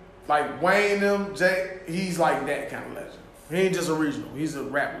naming like Wayne them, Jay, he's like that kind of legend. He ain't just a regional. He's a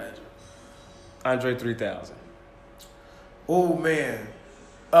rap legend. Andre 3000. Oh man.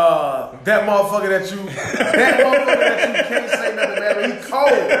 That motherfucker that you can't say nothing about. He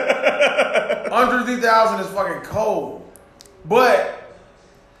cold. Andre 3000 is fucking cold. But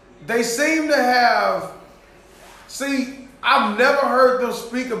they seem to have I've never heard them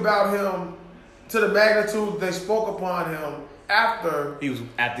speak about him to the magnitude they spoke upon him after He was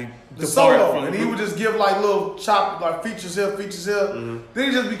at the solo, from the and he group. would just give like little chop, like features here. Then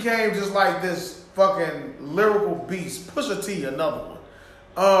he just became just like this fucking lyrical beast. Pusha T, another one.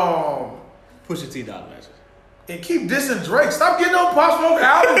 Pusha T dot legend. And keep dissing Drake. Stop getting on Pop Smoke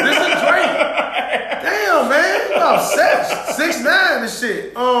album dissing Drake. Damn, man, you obsessed. 6ix9ine and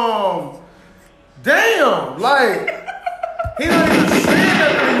shit. Damn, like he don't even say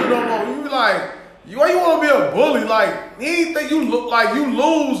nothing to you no more. You be like, Why you want to be a bully? Like, he ain't think you look like you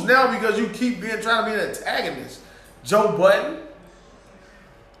lose now because you keep trying to be an antagonist. Joe Budden.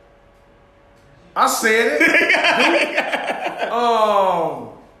 I said it.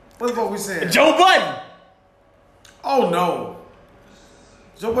 What the fuck we saying? Joe Budden. Oh no.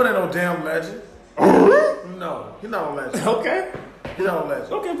 Joe Budden ain't no damn legend. No, he's not a legend. Okay. He's not a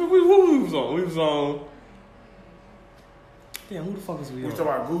legend. Okay, but what we was on? We was on. Damn, who the fuck is we We on? talking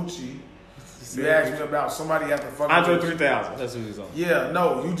about Gucci. You asked me about somebody after fucking Andre Gucci. 3000. That's who he was on. Yeah,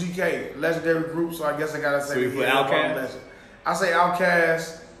 no, UGK, legendary group. So I guess I gotta say. So you put Outkast? Legend. I say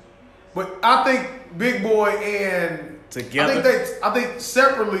Outkast, but I think Big Boy and Together? I think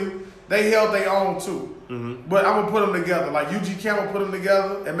separately they held their own too. Mm-hmm. But I'm gonna put them together. Like UGK, I'm gonna put them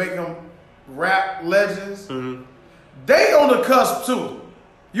together and make them rap legends. Mm-hmm. They on the cusp too.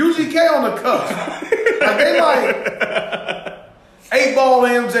 UGK on the cusp. Like they like 8 Ball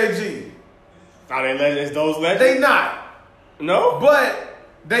and MJG. Are they legends? Those legends? They not. No? But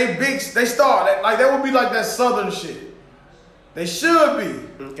they start like that would be like that Southern shit. They should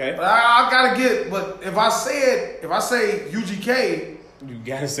be. Okay. But I gotta get. But if I say UGK, You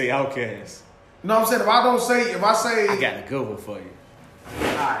gotta say Outkast. you know what I'm saying? If I say, I got a good one for you.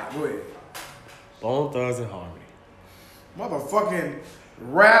 all right, go ahead. Bone Thugs and Harmony. Motherfucking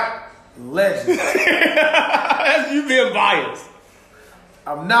rap legend. That's you being biased.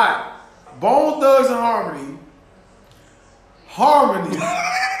 I'm not. Bone Thugs and Harmony.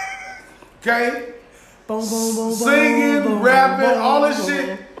 Okay? Singing, rapping, all this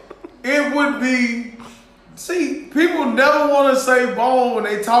shit. It would be. See, people never want to say Bone when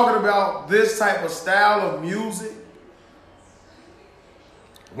they talking about this type of style of music.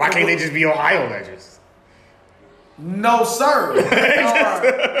 Why can't they just be Ohio legends? No, sir. They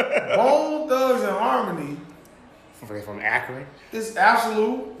are Bone Thugs and Harmony From Akron. is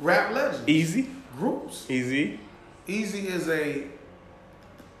absolute rap legends. Easy. Groups. Easy. Easy is a,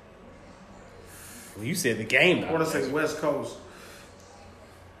 Well, you said the game. I want to say West Coast.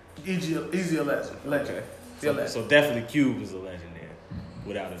 Easy a legend. Okay. He a legend. So definitely Cube is a legend there.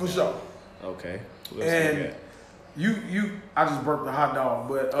 Without a For doubt. sure. Okay. What else we And got? I just burped a hot dog,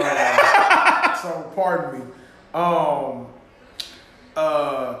 but so pardon me.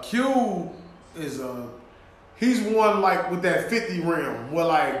 Cube is he's one like with that 50 realm where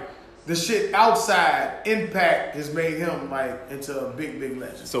like the shit outside impact has made him like into a big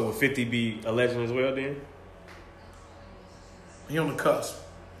legend. So would 50 be a legend as well then? He on the cusp.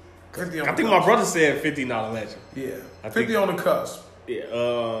 50 on I the think cusp. my brother said 50 not a legend. Yeah, I 50 think- on the cusp.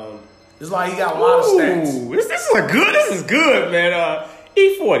 Yeah. It's like he got a lot of stats. Ooh, this is good, man.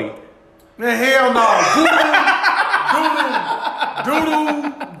 E40. Man, hell no. Doodoo.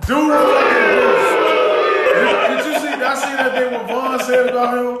 Did you see? I see that thing what Vaughn said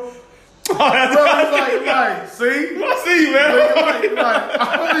about him. Brother's like, see? I see you, man.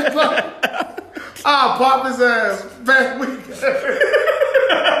 I'll pop his ass back week.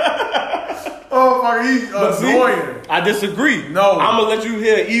 Oh my, he's annoying. I disagree. No. I'm gonna let you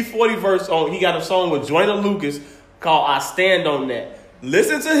hear E40 verse on. He got a song with Joyner Lucas called "I Stand on That."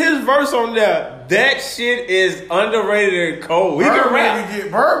 Listen to his verse on there. That shit is underrated and cold. He can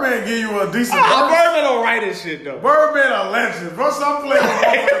rap. Birdman give you a decent verse. Birdman don't write his shit though. Birdman a legend. Bro, stop playing with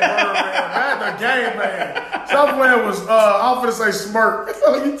Birdman. That's the game, man. Stop playing with, I'm going to say Smirk.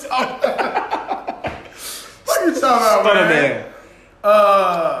 What you talking about? What you talking about, Stunner man? man.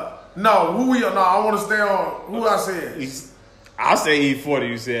 No, I want to stay on, who I said? I'll say E40.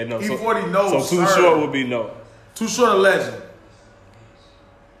 You said no. E40 no, So Too sir. Short would be no. Too Short a legend.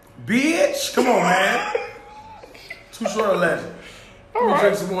 Bitch, come on, man. Too Short a legend. Let me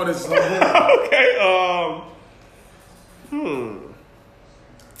drink some more of this. Okay.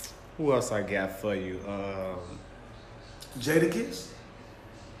 Who else I got for you? Jadakiss?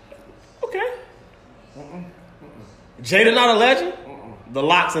 Okay. Jada not a legend? The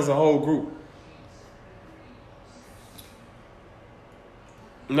Lox as a whole group.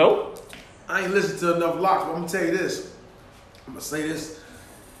 No? I ain't listened to enough Locks, but I'm going to tell you this. I'm going to say this.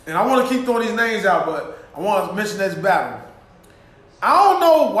 And I want to keep throwing these names out, but I want to mention this battle. I don't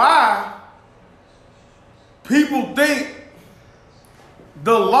know why people think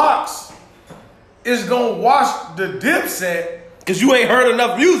the Locks is going to watch the Dipset Because you ain't heard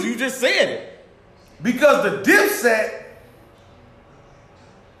enough music. You just said it. because the Dipset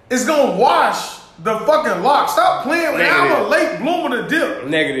is going to wash the fucking Locks. Stop playing with Negative. I'm a late bloomer to Dip.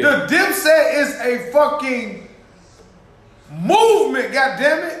 Negative. The Dipset is a fucking movement,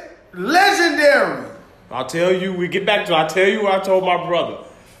 goddammit. Legendary. I'll tell you, we get back to I'll tell you what I told my brother.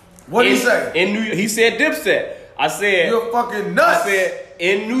 What did he say? In New He said Dipset. I said, You're fucking nuts. I said,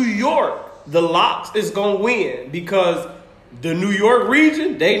 in New York, the Locks is gonna win because the New York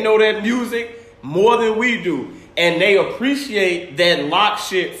region, they know that music more than we do. And they appreciate that Lock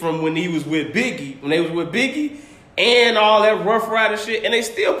shit from when he was with Biggie, when they was with Biggie, and all that Rough Rider shit, and they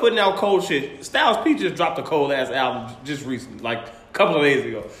still putting out cold shit. Styles P just dropped a cold ass album just recently, like a couple of days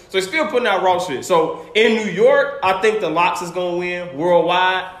ago. So they're still putting out raw shit. So in New York, I think the Locks is gonna win.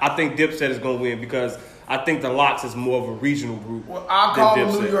 Worldwide, I think Dipset is gonna win because I think the Locks is more of a regional group. Well, I'll call him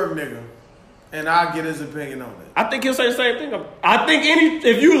Dipset. New York nigga, and I'll get his opinion on it. I think he'll say the same thing. I think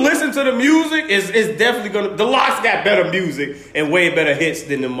if you listen to the music, it's definitely gonna. The Locks got better music and way better hits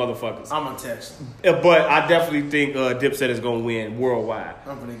than them motherfuckers. I'm gonna text him. But I definitely think Dipset is gonna win worldwide.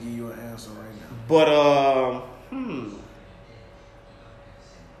 I'm gonna give you an answer right now. But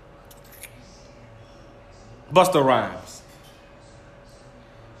Busta Rhymes.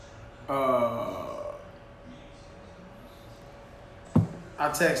 I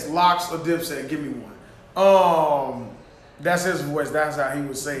text Locks or Dipset. Give me one. That's his voice. That's how he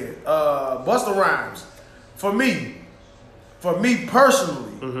would say it. Busta Rhymes. For me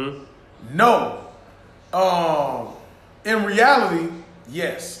personally, no. In reality,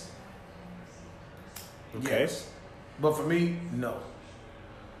 yes. Okay. Yes. But for me, no.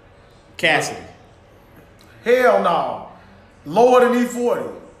 Cassidy. Hell no. Lower than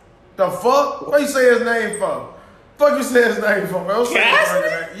E40. The fuck? What you say his name for? Fuck you say his name for? Don't say his Cassidy?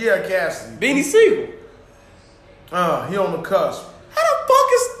 fucking name. Yeah, Cassidy. Beanie Siegel. He on the cusp. How the fuck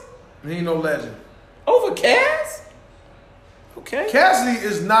is He ain't no legend. over Cass? Okay. Cassidy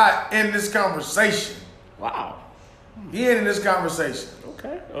is not in this conversation. Wow. He ain't in this conversation.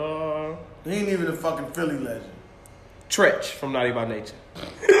 Okay. He ain't even a fucking Philly legend. Tretch from Naughty by Nature.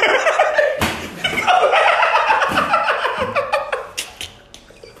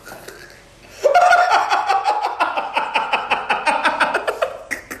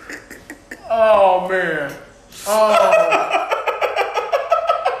 Oh man.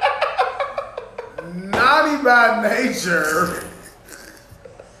 Naughty by Nature.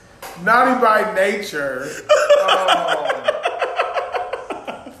 Naughty by Nature.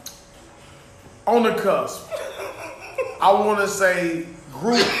 On the cusp. I want to say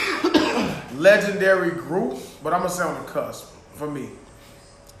group, legendary group, but I'm going to say on the cusp for me.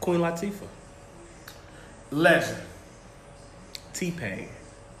 Queen Latifah. Legend. T-Pain.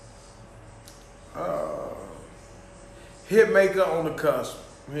 Hitmaker on the cusp.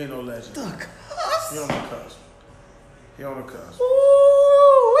 He ain't no legend. The He on the cusp. He on the cusp.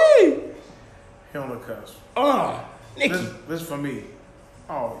 Ooh-wee. He on the cusp. Nikki. This for me.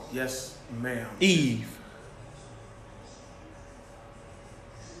 Oh, yes, ma'am. Eve.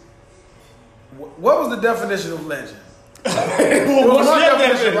 What was the definition of legend? Well, what's my your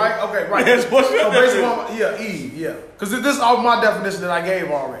definition, definition? right? Okay, right. Yes, what's your so based definition? on yeah, Eve, yeah. Because this is all my definition that I gave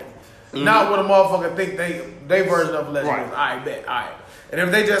already. Not what a motherfucker think they version of legend Right. is. I bet. All right. And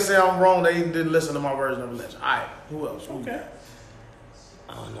if they just say I'm wrong, they didn't listen to my version of legend. All right. Who else? Who we Okay.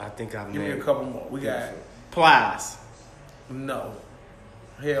 got? Oh no, I think I've Give me a named couple more. We got Plies. no.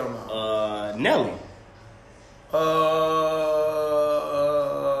 Hell no. Nelly.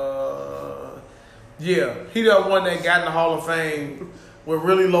 Yeah, he the one that got in the Hall of Fame with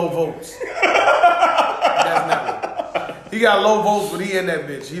really low votes. That's Nelly. He got low votes, but he in that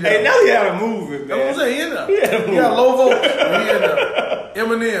bitch. He Hey, Nelly had a movement, man. That's what I'm saying. He in there. He had a He got movement. low votes, but he in there.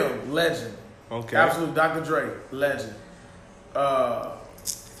 Eminem, legend. Okay. Absolute Dr. Dre, legend. I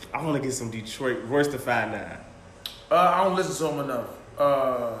want to get some Detroit. Royce the 5'9". I don't listen to him enough.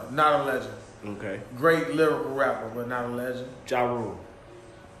 Not a legend. Okay. Great lyrical rapper, but not a legend. Ja Rule.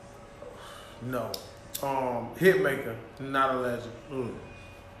 No. Hitmaker, not a legend.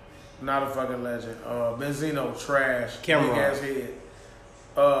 Not a fucking legend. Benzino, trash. Cameron. Big ass head.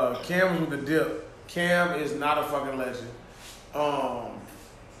 Cam's with the dip. Cam is not a fucking legend.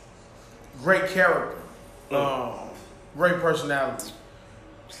 Great character. Great personality.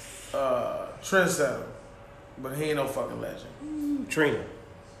 Trendsetter. But he ain't no fucking legend. Trina.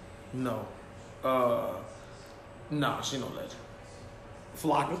 No. Nah, she no legend.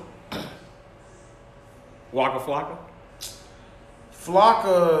 Flocka. Waka Flocka.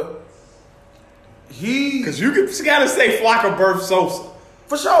 Flocka, he... Because you gotta say Flocka birthed Sosa.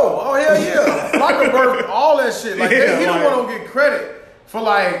 For sure. Oh, hell yeah. Flocka birthed all that shit. Like, Yeah, he like- don't want to get credit for,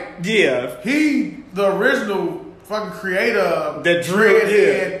 like, Yeah. he, the original fucking creator of That drill,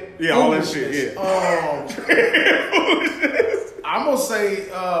 Dreadhead yeah, all that shit, I'm going to say,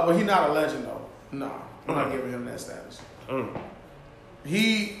 but he not a legend, though. No, I'm not giving him that status.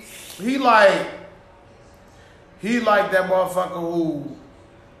 He like that motherfucker who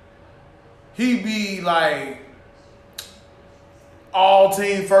he be like all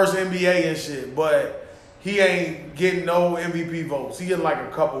team first NBA and shit, but he ain't getting no MVP votes. He getting like a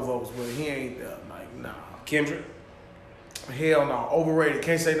couple votes, but he ain't like, nah. Kendrick? Hell no. Overrated.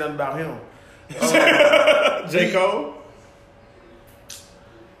 Can't say nothing about him. J. Cole?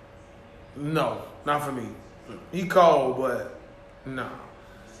 No, not for me. He cold, but no.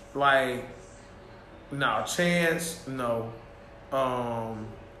 Like, no. Chance, no.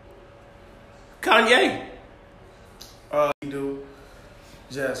 Kanye? He do.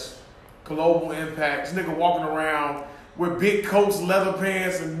 Just global impact. This nigga walking around with big coats, leather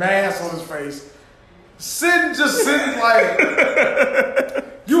pants, and mask on his face. Sitting like,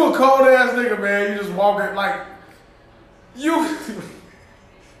 you a cold ass nigga, man. You just walking like, you.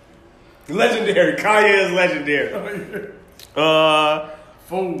 Legendary. Kanye is legendary.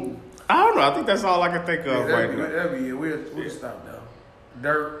 Fool. I don't know. I think that's all I can think of right now. That'd be it. We'll stop now.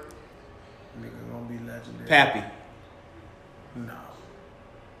 Dirt. Nigga gonna be legendary. Pappy. No.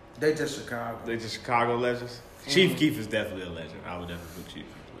 They just Chicago. They just Chicago legends. Chief Keef is definitely a legend. I would definitely put Chief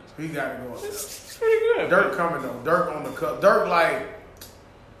Keef as a legend. He gotta go up there. It's pretty good. Dirk coming though. Dirk on the cup. Dirk like,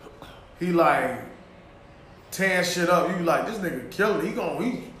 he like tearing shit up. You like, this nigga killing.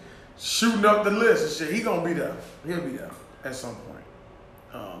 He shooting up the list and shit. He gonna be there. He'll be there at some point.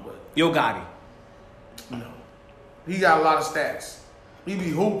 But Yo Gotti. no, he got a lot of stats. He be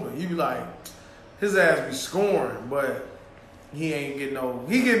hooping. He be like, his ass be scoring, but he ain't getting no.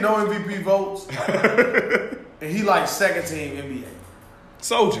 He get no MVP votes, and he like second team NBA.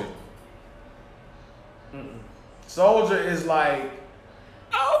 Soldier. Soldier is like,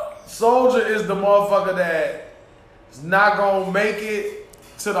 Soldier is the motherfucker that is not gonna make it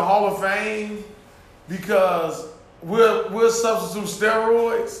to the Hall of Fame because we'll substitute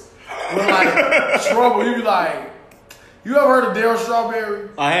steroids. We're like trouble. You be like, you ever heard of Darryl Strawberry?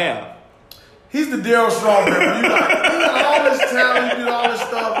 I have. He's the Darryl Strawberry. You like, he got all this talent, you do all this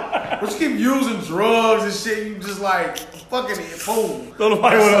stuff, but you keep using drugs and shit. You just like fucking fool. Don't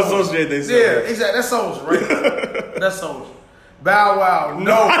nobody want to associate themselves. Yeah, exactly. That's Soldier, right? That's Soldier. Bow Wow,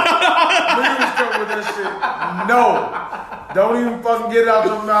 no. Niggas come with that shit. No. Don't even fucking get it out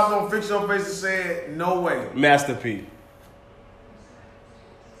your mouth. Don't fix your face and say it. No way. Master P.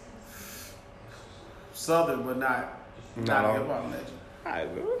 Southern, but not a hip hop legend. Alright,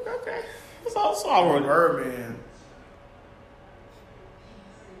 okay. That's all I want. Birdman.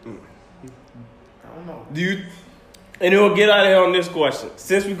 I don't know. Do you? And we'll get out of here on this question.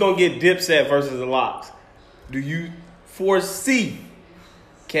 Since we're gonna get Dipset versus the Locks, do you foresee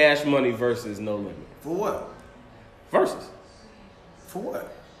Cash Money versus No Limit? For what? Versus. For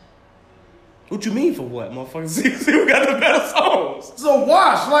what? What you mean for what, motherfucker? See who got the better songs. So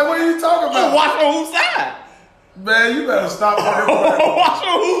wash. Like, what are you talking about? Oh, watch on whose side? Man, you better stop fucking Watch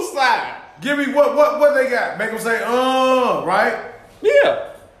on whose side? Give me what they got. Make them say, right? Yeah.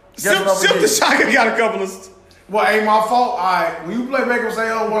 Guess what I'm Silk gonna the give Shocker got a couple of... Well, ain't my fault. All right. When you play Make them say,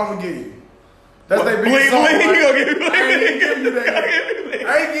 what I'm going to give you? That's their Bling, biggest song, bling. right? You gonna give me bling, I ain't give you that yet.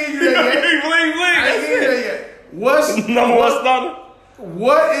 I ain't give you that yet. Bling, bling. I ain't give you that yet. What's Number one stunner?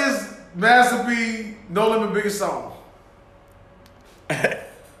 What is Master P No Limit biggest song?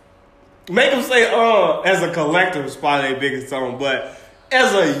 Make them say, as a collective is probably their biggest song, but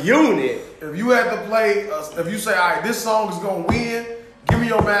as a unit... If you had to play, if you say, all right, this song is going to win, give me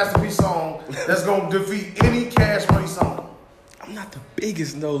your Master P song that's going to defeat any Cash Money song. I'm not the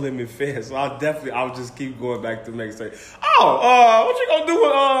biggest No Limit fan, so I'll just keep going back to make say, what you gonna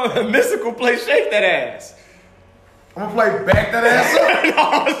do with Mystical play Shake That Ass? I'm going to play Back That Ass Up.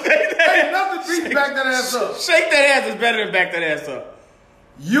 No, shake that Ain't nothing beat Back That Ass Up. Shake That Ass is better than Back That Ass Up.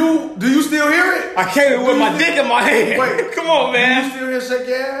 Do you still hear it? I came with my dick in my hand. Wait, come on, Do you man. still hear Shake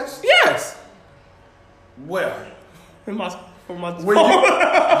Your Ass? Yes. Well, For my when you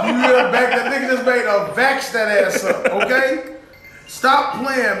hear Back That nigga just made a Vax That Ass Up, okay? Stop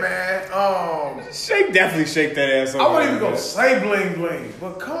playing, man. Definitely shake that ass up. I wasn't even gonna say bling bling,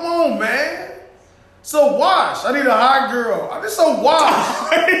 but come on, man. So wash. I need a hot girl. This so wash.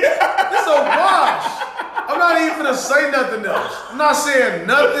 This so wash. I'm not even gonna say nothing else. I'm not saying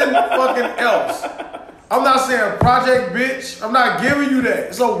nothing fucking else. I'm not saying project bitch. I'm not giving you that.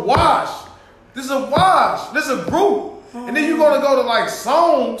 It's a wash. This is a wash. This is a group. And then you're gonna go to like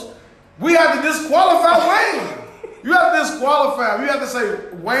songs. We have to disqualify Wayne. You have to disqualify him. You have to say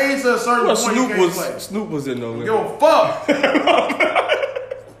Wayne to a certain point you can't play. Snoop was in No Limit. Give a fuck.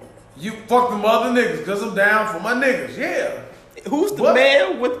 You fuck them other niggas because I'm down for my niggas. Yeah. Who's the What?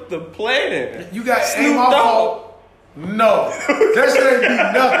 man with the plan? You got Snoop ain't my Dogg. fault. No. That shit ain't be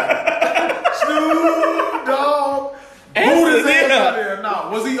nothing. Snoop Dogg. Answer Booed his ass yeah. out there. No.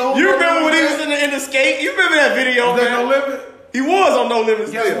 Was he on You No remember when he Limit? was in the skate? You remember that video, Was that No man? Limit? He was on No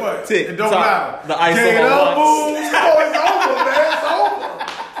Limit Guess still. what? Tick, It don't tock. matter. The ice Gang on it up, my watch. boom. Oh, it's over, man. It's over.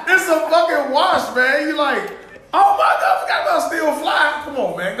 It's a fucking wash, man. You like, oh my God, I forgot about Still Fly. Come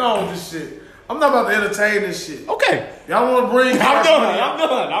on, man. Go on with this shit. I'm not about to entertain this shit. Okay. Y'all don't want to bring I'm cash done. money I'm out.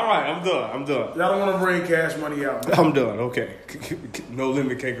 done. All right, I'm done. I'm done. Y'all don't want to bring cash money out. Man. I'm done. Okay. No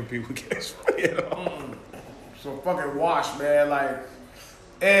Limit can't compete with Cash Money at all. So fucking wash, man. Like,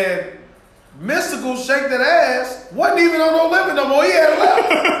 and Mystical Shake That Ass wasn't even on No Limit no more. He had left.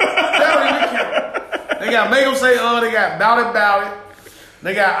 That don't even count. They got Make 'Em Say They got Bout It.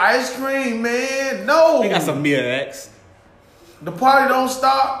 They got Ice Cream, man. No. They got some Mia X. The Party Don't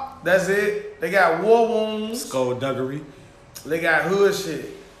Stop. That's it. They got War Wounds. Skullduggery. They got Hood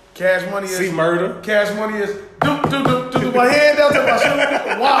Shit. Cash Money is See Murder. Cash Money is do my hand down to my shoe.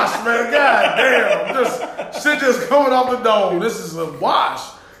 Wash, man. God damn. Just shit just coming off the dome. This is a wash.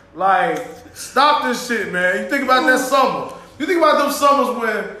 Like, stop this shit, man. You think about that summer. You think about them summers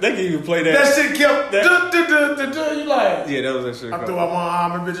when They can even play that. that shit kept you like, Yeah, that was that shit. I threw out my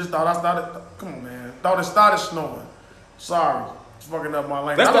arm and bitches thought I started. Come on, man. Thought it started snowing. Sorry. It's fucking up my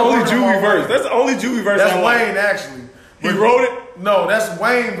language. That's the I only working on my Juvie verse. language. That's the only Juvie verse That's I like. Wayne, actually. He wrote it? No, that's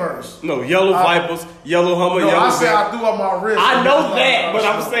Wayne verse. No, Yellow Vipers, Yellow Hummer, No, Yellow I said Bear. I threw up my wrist. I and know bitches that, thought but I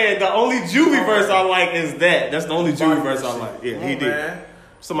I'm was saying the only Juvie verse I like is that. That's the only Juvie Fuck verse that I shit. like. Yeah, Come he on, did. man.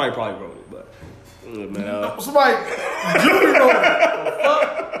 Somebody probably wrote it, but man, Somebody, Juvie wrote it.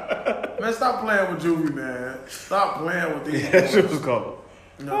 Fuck. Man, stop playing with Juvie, man. Stop playing with these. that shit was cold.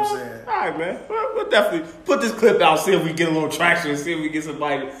 You know what I'm saying? All right, man. We'll definitely put this clip out, see if we get a little traction, see if we get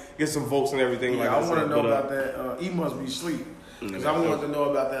somebody, get some votes and everything Yeah, like that. I want to know about that. He must be asleep. Because I wanted to know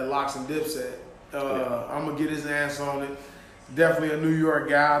about that Locks and Dipset. I'm going to get his ass on it. Definitely a New York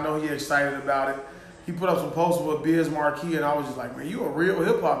guy. I know he excited about it. He put up some posters with Biz Marquee, and I was just like, man, you a real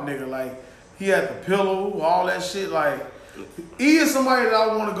hip-hop nigga. Like, he had the pillow, all that shit. Like, he is somebody that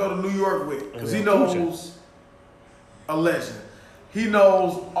I want to go to New York with. Because he knows a legend. He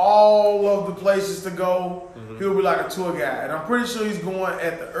knows all of the places to go. He'll be like a tour guide. And I'm pretty sure he's going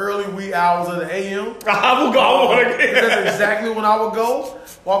at the early wee hours of the AM. I will go again. That's exactly when I would go.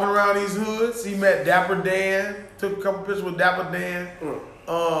 Walking around these hoods. He met Dapper Dan. Took a couple pictures with Dapper Dan.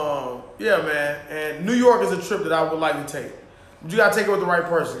 Yeah, man. And New York is a trip that I would like to take. But you got to take it with the right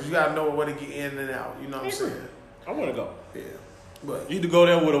person. 'Cause you got to know where to get in and out. You know what I'm saying? I want to go. Yeah. But, You either go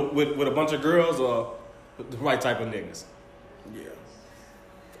there with a bunch of girls or the right type of niggas. yeah.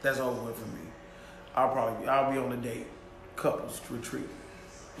 That's over with for me. I'll be on a date. Couples Retreat.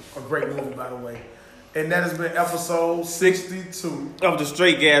 A great movie, by the way. And that has been episode 62. Of the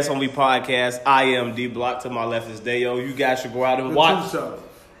Straight Gas Homie Podcast. I am D Block. To my left is Dayo. You guys should go out and The watch two shows.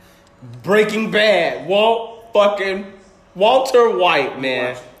 Breaking Bad. Walter White,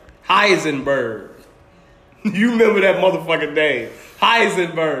 man. Heisenberg. You remember that motherfucking name.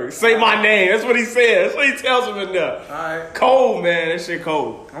 Heisenberg. Say my name. That's what he said. That's what he tells him in there. Alright. Cold, man. That shit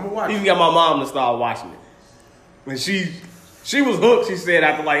cold. I'm gonna watch Even it. got my mom to start watching it. And she was hooked, she said,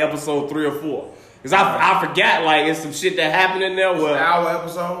 after like episode 3 or 4. Because I forgot, like, it's some shit that happened in there where Hour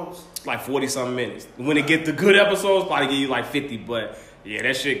episodes. like 40-something minutes. When it get to good episodes, probably give you like 50. But yeah,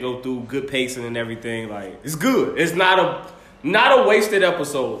 that shit go through good pacing and everything. Like, it's good. It's not a wasted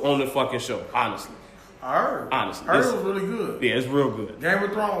episode on the fucking show, honestly. I heard. Honestly, I heard it's- it was really good. Yeah, it's real good. Game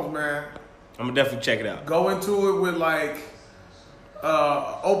of Thrones, man. I'm gonna definitely check it out. Go into it with like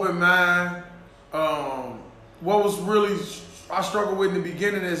open mind. What was really I struggled with in the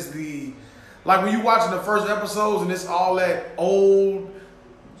beginning is like when you watching the first episodes and it's all that old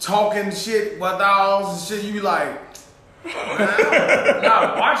talking shit with dolls and shit. You be like, man, I'm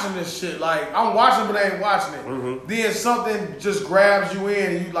not watching this shit. Like I'm watching, but I ain't watching it. Then something just grabs you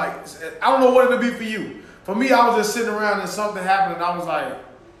in, and you like, I don't know what it'll be for you. For me, I was just sitting around and something happened, and I was like,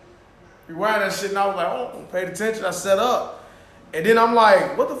 you wearing that shit, and I was like, oh, paid attention. I set up, and then I'm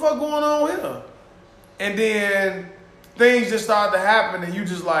like, what the fuck going on here? And then things just started to happen, and you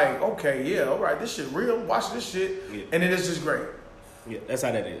just like, okay, yeah, all right, this shit real. Watch this shit, Yeah. and then it's just great. Yeah, that's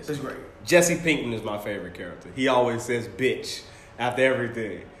how that is. It's great. Jesse Pinkman is my favorite character. He always says bitch after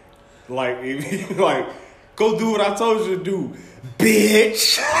everything. Like, like, go do what I told you to do,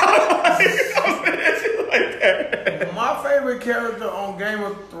 bitch. Like that. My favorite character on Game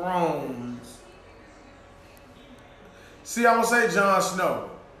of Thrones. See, I'm gonna say Jon Snow,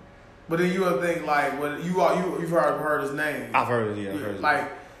 but then you would think like, what you've heard his name. I've heard it, yeah. I've heard it.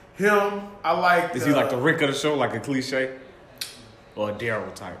 Like him, I like. Is he like the Rick of the show, like a cliche? Or a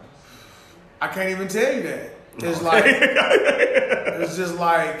Daryl type? I can't even tell you that. It's like it's just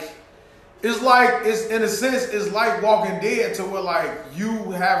like it's in a sense it's like Walking Dead to where like you're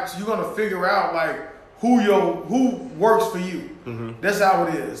gonna figure out like who works for you. That's how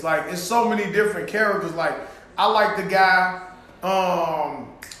it is. Like it's so many different characters. Like I like the guy.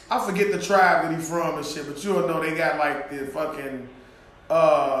 I forget the tribe that he from and shit, but you'll know they got like the fucking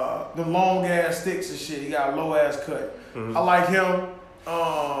the long ass sticks and shit. He got a low ass cut. I like him.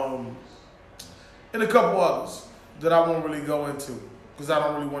 And a couple others that I won't really go into because I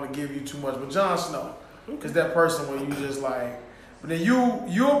don't really want to give you too much. But Jon Snow is that person where you just like. But then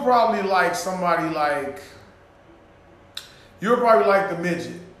you'll probably like somebody like. You'll probably like the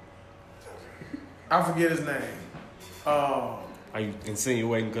midget. I forget his name. Are you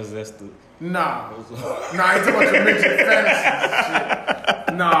insinuating because that's the... Nah, he talking about the midget fantasy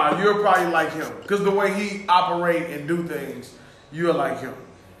shit. Nah, you'll probably like him because the way he operate and do things, you'll like him.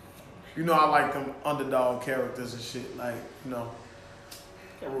 You know, I like them underdog characters and shit. Like, you know,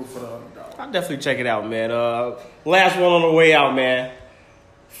 I root for the underdog. I'll definitely check it out, man. Last one on the way out, man.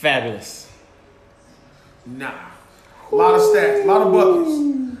 Fabulous. Nah. A lot of stats, a lot of buckets.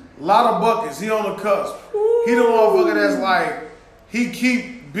 A lot of buckets. He on the cusp. He the motherfucker that's like, he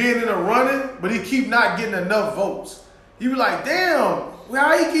keep being in the running, but he keep not getting enough votes. You be like, damn,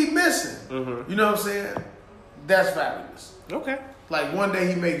 how he keep missing? You know what I'm saying? That's Fabulous. Okay. Like one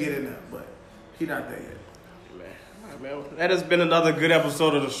day he may get in there, but he not there yet. Man, that has been another good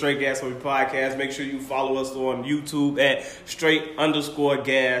episode of the Straight Gas Homie Podcast. Make sure you follow us on YouTube at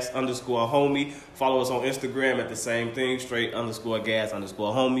straight_gas_homie. Follow us on Instagram at the same thing,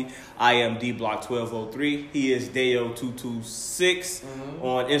 straight_gas_homie. I am DBlock1203. He is Deo226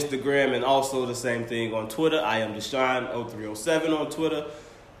 on Instagram, and also the same thing on Twitter. I am Deshaun0307 on Twitter.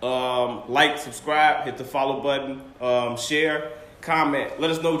 Like, subscribe, hit the follow button, share. Comment.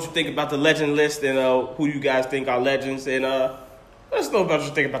 Let us know what you think about the legend list and who you guys think are legends. And let us know about what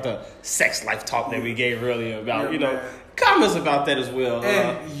you think about the sex life talk that we gave earlier about, man. Comments about that as well.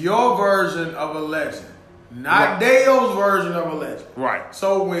 And your version of a legend. Not Deo's version of a legend. Right.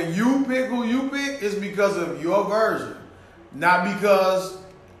 So when you pick who you pick, it's because of your version. Not because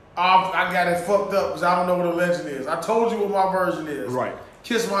I got it fucked up because I don't know what a legend is. I told you what my version is. Right.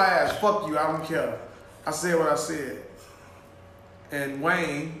 Kiss my ass. Fuck you. I don't care. I said what I said. And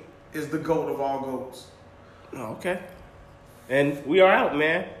Wayne is the GOAT of all GOATs. Oh, okay. And we are out,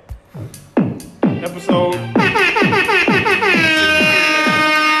 man. Episode. We're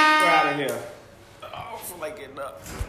out of here. Oh, I feel like getting up.